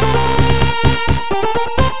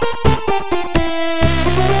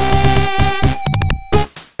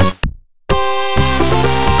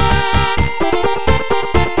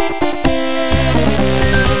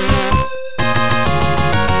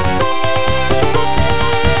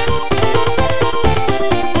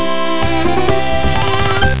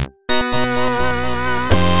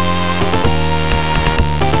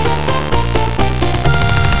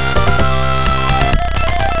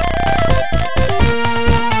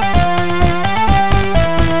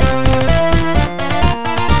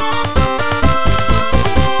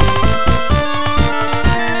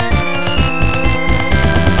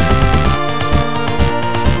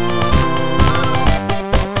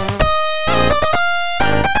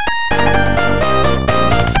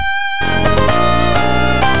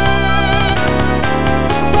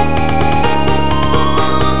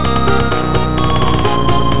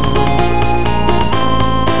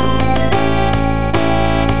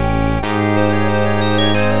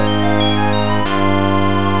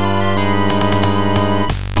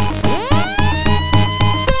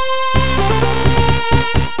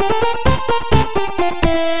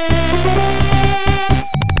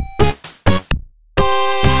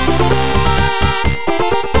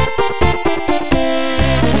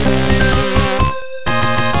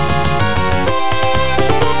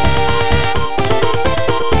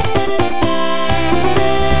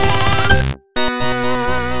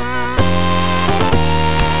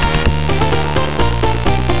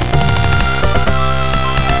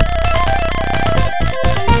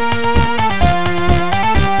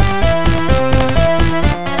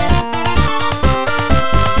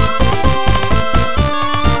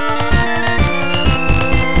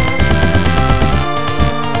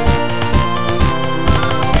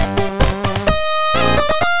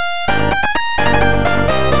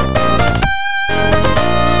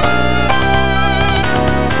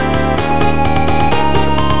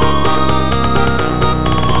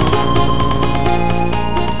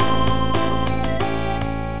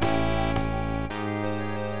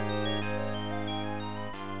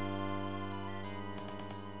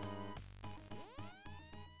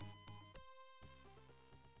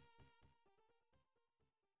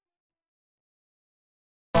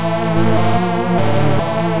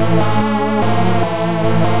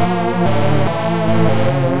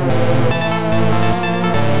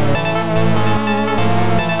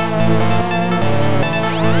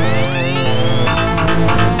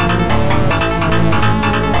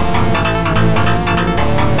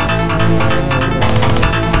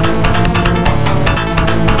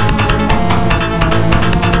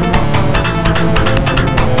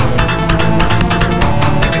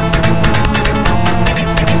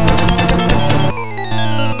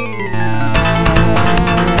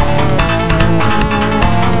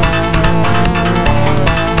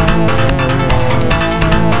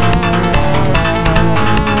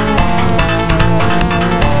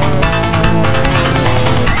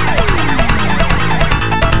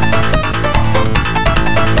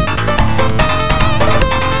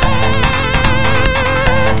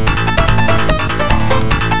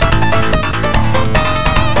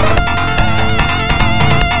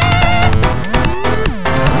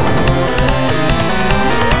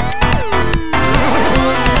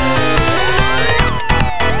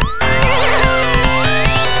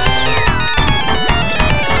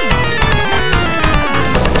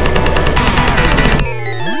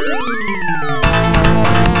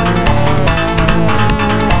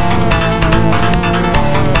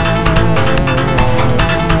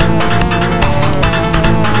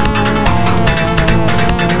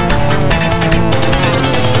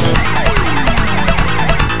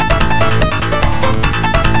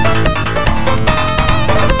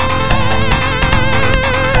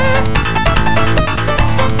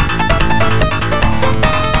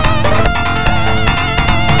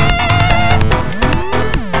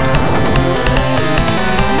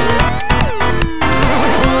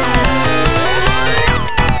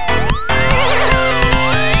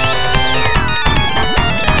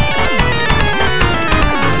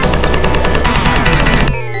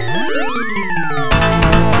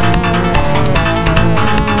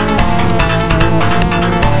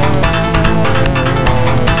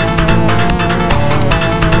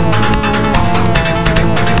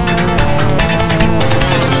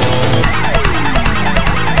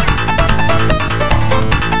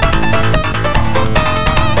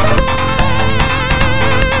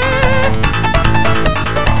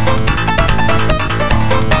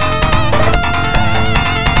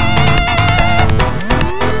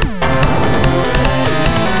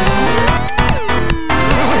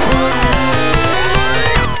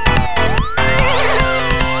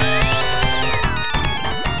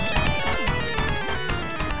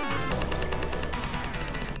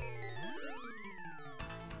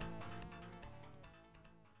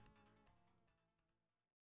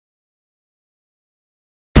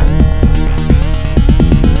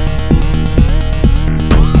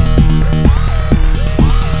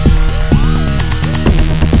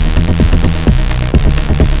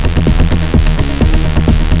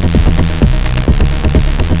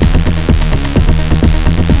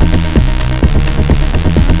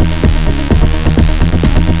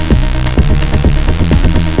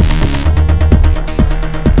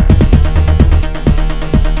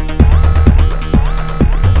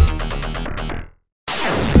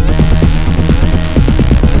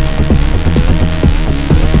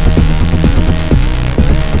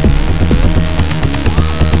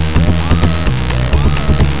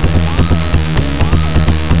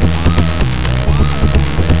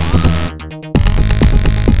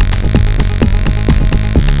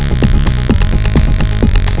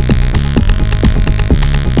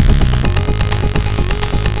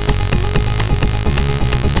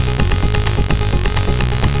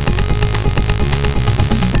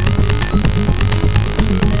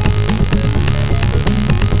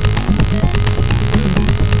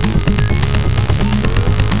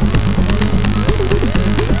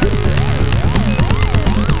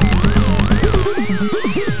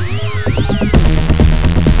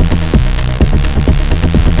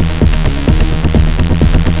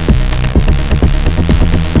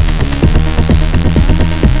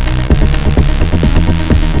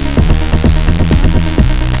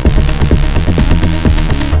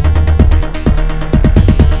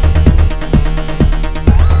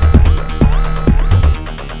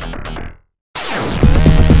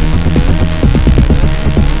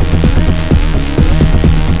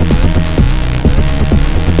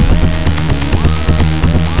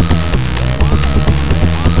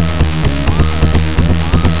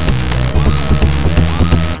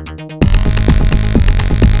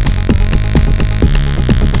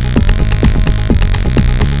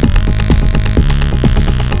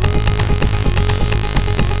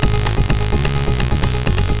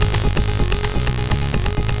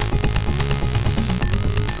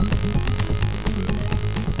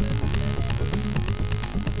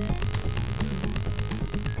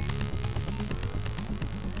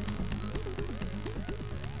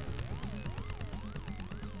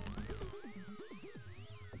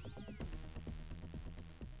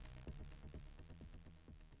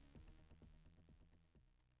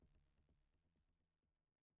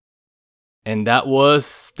 And that was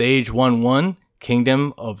Stage 1-1,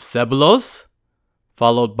 Kingdom of Zebulos,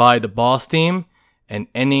 followed by the boss theme, and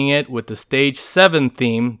ending it with the Stage 7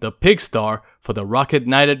 theme, the Pigstar, for the Rocket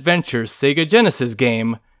Knight Adventures Sega Genesis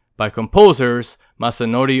game by composers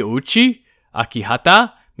Masanori Ouchi,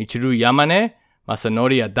 Akihata, Michiru Yamane,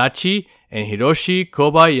 Masanori Adachi, and Hiroshi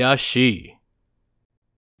Kobayashi.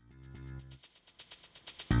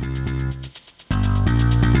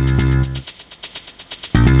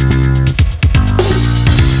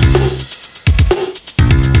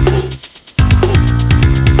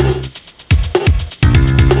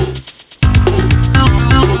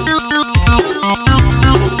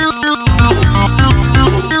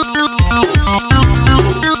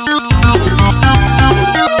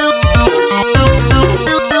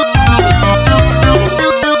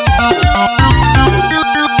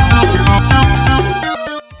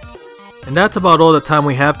 And that's about all the time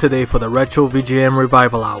we have today for the Retro VGM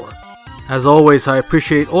Revival Hour. As always, I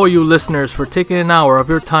appreciate all you listeners for taking an hour of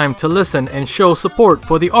your time to listen and show support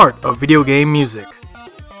for the art of video game music.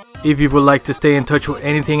 If you would like to stay in touch with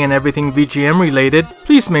anything and everything VGM related,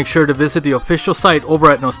 please make sure to visit the official site over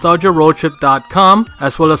at nostalgiaroadtrip.com,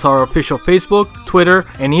 as well as our official Facebook, Twitter,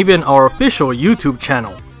 and even our official YouTube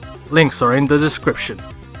channel. Links are in the description.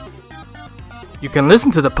 You can listen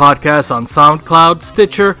to the podcast on SoundCloud,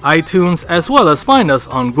 Stitcher, iTunes, as well as find us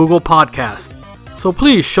on Google Podcast. So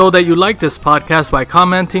please show that you like this podcast by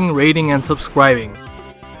commenting, rating, and subscribing.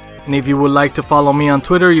 And if you would like to follow me on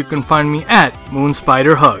Twitter, you can find me at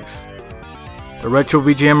MoonSpiderHugs. The Retro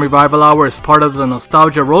VGM Revival Hour is part of the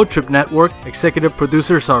Nostalgia Road Trip Network. Executive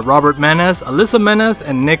producers are Robert Menez, Alyssa Menez,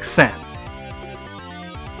 and Nick Sant.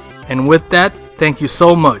 And with that, thank you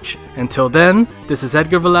so much. Until then, this is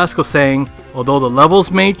Edgar Velasco saying, although the levels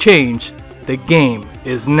may change, the game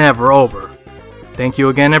is never over. Thank you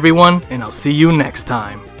again, everyone, and I'll see you next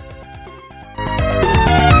time.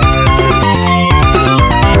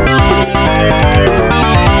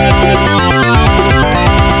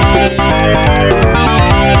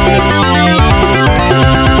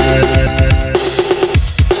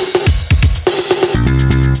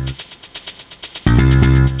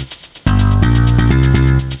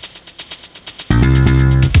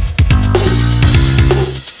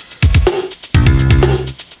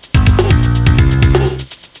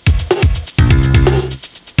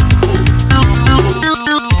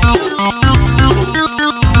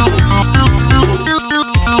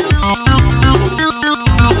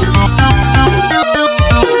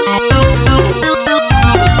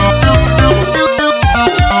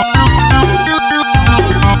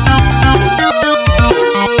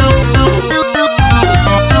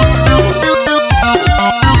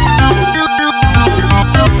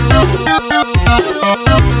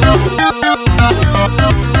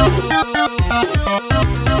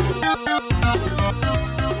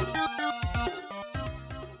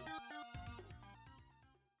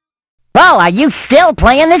 Well, are you still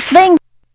playing this thing?